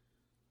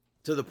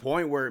 to the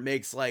point where it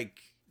makes like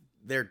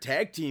their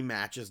tag team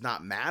matches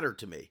not matter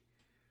to me.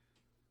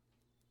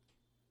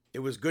 It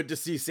was good to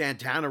see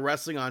Santana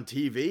wrestling on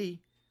TV,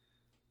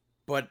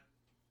 but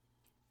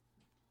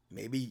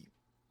maybe,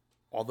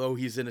 although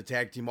he's in a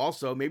tag team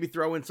also, maybe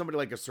throw in somebody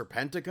like a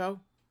Serpentico,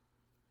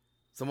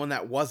 someone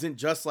that wasn't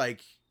just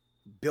like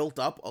built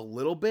up a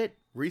little bit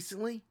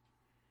recently.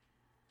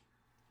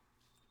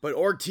 But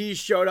Ortiz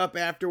showed up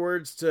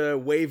afterwards to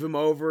wave him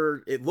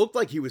over. It looked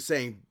like he was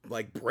saying,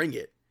 like, bring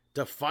it,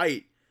 to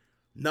fight.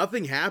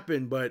 Nothing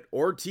happened, but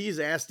Ortiz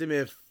asked him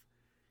if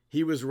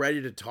he was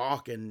ready to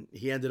talk, and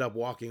he ended up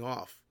walking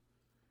off.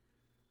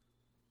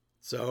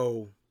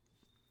 So,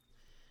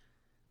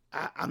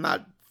 I'm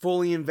not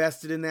fully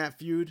invested in that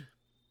feud.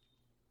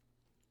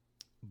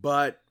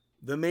 But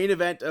the main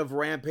event of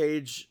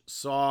Rampage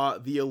saw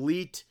the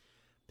Elite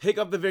pick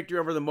up the victory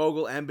over the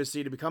Mogul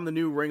Embassy to become the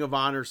new Ring of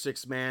Honor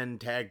 6-man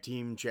tag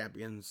team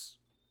champions.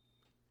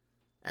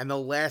 And the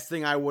last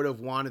thing I would have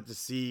wanted to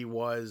see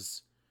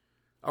was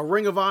a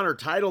Ring of Honor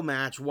title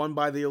match won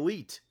by the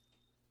Elite.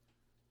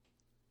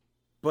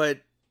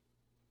 But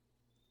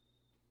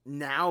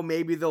now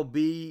maybe they'll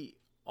be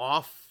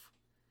off.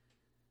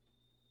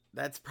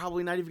 That's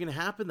probably not even going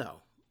to happen,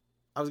 though.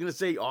 I was going to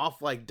say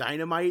off like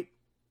Dynamite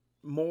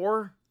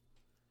more.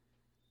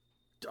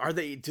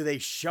 Do they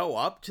show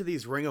up to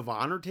these Ring of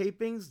Honor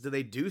tapings? Do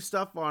they do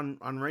stuff on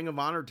Ring of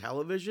Honor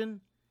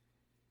television?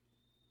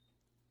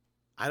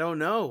 I don't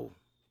know.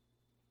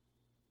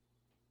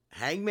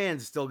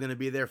 Hangman's still going to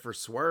be there for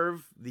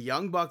Swerve. The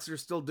Young Bucks are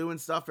still doing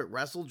stuff at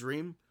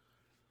WrestleDream.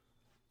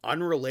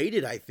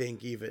 Unrelated, I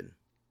think, even.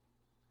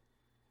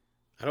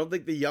 I don't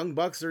think the Young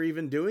Bucks are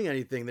even doing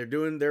anything.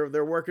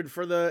 They're working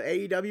for the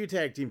AEW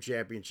Tag Team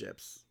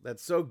Championships.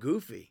 That's so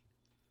goofy.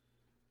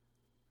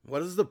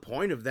 What is the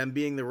point of them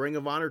being the Ring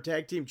of Honor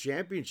Tag Team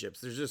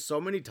Championships? There's just so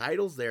many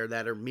titles there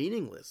that are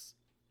meaningless.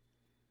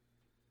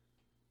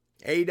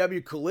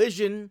 AEW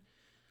Collision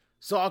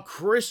saw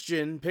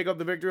Christian pick up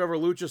the victory over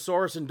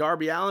Luchasaurus and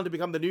Darby Allin to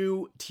become the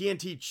new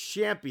TNT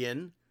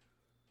champion.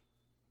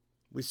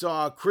 We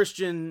saw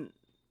Christian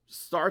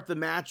start the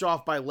match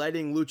off by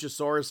letting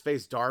Luchasaurus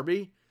face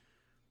Darby.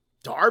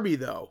 Darby,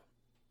 though,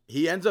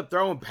 he ends up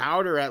throwing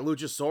powder at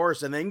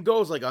Luchasaurus and then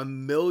goes like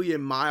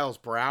 1,000,000 miles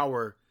per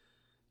hour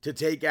to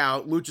take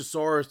out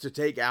Luchasaurus, to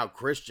take out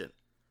Christian.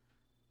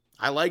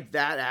 I like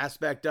that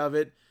aspect of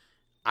it.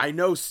 I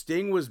know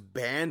Sting was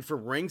banned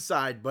from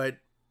ringside, but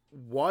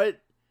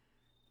what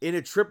in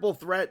a triple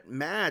threat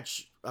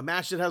match, a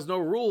match that has no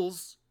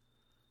rules,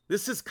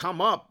 this has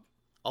come up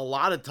a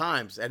lot of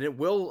times, and it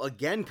will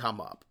again come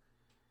up.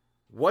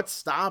 What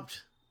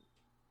stopped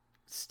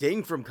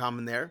Sting from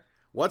coming there?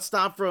 What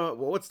stopped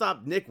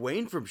Nick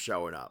Wayne from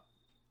showing up?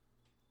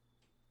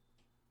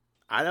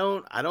 I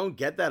don't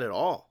get that at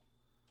all.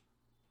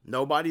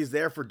 Nobody's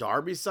there for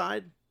Darby's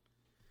side.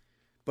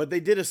 But they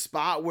did a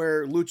spot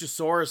where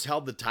Luchasaurus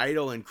held the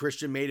title and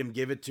Christian made him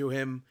give it to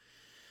him.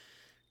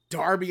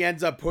 Darby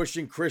ends up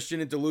pushing Christian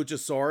into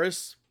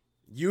Luchasaurus,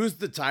 used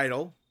the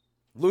title.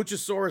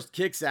 Luchasaurus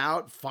kicks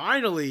out.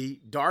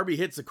 Finally, Darby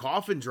hits a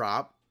coffin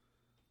drop.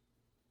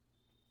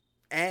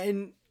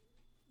 And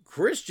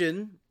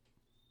Christian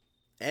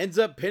ends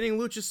up pinning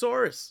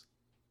Luchasaurus.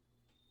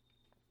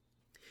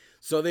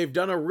 So they've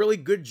done a really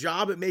good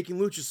job at making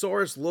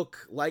Luchasaurus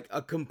look like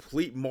a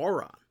complete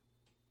moron.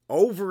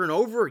 Over and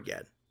over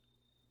again.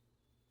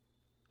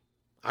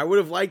 I would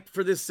have liked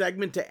for this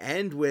segment to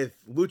end with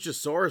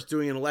Luchasaurus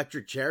doing an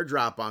electric chair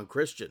drop on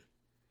Christian.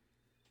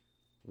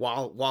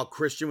 While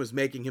Christian was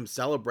making him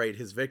celebrate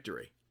his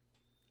victory.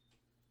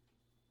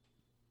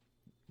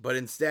 But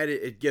instead,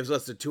 it gives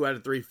us a 2 out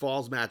of 3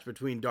 falls match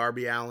between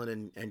Darby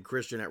Allin and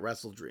Christian at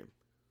WrestleDream.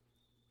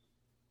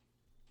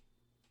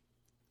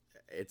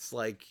 It's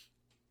like...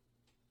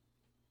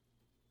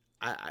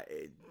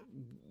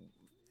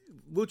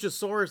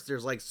 Luchasaurus,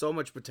 there's like so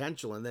much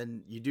potential, and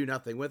then you do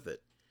nothing with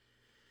it.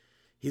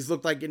 He's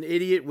looked like an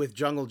idiot with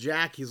Jungle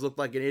Jack. He's looked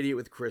like an idiot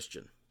with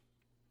Christian.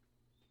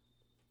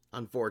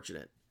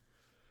 Unfortunate.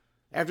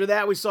 After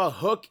that, we saw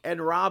Hook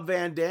and Rob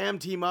Van Dam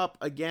team up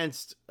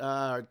against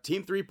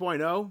Team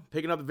 3.0,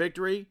 picking up the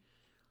victory.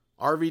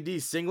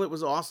 RVD singlet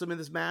was awesome in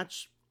this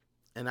match,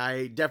 and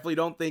I definitely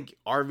don't think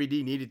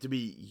RVD needed to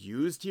be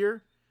used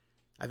here.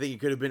 I think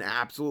it could have been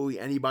absolutely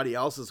anybody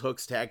else as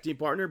Hook's tag team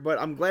partner, but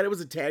I'm glad it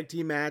was a tag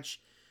team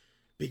match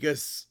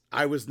because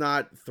I was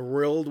not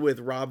thrilled with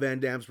Rob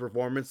Van Dam's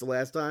performance the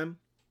last time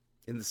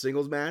in the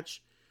singles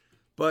match.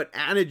 But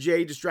Anna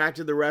Jay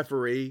distracted the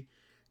referee.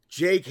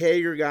 Jake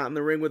Hager got in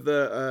the ring with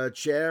a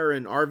chair,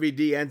 and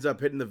RVD ends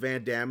up hitting the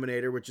Van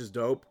Daminator, which is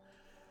dope.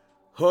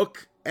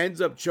 Hook ends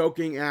up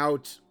choking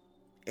out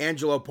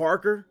Angelo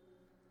Parker,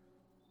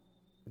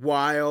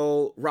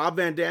 while Rob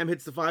Van Dam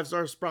hits the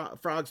 5-star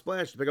frog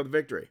splash to pick up the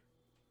victory.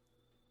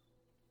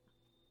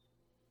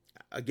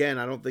 Again,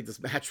 I don't think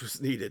this match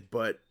was needed,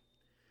 but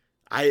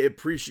I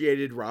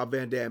appreciated Rob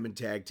Van Dam in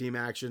tag team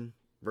action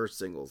versus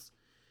singles.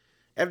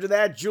 After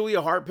that,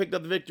 Julia Hart picked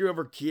up the victory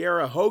over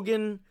Kiera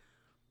Hogan.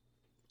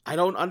 I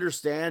don't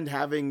understand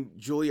having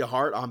Julia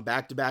Hart on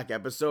back-to-back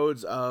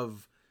episodes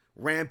of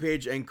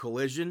Rampage and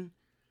Collision.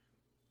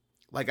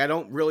 Like, I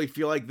don't really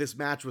feel like this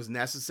match was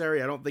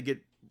necessary. I don't think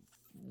it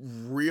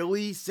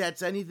really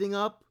sets anything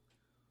up.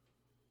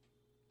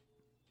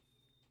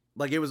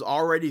 Like, it was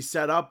already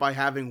set up by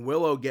having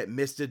Willow get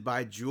misted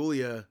by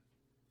Julia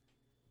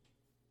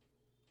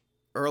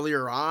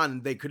earlier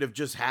on. They could have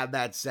just had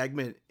that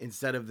segment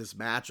instead of this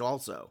match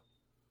also.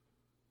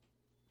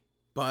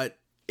 But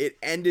it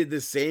ended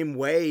the same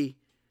way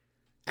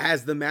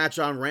as the match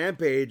on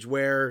Rampage,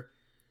 where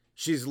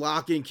she's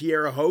locking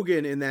Kiera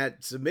Hogan in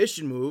that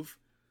submission move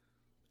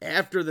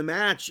after the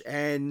match,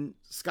 and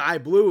Sky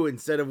Blue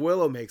instead of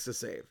Willow makes the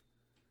save.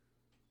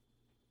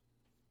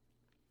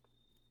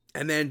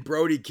 And then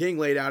Brody King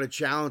laid out a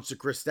challenge to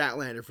Chris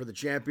Statlander for the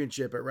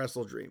championship at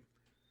WrestleDream.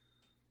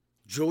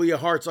 Julia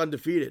Hart's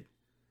undefeated.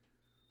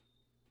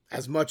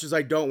 As much as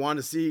I don't want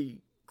to see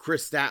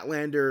Chris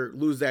Statlander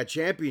lose that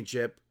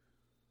championship,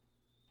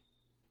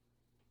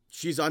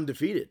 she's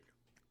undefeated.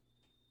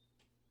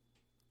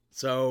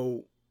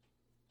 So,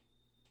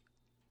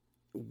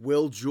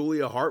 will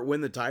Julia Hart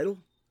win the title?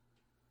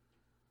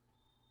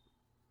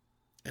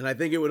 And I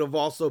think it would have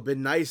also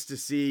been nice to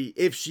see,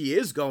 if she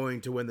is going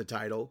to win the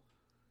title,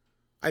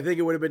 I think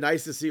it would have been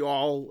nice to see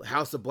all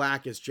House of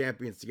Black as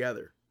champions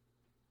together.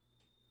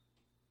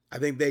 I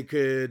think they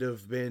could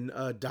have been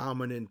a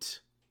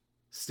dominant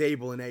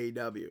stable in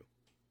AEW.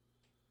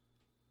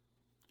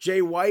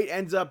 Jay White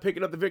ends up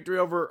picking up the victory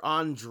over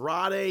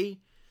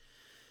Andrade.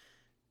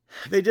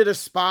 They did a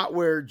spot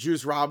where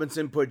Juice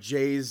Robinson put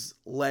Jay's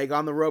leg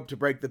on the rope to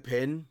break the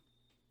pin.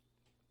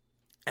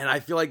 And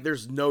I feel like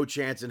there's no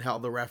chance in hell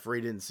the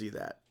referee didn't see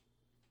that.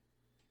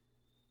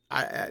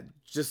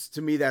 Just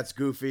to me, that's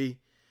goofy.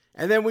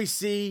 And then we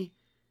see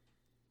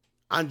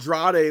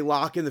Andrade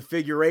lock in the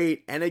figure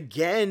 8. And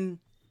again,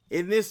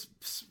 in this,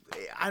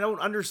 I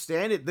don't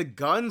understand it. The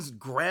Guns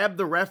grab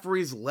the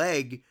referee's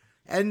leg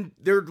and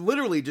they're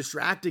literally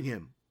distracting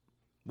him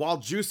while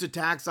Juice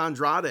attacks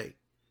Andrade.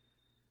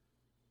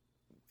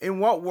 In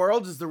what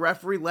world is the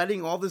referee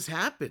letting all this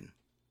happen?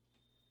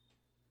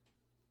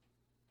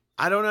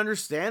 I don't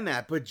understand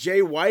that. But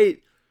Jay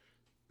White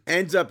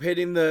ends up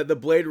hitting the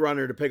Blade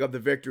Runner to pick up the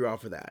victory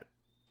off of that.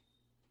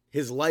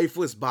 His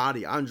lifeless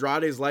body,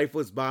 Andrade's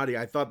lifeless body.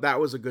 I thought that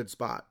was a good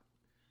spot.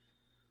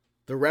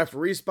 The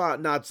referee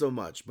spot, not so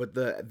much, but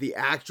the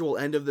actual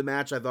end of the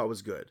match I thought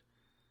was good.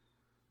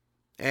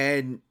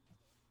 And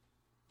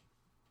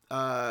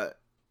does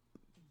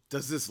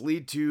this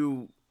lead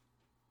to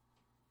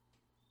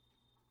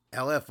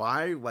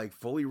LFI like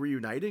fully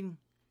reuniting?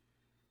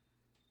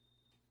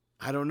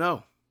 I don't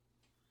know.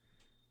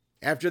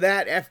 After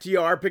that,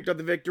 FTR picked up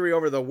the victory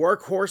over the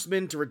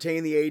Workhorsemen to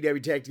retain the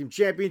AEW Tag Team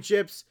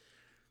Championships.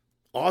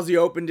 Aussie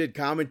Open did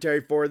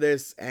commentary for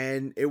this,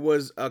 and it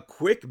was a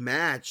quick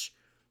match,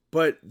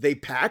 but they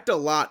packed a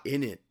lot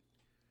in it.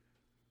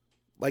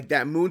 Like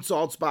that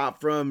moonsault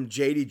spot from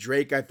JD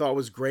Drake I thought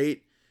was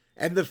great,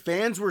 and the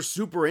fans were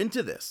super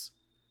into this.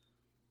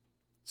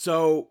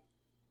 So,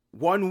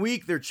 one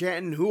week they're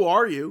chanting, "Who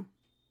are you?"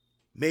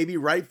 Maybe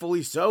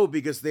rightfully so,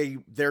 because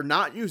they're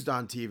not used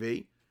on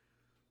TV,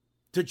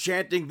 to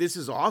chanting, "This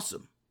is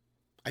awesome."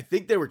 I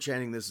think they were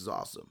chanting, "This is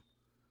awesome."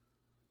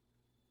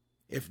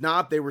 If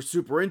not, they were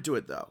super into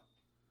it, though.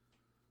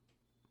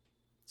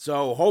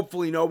 So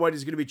hopefully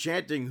nobody's going to be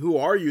chanting, "Who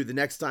are you?" the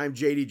next time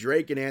JD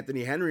Drake and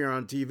Anthony Henry are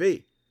on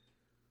TV.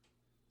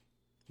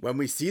 When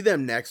we see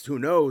them next, who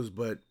knows?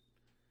 But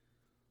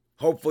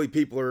hopefully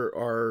people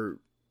are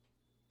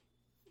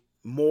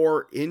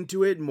more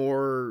into it,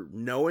 more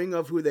knowing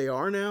of who they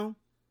are now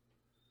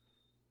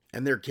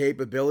and their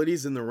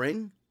capabilities in the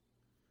ring.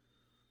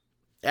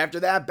 After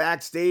that,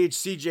 backstage,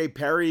 CJ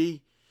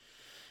Perry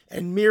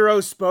and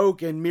Miro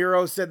spoke, and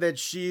Miro said that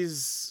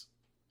she's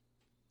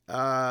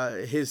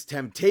his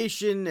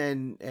temptation,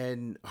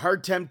 and her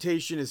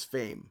temptation is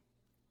fame.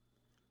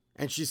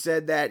 And she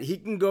said that he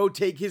can go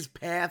take his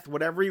path,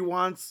 whatever he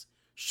wants,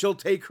 she'll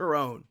take her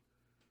own.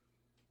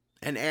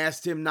 And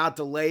asked him not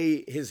to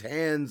lay his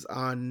hands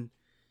on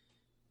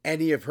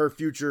any of her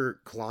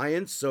future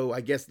clients. So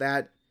I guess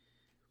that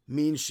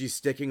means she's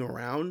sticking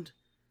around.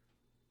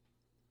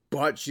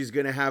 But she's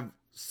going to have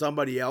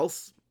somebody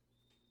else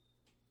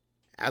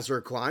as her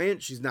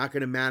client. She's not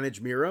going to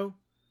manage Miro.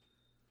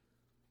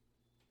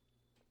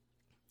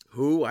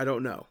 Who? I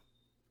don't know.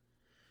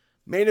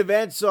 Main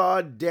event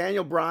saw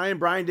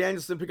Brian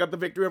Danielson pick up the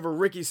victory over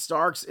Ricky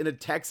Starks in a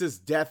Texas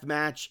death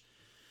match.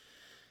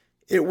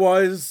 It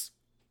was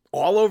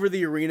all over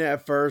the arena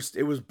at first.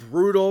 It was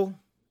brutal.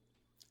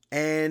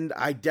 And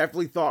I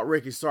definitely thought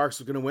Ricky Starks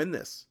was going to win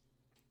this.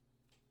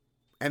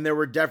 And there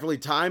were definitely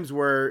times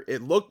where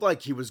it looked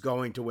like he was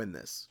going to win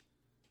this.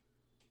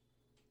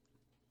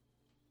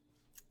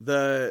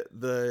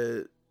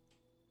 The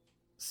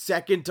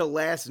second to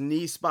last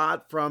knee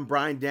spot from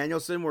Bryan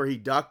Danielson where he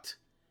ducked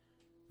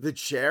the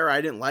chair,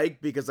 I didn't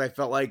like, because I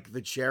felt like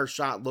the chair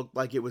shot looked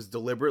like it was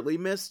deliberately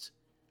missed.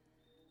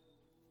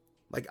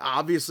 Like,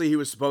 obviously he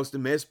was supposed to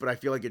miss, but I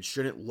feel like it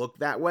shouldn't look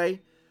that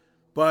way.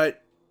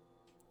 But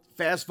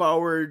fast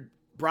forward,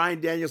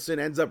 Bryan Danielson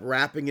ends up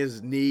wrapping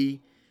his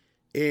knee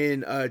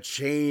in a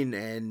chain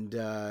and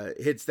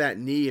hits that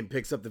knee and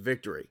picks up the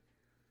victory.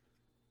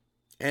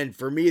 And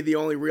for me, the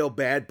only real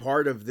bad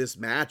part of this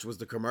match was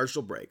the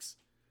commercial breaks.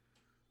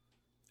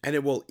 And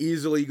it will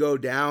easily go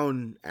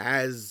down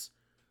as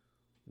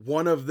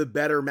one of the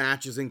better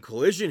matches in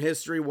Collision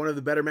history, one of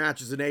the better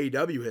matches in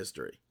AEW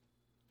history.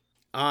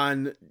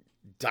 On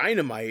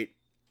Dynamite,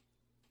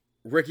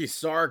 Ricky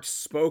Starks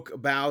spoke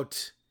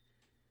about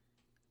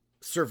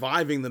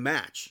surviving the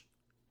match.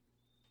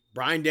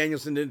 Bryan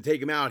Danielson didn't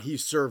take him out. He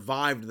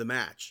survived the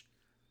match.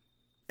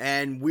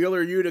 And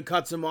Wheeler Yuta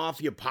cuts him off.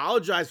 He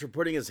apologized for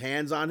putting his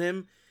hands on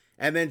him.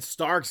 And then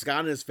Starks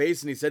got in his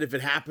face and he said, "If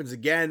it happens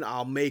again,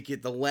 I'll make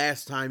it the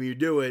last time you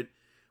do it,"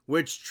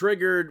 which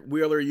triggered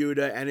Wheeler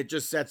Yuta, and it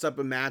just sets up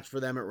a match for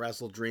them at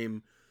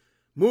WrestleDream.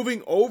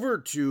 Moving over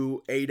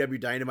to AEW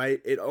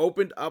Dynamite, it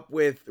opened up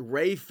with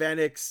Rey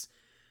Fenix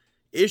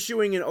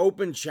issuing an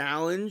open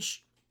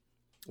challenge,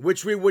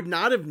 which we would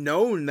not have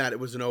known that it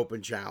was an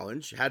open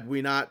challenge had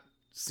we not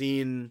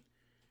seen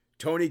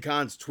Tony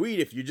Khan's tweet.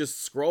 If you just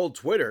scrolled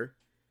Twitter,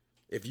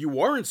 if you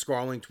weren't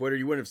scrolling Twitter,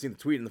 you wouldn't have seen the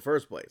tweet in the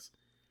first place.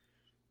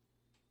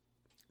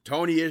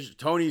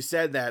 Tony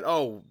said that,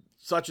 "Oh,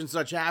 such and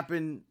such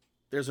happened,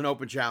 there's an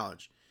open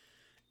challenge."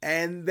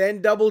 And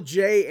then Double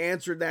J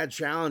answered that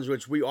challenge,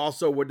 which we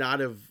also would not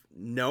have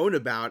known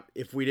about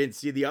if we didn't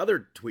see the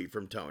other tweet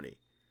from Tony.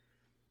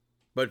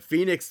 But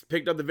Phoenix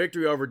picked up the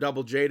victory over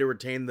Double J to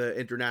retain the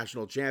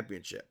International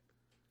Championship.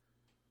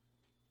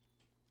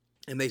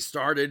 And they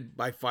started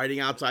by fighting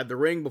outside the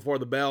ring before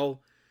the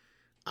bell.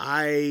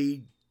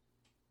 I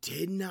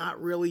did not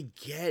really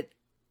get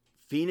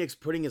Phoenix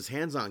putting his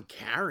hands on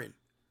Karen.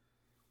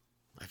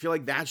 I feel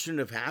like that shouldn't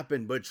have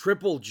happened, but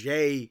Triple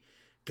J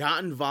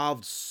got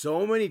involved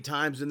so many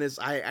times in this.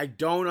 I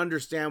don't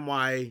understand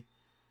why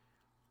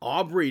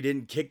Aubrey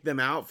didn't kick them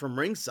out from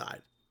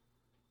ringside.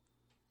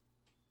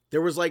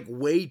 There was like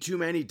way too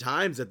many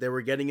times that they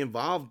were getting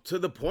involved, to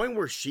the point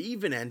where she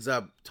even ends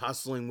up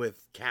tussling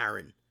with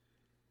Karen,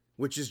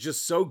 which is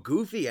just so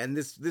goofy. And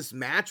this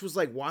match was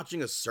like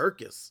watching a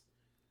circus,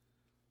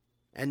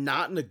 and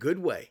not in a good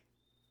way.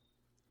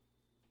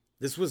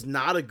 This was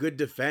not a good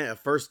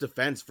first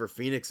defense for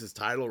Phoenix's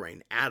title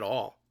reign at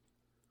all.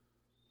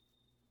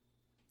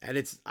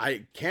 And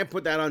I can't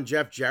put that on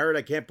Jeff Jarrett.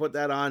 I can't put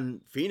that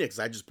on Phoenix.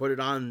 I just put it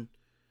on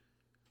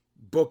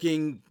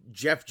booking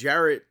Jeff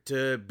Jarrett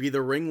to be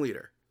the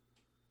ringleader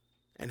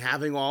and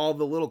having all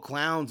the little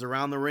clowns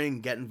around the ring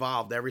get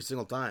involved every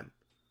single time.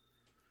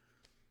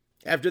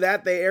 After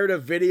that, they aired a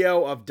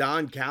video of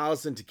Don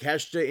Callis and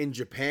Takeshita in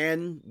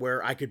Japan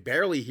where I could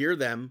barely hear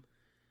them,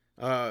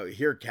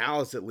 hear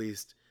Callis at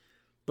least.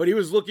 But he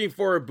was looking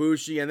for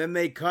Ibushi, and then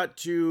they cut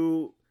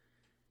to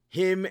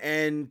him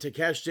and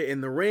Takeshita in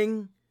the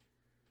ring.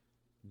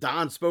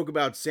 Don spoke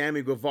about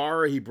Sammy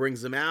Guevara. He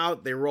brings him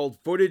out. They rolled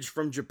footage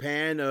from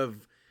Japan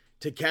of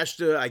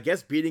Takeshita, I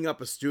guess, beating up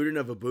a student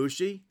of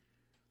Ibushi,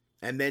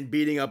 and then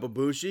beating up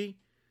Ibushi.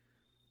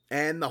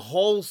 And the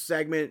whole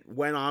segment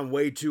went on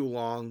way too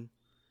long.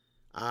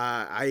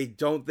 I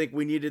don't think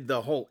we needed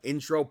the whole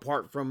intro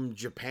part from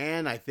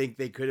Japan. I think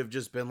they could have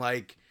just been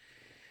like,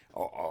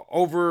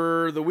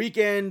 over the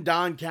weekend,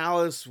 Don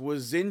Callis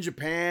was in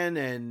Japan,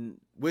 and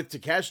with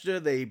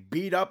Takeshita, they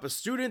beat up a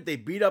student, they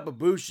beat up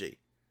Ibushi.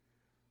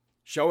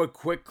 Show a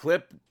quick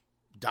clip.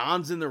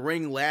 Don's in the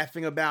ring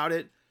laughing about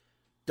it,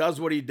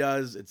 does what he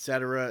does,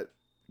 etc.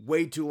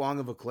 Way too long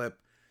of a clip.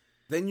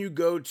 Then you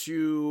go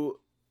to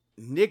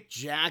Nick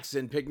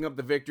Jackson picking up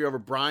the victory over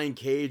Brian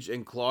Cage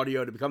and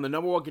Claudio to become the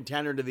number one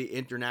contender to the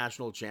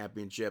International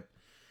Championship.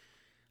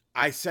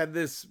 I said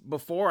this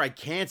before, I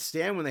can't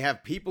stand when they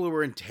have people who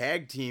are in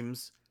tag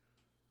teams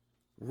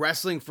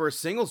wrestling for a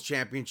singles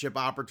championship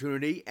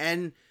opportunity,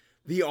 and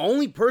the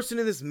only person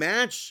in this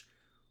match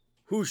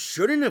who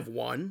shouldn't have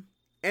won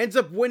ends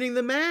up winning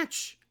the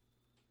match.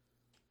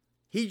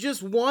 He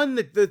just won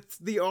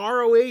the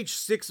ROH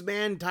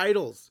 6-man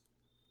titles.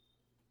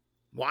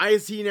 Why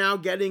is he now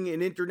getting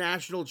an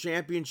international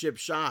championship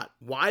shot?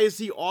 Why is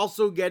he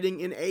also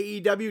getting an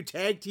AEW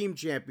tag team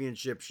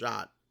championship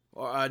shot?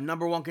 Or a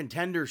number one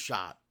contender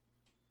shot?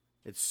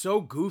 It's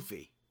so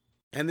goofy.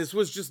 And this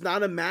was just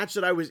not a match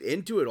that I was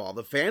into at all.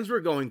 The fans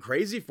were going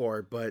crazy for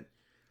it, but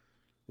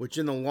which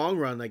in the long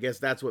run, I guess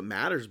that's what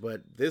matters.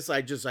 But this,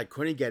 I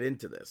couldn't get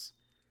into this.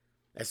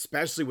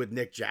 Especially with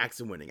Nick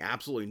Jackson winning.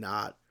 Absolutely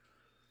not.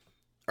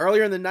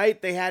 Earlier in the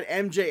night, they had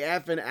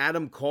MJF and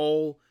Adam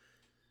Cole,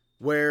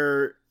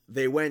 where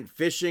they went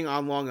fishing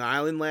on Long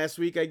Island last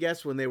week, I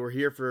guess, when they were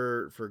here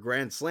for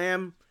Grand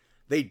Slam.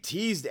 They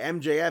teased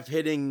MJF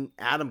hitting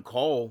Adam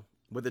Cole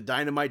with a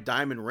Dynamite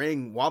Diamond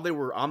ring while they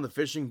were on the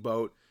fishing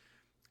boat.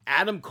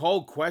 Adam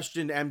Cole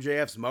questioned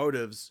MJF's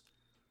motives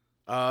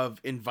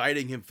of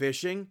inviting him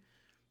fishing,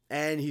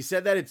 and he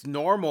said that it's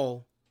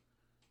normal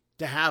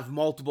to have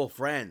multiple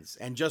friends,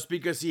 and just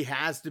because he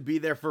has to be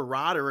there for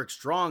Roderick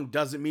Strong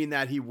doesn't mean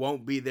that he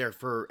won't be there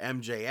for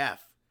MJF.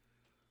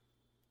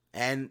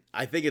 And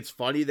I think it's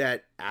funny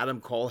that Adam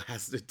Cole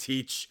has to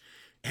teach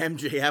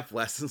MJF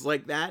lessons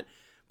like that.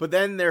 But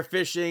then they're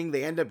fishing.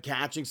 They end up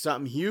catching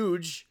something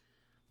huge.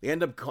 They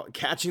end up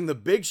catching the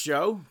Big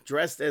Show,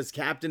 dressed as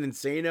Captain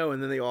Insano,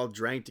 and then they all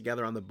drank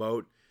together on the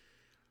boat.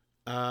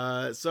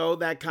 So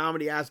that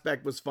comedy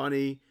aspect was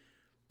funny.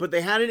 But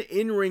they had an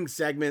in-ring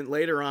segment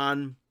later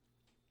on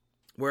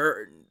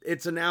where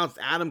it's announced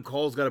Adam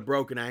Cole's got a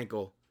broken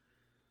ankle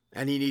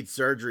and he needs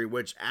surgery,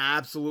 which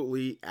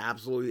absolutely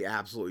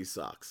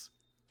sucks.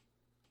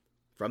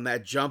 From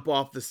that jump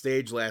off the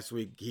stage last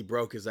week, he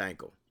broke his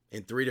ankle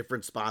in 3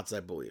 different spots,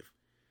 I believe.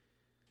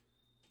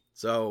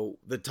 So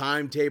the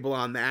timetable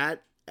on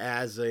that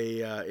as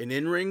an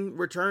in-ring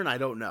return, I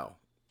don't know.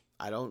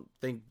 I don't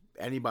think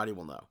anybody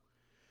will know.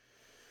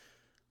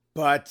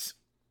 But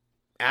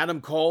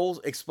Adam Cole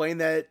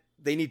explained that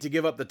they need to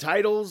give up the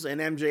titles,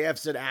 and MJF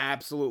said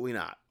absolutely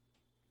not.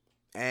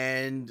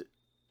 And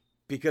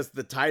because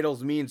the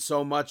titles mean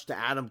so much to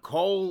Adam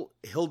Cole,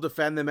 he'll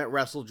defend them at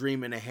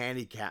WrestleDream in a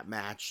handicap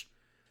match.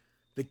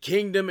 The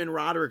Kingdom and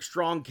Roderick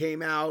Strong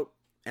came out,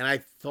 and I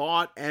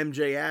thought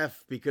MJF,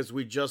 because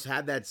we just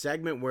had that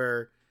segment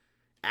where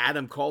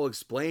Adam Cole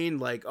explained,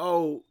 like,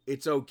 oh,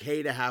 it's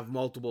okay to have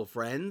multiple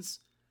friends.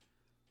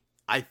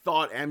 I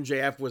thought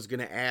MJF was going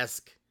to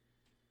ask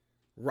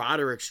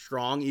Roderick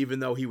Strong, even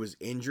though he was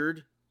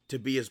injured, to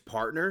be his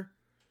partner.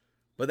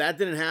 But that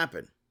didn't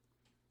happen.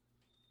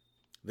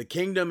 The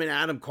Kingdom and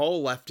Adam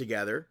Cole left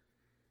together.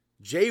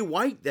 Jay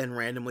White then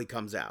randomly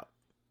comes out.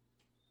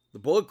 The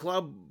Bullet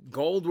Club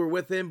Gold were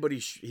with him, but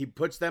he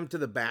puts them to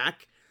the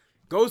back.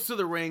 Goes to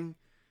the ring.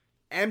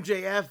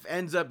 MJF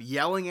ends up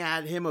yelling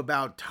at him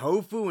about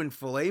tofu and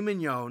filet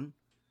mignon.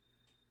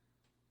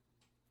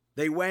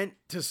 They went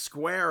to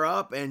square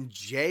up, and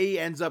Jay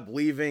ends up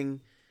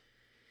leaving.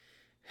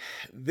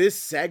 This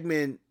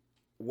segment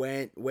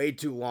went way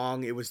too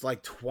long. It was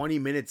like 20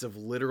 minutes of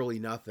literally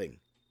nothing.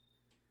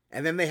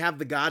 And then they have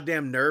the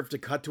goddamn nerve to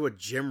cut to a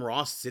Jim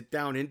Ross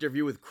sit-down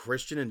interview with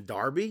Christian and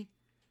Darby.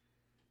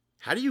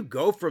 How do you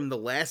go from the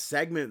last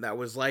segment that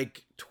was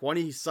like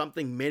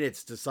 20-something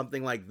minutes to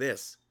something like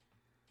this?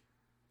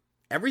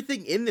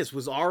 Everything in this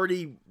was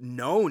already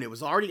known. It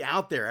was already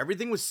out there.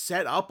 Everything was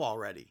set up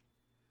already.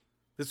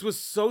 This was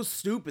so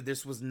stupid.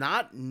 This was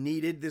not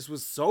needed. This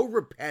was so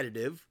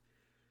repetitive.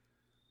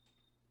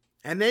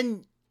 And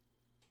then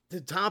to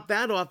top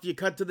that off, you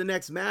cut to the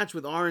next match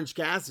with Orange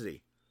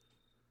Cassidy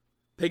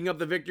picking up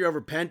the victory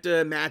over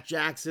Penta, Matt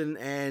Jackson,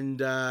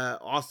 and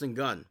Austin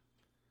Gunn.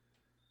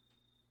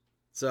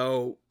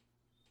 So,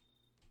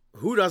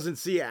 who doesn't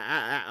see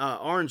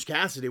Orange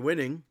Cassidy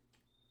winning?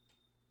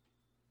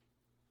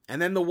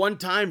 And then the one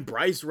time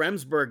Bryce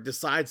Remsburg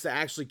decides to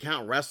actually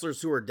count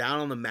wrestlers who are down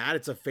on the mat,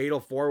 it's a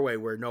fatal four-way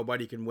where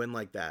nobody can win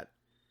like that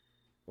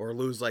or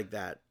lose like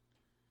that.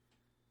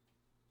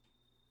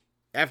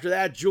 After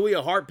that,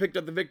 Julia Hart picked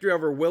up the victory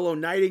over Willow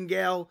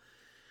Nightingale.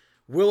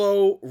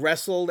 Willow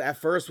wrestled at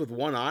first with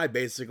one eye,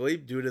 basically,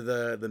 due to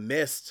the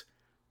mist.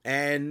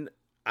 And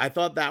I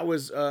thought that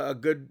was a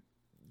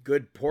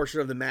good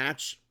portion of the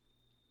match.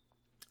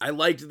 I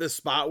liked the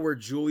spot where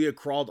Julia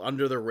crawled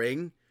under the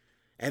ring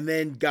and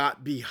then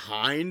got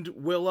behind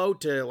Willow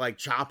to like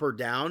chop her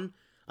down.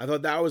 I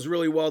thought that was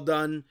really well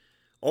done.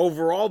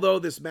 Overall, though,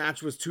 this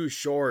match was too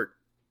short.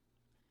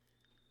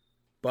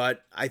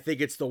 But I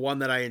think it's the one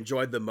that I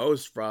enjoyed the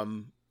most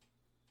from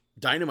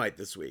Dynamite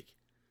this week.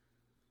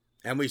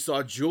 And we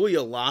saw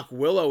Julia lock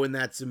Willow in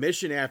that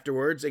submission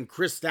afterwards, and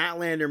Chris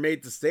Statlander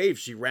made the save.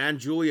 She ran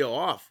Julia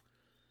off.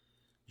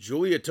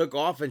 Julia took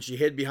off and she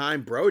hid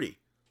behind Brody.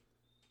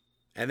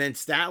 And then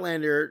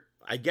Statlander,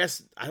 I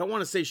guess, I don't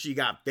want to say she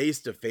got face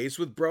to face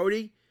with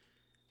Brody,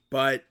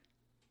 but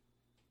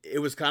it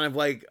was kind of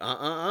like,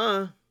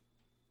 And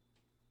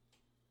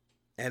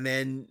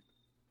then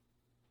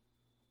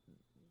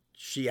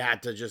she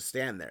had to just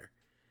stand there.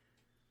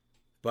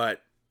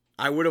 But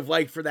I would have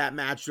liked for that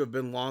match to have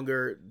been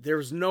longer.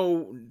 There's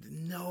no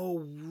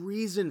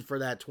reason for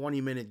that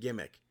 20-minute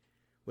gimmick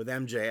with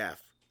MJF.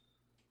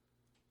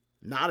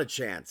 Not a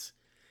chance.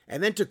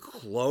 And then to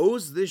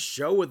close this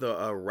show with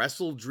a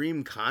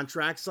WrestleDream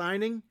contract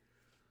signing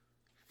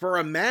for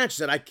a match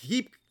that I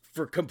keep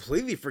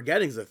completely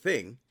forgetting is a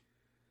thing.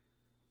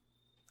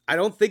 I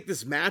don't think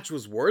this match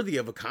was worthy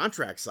of a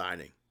contract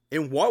signing.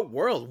 In what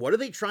world? What are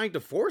they trying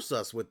to force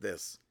us with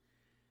this?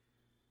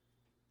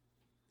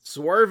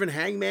 Swerve and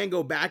Hangman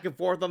go back and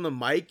forth on the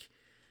mic.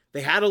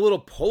 They had a little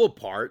pull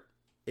apart.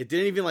 It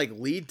didn't even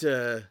lead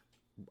to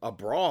a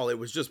brawl. It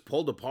was just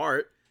pulled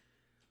apart.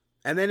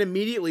 And then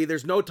immediately,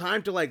 there's no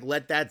time to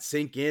let that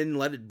sink in,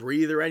 let it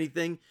breathe or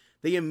anything.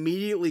 They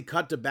immediately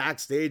cut to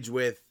backstage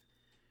with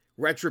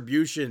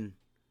Retribution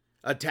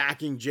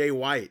attacking Jay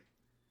White.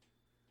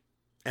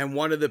 And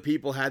one of the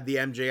people had the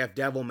MJF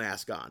devil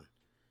mask on.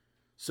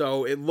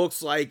 So it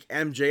looks like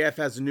MJF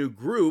has a new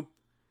group,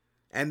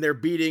 and they're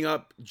beating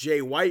up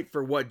Jay White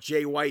for what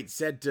Jay White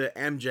said to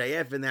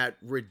MJF in that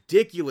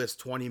ridiculous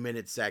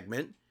 20-minute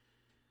segment.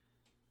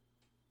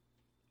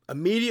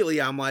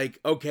 Immediately, I'm like,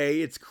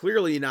 okay, it's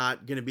clearly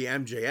not going to be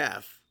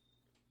MJF.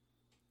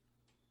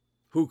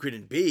 Who could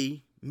it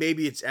be?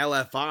 Maybe it's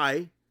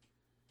LFI.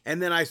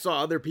 And then I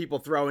saw other people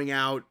throwing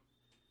out,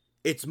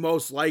 it's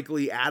most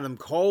likely Adam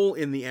Cole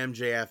in the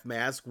MJF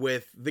mask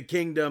with the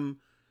Kingdom,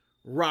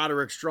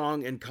 Roderick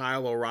Strong, and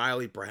Kyle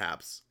O'Reilly,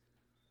 perhaps.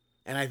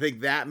 And I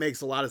think that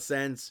makes a lot of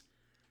sense.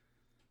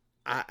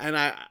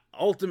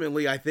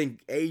 Ultimately, I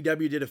think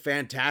AEW did a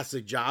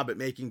fantastic job at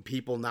making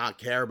people not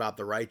care about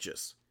the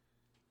Righteous.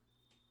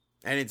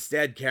 And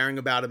instead caring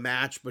about a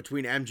match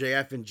between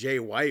MJF and Jay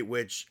White,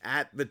 which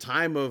at the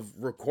time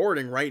of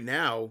recording right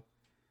now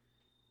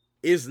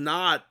is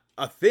not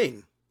a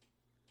thing.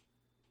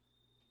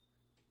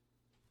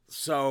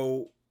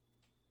 So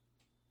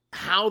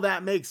how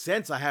that makes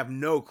sense, I have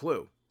no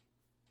clue.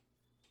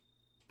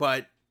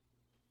 But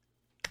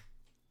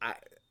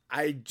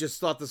I just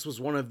thought this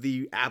was one of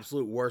the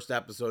absolute worst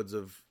episodes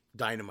of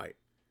Dynamite.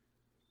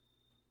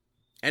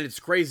 And it's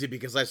crazy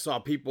because I saw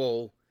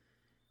people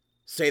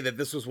say that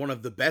this was one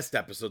of the best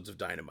episodes of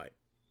Dynamite.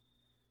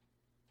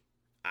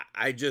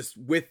 I just,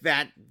 with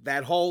that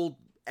whole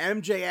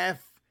MJF,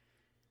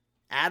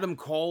 Adam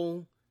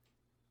Cole,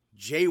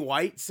 Jay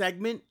White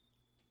segment,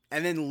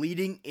 and then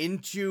leading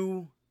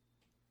into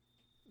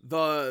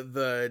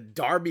the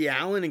Darby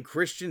Allin and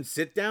Christian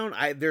sit down,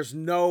 there's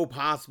no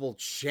possible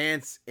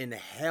chance in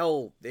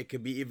hell it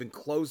could be even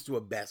close to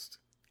a best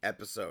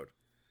episode.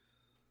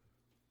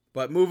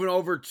 But moving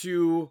over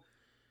to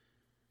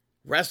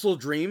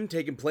WrestleDream,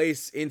 taking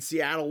place in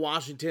Seattle,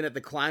 Washington at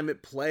the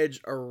Climate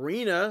Pledge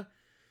Arena.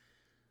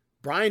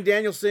 Bryan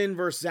Danielson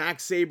versus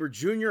Zack Sabre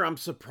Jr. I'm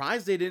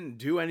surprised they didn't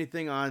do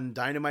anything on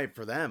Dynamite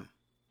for them.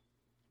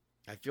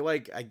 I feel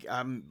like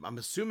I'm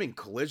assuming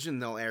Collision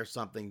they'll air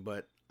something,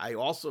 but I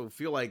also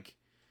feel like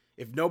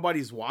if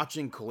nobody's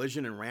watching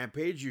Collision and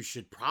Rampage, you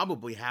should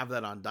probably have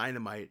that on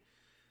Dynamite.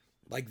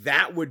 Like,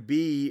 that would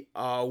be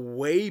a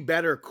way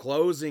better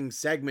closing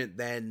segment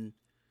than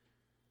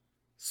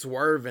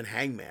Swerve and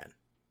Hangman.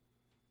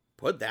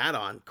 Put that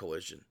on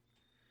Collision.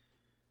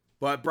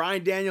 But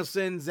Bryan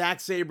Danielson,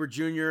 Zack Sabre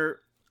Jr.,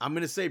 I'm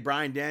going to say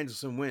Bryan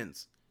Danielson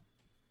wins.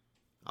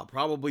 I'll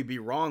probably be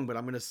wrong, but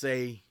I'm going to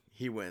say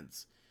he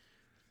wins.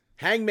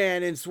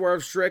 Hangman and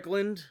Swerve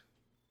Strickland.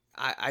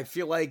 I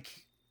feel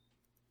like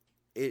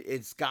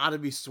it's got to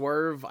be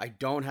Swerve. I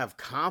don't have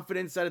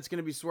confidence that it's going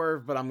to be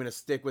Swerve, but I'm going to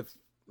stick with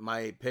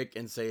my pick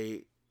and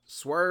say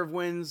Swerve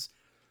wins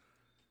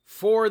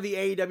for the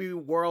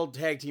AEW World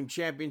Tag Team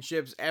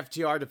Championships.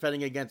 FTR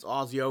defending against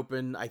Aussie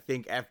Open. I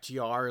think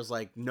FTR is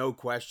like no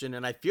question.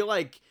 And I feel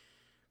like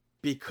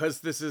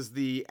because this is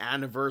the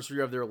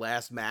anniversary of their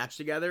last match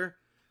together,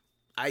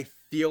 I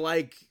feel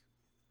like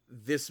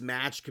this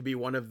match could be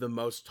one of the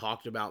most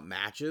talked about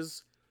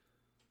matches.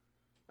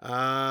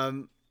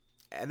 And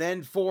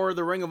then for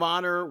the Ring of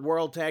Honor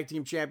World Tag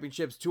Team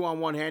Championships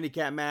 2-on-1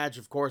 handicap match,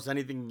 of course,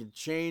 anything can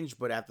change,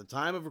 but at the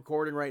time of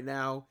recording right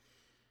now,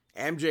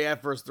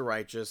 MJF versus The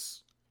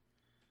Righteous.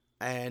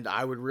 And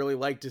I would really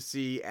like to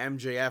see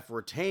MJF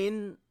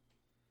retain.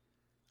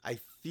 I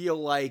feel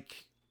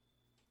like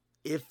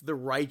if The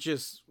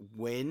Righteous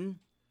win,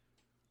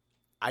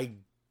 I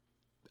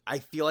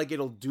feel like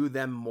it'll do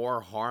them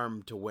more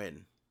harm to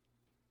win.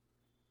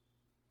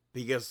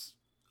 Because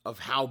of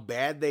how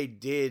bad they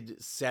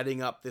did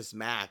setting up this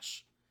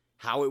match,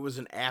 how it was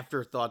an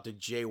afterthought to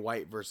Jay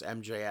White versus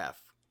MJF.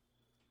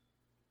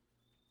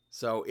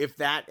 So if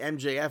that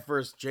MJF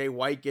versus Jay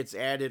White gets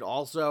added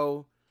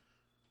also,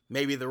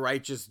 maybe the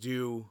Righteous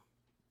do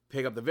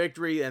pick up the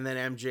victory and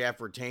then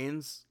MJF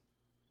retains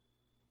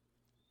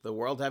the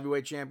World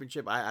Heavyweight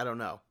Championship. I don't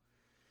know.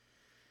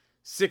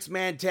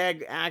 6-man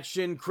tag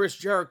action, Chris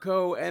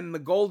Jericho and the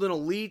Golden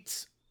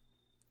Elite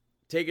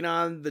taking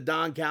on the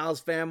Don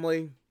Callis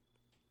family.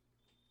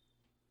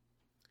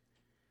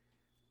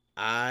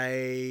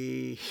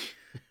 I'm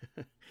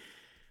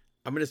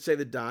going to say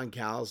the Don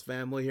Callis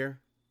family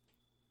here.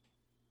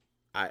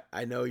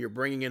 I know you're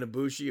bringing in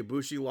Ibushi.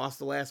 Ibushi lost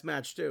the last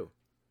match too.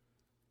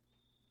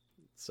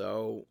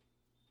 So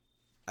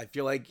I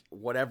feel like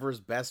whatever's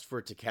best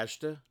for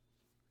Takeshita.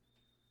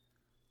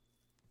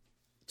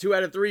 2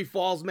 out of 3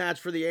 falls match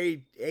for the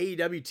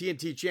AEW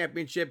TNT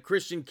Championship.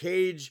 Christian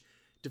Cage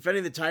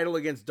defending the title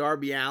against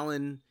Darby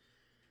Allin.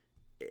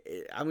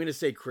 I'm going to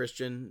say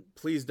Christian.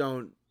 Please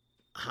don't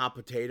hot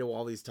potato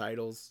all these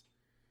titles.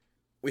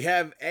 We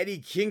have Eddie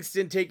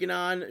Kingston taking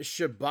on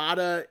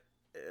Shibata.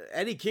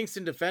 Eddie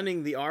Kingston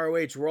defending the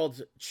ROH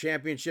World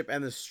Championship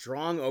and the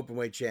Strong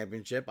Openweight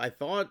Championship. I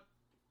thought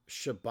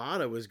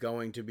Shibata was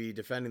going to be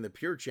defending the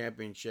Pure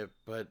Championship,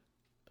 but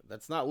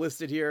that's not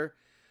listed here.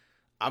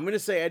 I'm going to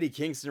say Eddie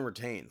Kingston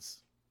retains.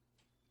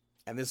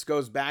 And this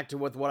goes back to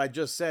what I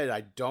just said.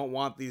 I don't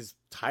want these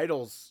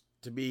titles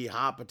to be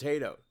hot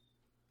potato.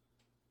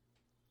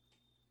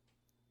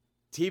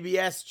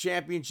 TBS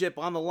Championship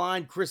on the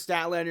line. Chris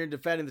Statlander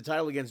defending the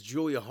title against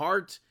Julia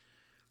Hart.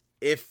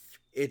 If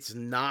it's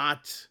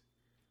not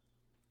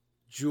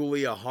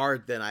Julia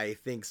Hart, then I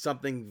think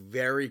something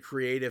very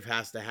creative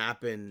has to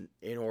happen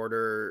in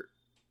order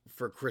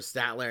for Chris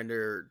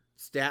Statlander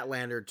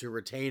to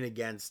retain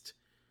against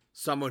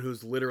someone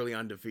who's literally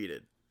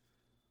undefeated.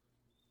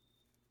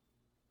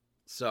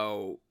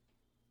 So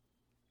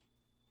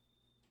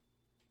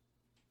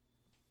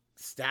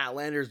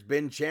Statlander's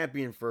been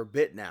champion for a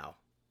bit now.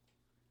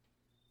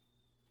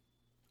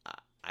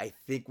 I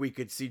think we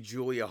could see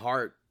Julia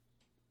Hart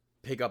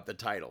pick up the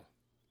title.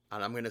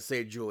 And I'm going to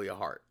say Julia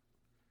Hart.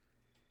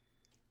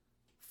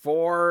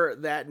 For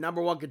that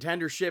number 1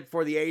 contendership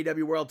for the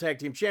AEW World Tag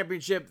Team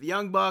Championship, the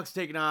Young Bucks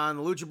taking on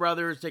the Lucha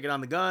Brothers, taking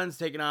on the Guns,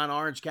 taking on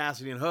Orange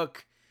Cassidy and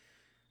Hook.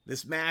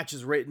 This match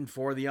is written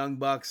for the Young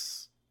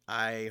Bucks.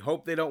 I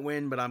hope they don't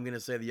win, but I'm going to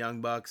say the Young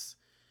Bucks.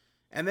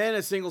 And then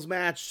a singles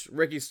match,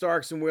 Ricky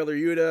Starks and Wheeler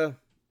Yuta.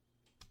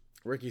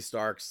 Ricky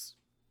Starks.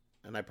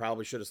 And I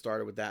probably should have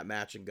started with that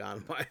match and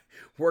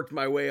worked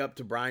my way up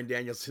to Bryan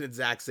Danielson and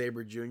Zack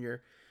Sabre Jr.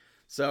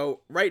 So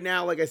right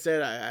now, like I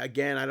said, I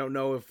don't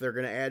know if they're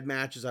going to add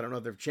matches. I don't know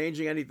if they're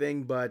changing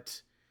anything,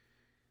 but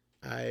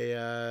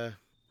I'll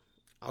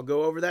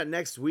go over that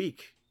next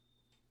week.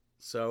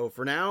 So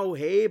for now,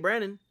 hey,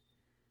 Brandon,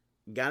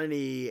 got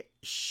any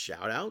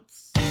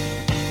shout-outs? Hey,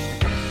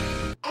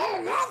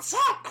 what's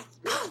up?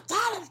 My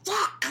daddy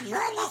Jack, and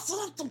you're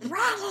listening to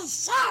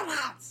Brandon's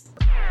shout-outs.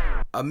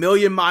 A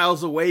Million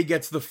Miles Away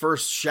gets the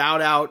first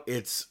shout out.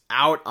 It's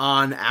out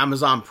on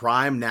Amazon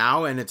Prime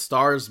now, and it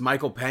stars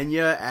Michael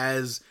Pena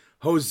as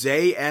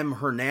Jose M.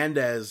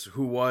 Hernandez,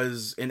 who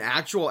was an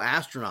actual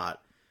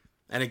astronaut.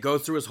 And it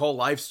goes through his whole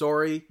life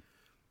story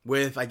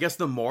with, I guess,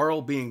 the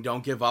moral being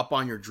don't give up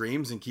on your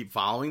dreams and keep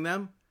following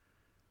them.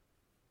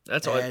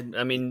 That's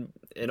an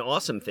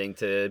awesome thing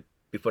to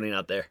be putting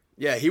out there.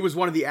 Yeah, he was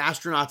one of the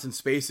astronauts in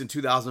space in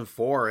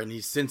 2004, and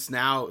he's since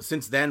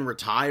then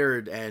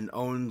retired and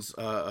owns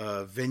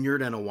a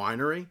vineyard and a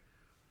winery.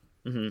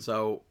 Mm-hmm.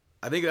 So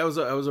I think that was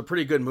a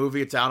pretty good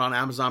movie. It's out on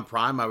Amazon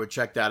Prime. I would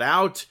check that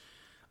out.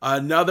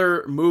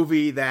 Another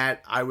movie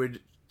that I would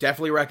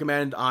definitely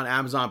recommend on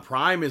Amazon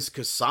Prime is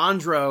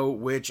Cassandra,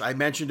 which I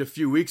mentioned a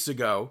few weeks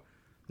ago.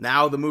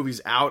 Now the movie's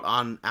out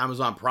on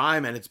Amazon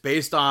Prime, and it's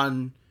based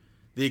on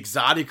the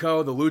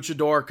Exotico, the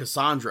luchador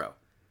Cassandra.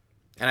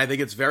 And I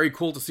think it's very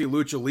cool to see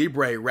Lucha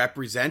Libre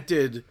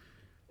represented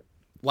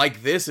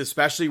like this,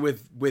 especially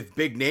with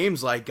big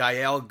names like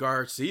Gael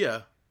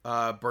Garcia,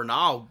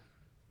 Bernal,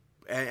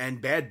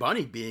 and Bad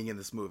Bunny being in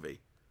this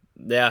movie.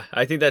 Yeah,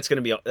 I think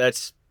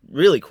that's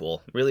really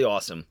cool, really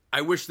awesome.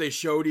 I wish they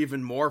showed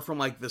even more from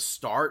like the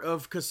start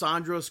of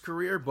Cassandra's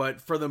career,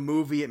 but for the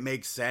movie it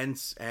makes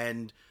sense,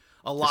 and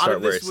a lot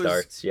of this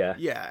starts,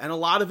 yeah, and a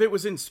lot of it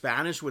was in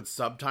Spanish with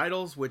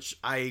subtitles, which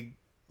I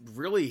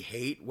really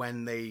hate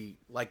when they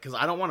because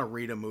I don't want to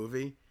read a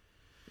movie.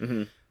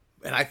 Mm-hmm.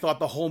 And I thought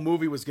the whole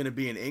movie was going to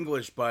be in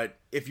English, but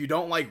if you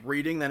don't like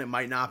reading, then it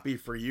might not be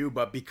for you.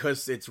 But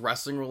because it's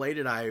wrestling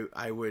related,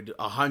 I would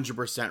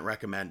 100%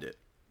 recommend it.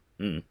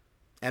 Mm.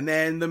 And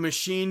then The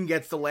Machine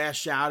gets the last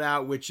shout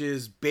out, which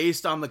is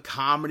based on the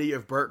comedy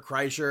of Bert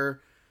Kreischer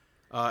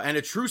and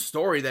a true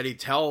story that he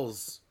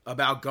tells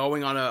about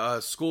going on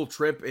a school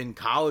trip in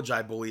college,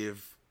 I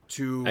believe,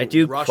 to I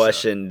do Russia.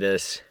 question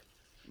this.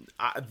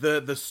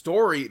 The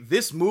story,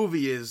 this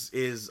movie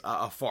is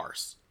a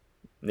farce.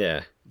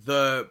 Yeah.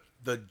 The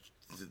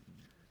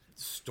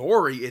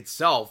story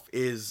itself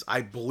is,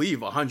 I believe,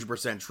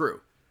 100%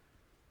 true.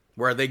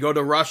 Where they go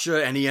to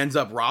Russia and he ends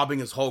up robbing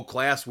his whole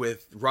class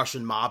with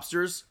Russian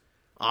mobsters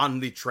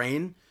on the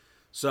train.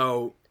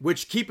 So,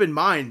 which, keep in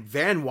mind,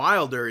 Van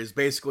Wilder is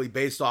basically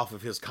based off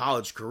of his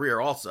college career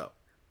also.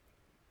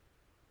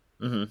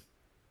 Mm-hmm.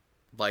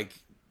 Like,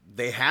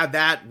 they had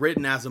that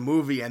written as a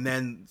movie, and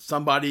then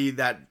somebody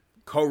that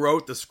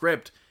co-wrote the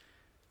script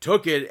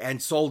took it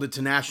and sold it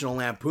to National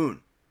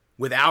Lampoon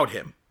without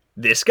him.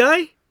 This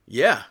guy?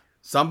 Yeah.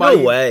 Somebody.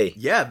 No way.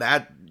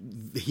 Yeah,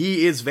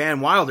 he is Van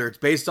Wilder. It's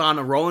based on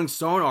a Rolling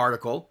Stone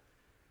article.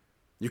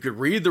 You could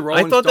read the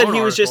Rolling Stone article. I thought that he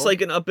article. was just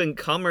like an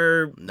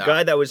up-and-comer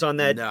guy that was on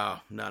that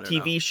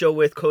TV show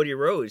with Cody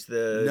Rhodes,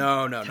 the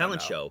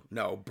talent show.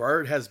 No,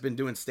 Bert has been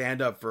doing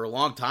stand-up for a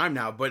long time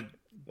now, but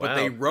wow.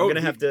 they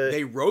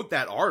wrote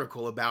that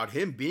article about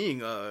him being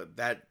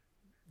that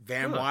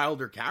Van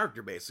Wilder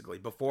character, basically,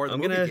 before the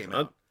movie came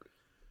out.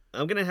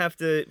 I'm going to have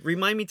to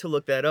remind me to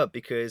look that up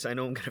because I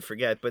know I'm going to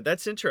forget, but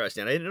that's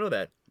interesting. I didn't know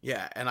that.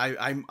 Yeah, and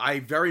I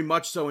very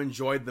much so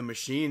enjoyed The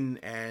Machine,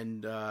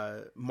 and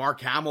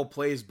Mark Hamill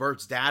plays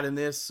Bert's dad in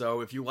this,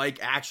 so if you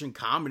like action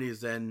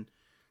comedies, then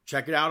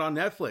check it out on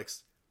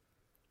Netflix.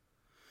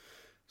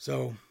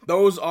 So,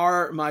 those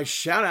are my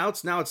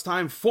shout-outs. Now it's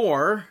time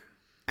for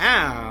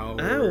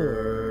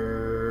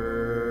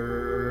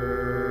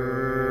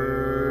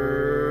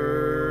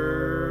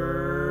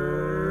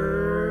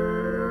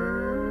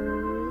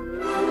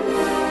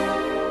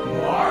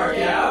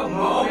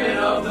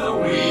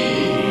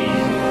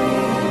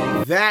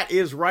That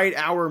is right,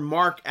 our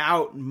Mark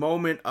Out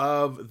moment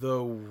of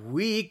the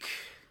week.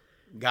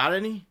 Got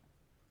any?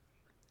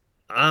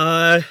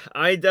 I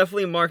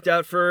definitely marked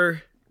out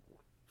for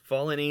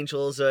Fallen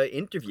Angel's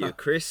interview.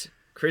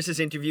 Chris's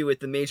interview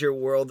with the Major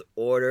World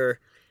Order.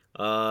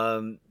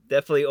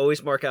 Definitely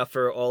always mark out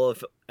for all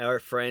of our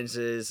friends'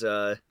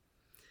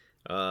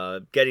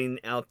 getting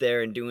out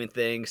there and doing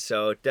things.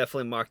 So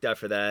definitely marked out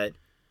for that.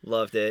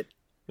 Loved it.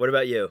 What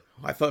about you?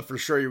 I thought for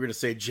sure you were going to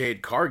say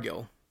Jade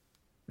Cargill.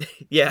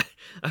 Yeah,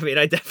 I mean,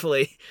 I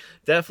definitely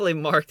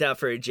marked out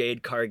for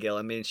Jade Cargill.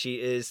 I mean, she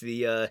is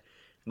the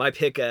my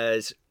pick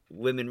as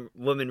female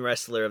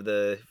wrestler of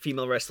the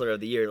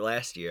year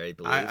last year, I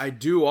believe. I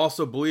do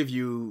also believe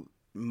you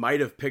might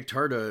have picked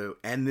her to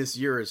end this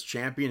year as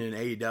champion in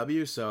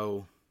AEW.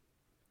 So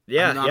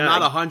yeah, I'm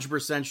not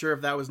 100% sure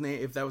if that was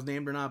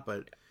named or not,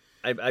 but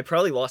I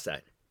probably lost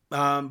that.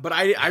 But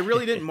I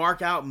really didn't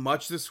mark out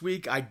much this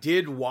week. I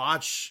did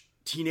watch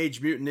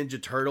Teenage Mutant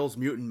Ninja Turtles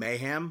Mutant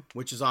Mayhem,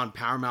 which is on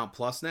Paramount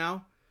Plus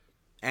now.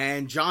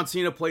 And John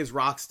Cena plays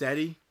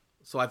Rocksteady,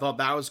 so I thought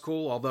that was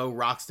cool, although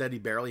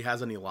Rocksteady barely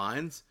has any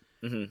lines.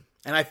 Mm-hmm.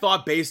 And I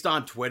thought based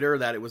on Twitter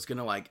that it was going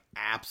to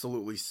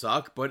absolutely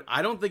suck, but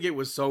I don't think it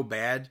was so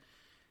bad.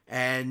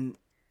 And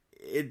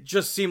it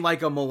just seemed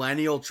like a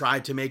millennial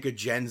tried to make a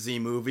Gen Z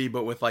movie,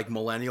 but with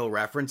millennial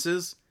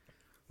references,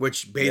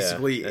 which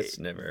basically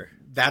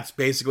that's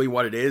basically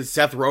what it is.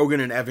 Seth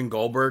Rogen and Evan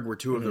Goldberg were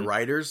two of the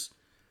writers.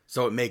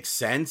 So it makes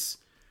sense.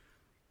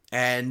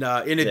 And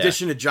in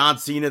addition to John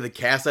Cena, the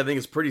cast, I think,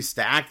 is pretty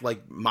stacked.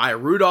 Like Maya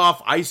Rudolph,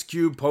 Ice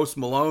Cube, Post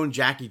Malone,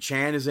 Jackie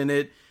Chan is in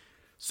it.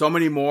 So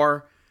many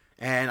more.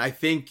 And I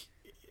think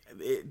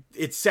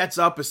it sets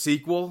up a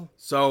sequel.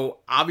 So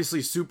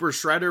obviously Super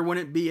Shredder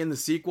wouldn't be in the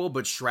sequel,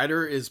 but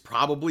Shredder is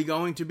probably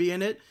going to be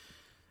in it.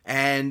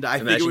 And I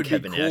think it would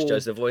Kevin be cool. Nash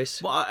does the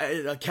voice.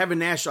 Well, Kevin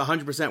Nash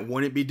 100%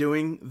 wouldn't be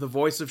doing the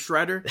voice of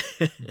Shredder,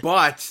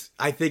 but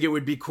I think it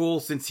would be cool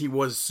since he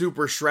was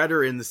Super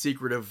Shredder in The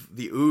Secret of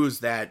the Ooze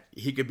that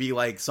he could be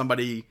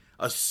somebody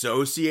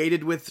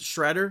associated with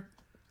Shredder.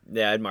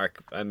 Yeah, I'd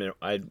mark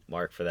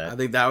for that. I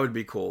think that would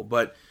be cool,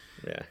 but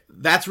yeah,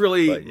 that's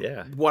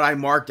really what I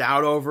marked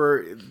out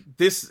over.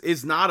 This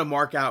is not a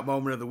mark out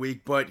moment of the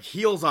week, but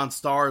Heels on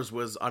Stars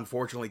was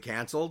unfortunately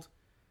canceled.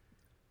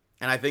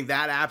 And I think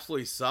that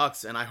absolutely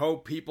sucks, and I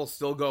hope people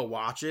still go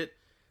watch it.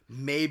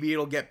 Maybe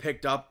it'll get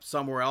picked up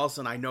somewhere else,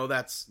 and I know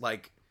that's,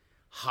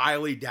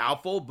 highly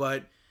doubtful,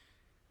 but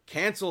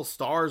Cancel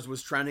Stars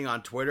was trending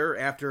on Twitter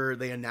after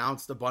they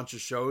announced a bunch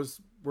of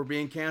shows were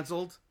being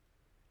canceled.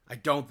 I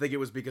don't think it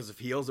was because of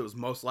Heels. It was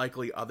most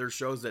likely other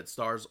shows that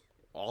Stars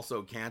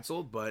also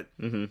canceled, but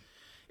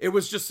it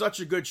was just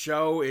such a good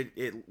show.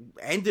 It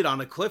ended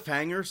on a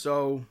cliffhanger,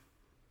 so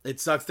it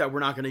sucks that we're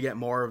not going to get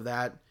more of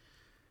that.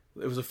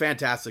 It was a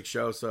fantastic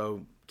show,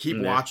 so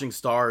keep watching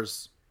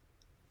Stars,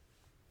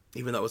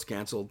 even though it was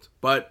canceled.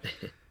 But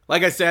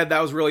like I said,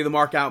 that was really the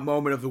mark out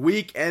moment of the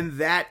week, and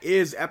that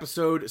is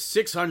episode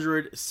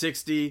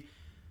 660.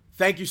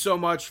 Thank you so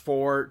much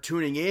for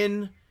tuning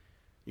in.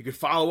 You can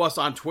follow us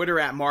on Twitter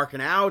at Markin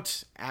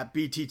Out, at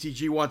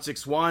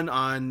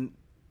BTTG161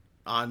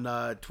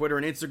 on Twitter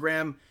and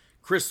Instagram.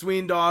 Chris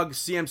Sweendog,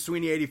 CM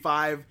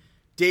Sweeney85,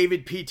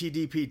 David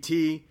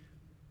PTDPT,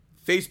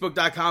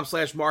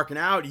 Facebook.com/Markin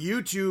Out,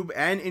 YouTube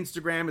and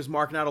Instagram is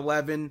Markin Out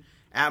 11,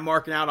 at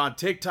Markin Out on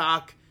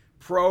TikTok,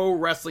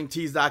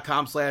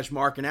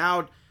 ProWrestlingTees.com/Markin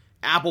Out,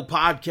 Apple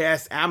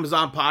Podcasts,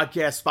 Amazon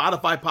Podcasts,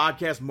 Spotify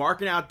Podcasts,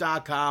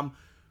 MarkinOut.com,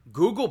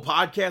 Google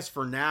Podcasts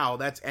for now.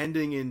 That's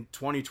ending in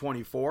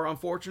 2024,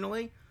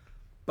 unfortunately.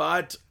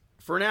 But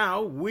for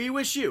now, we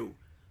wish you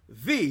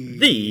the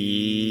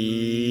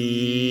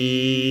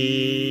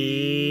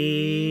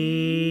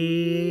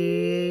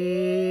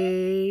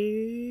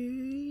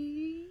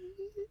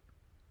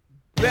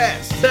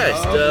best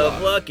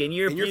of luck in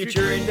your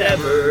future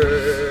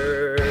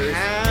endeavors.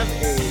 Have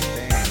a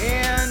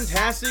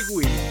fantastic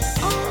week.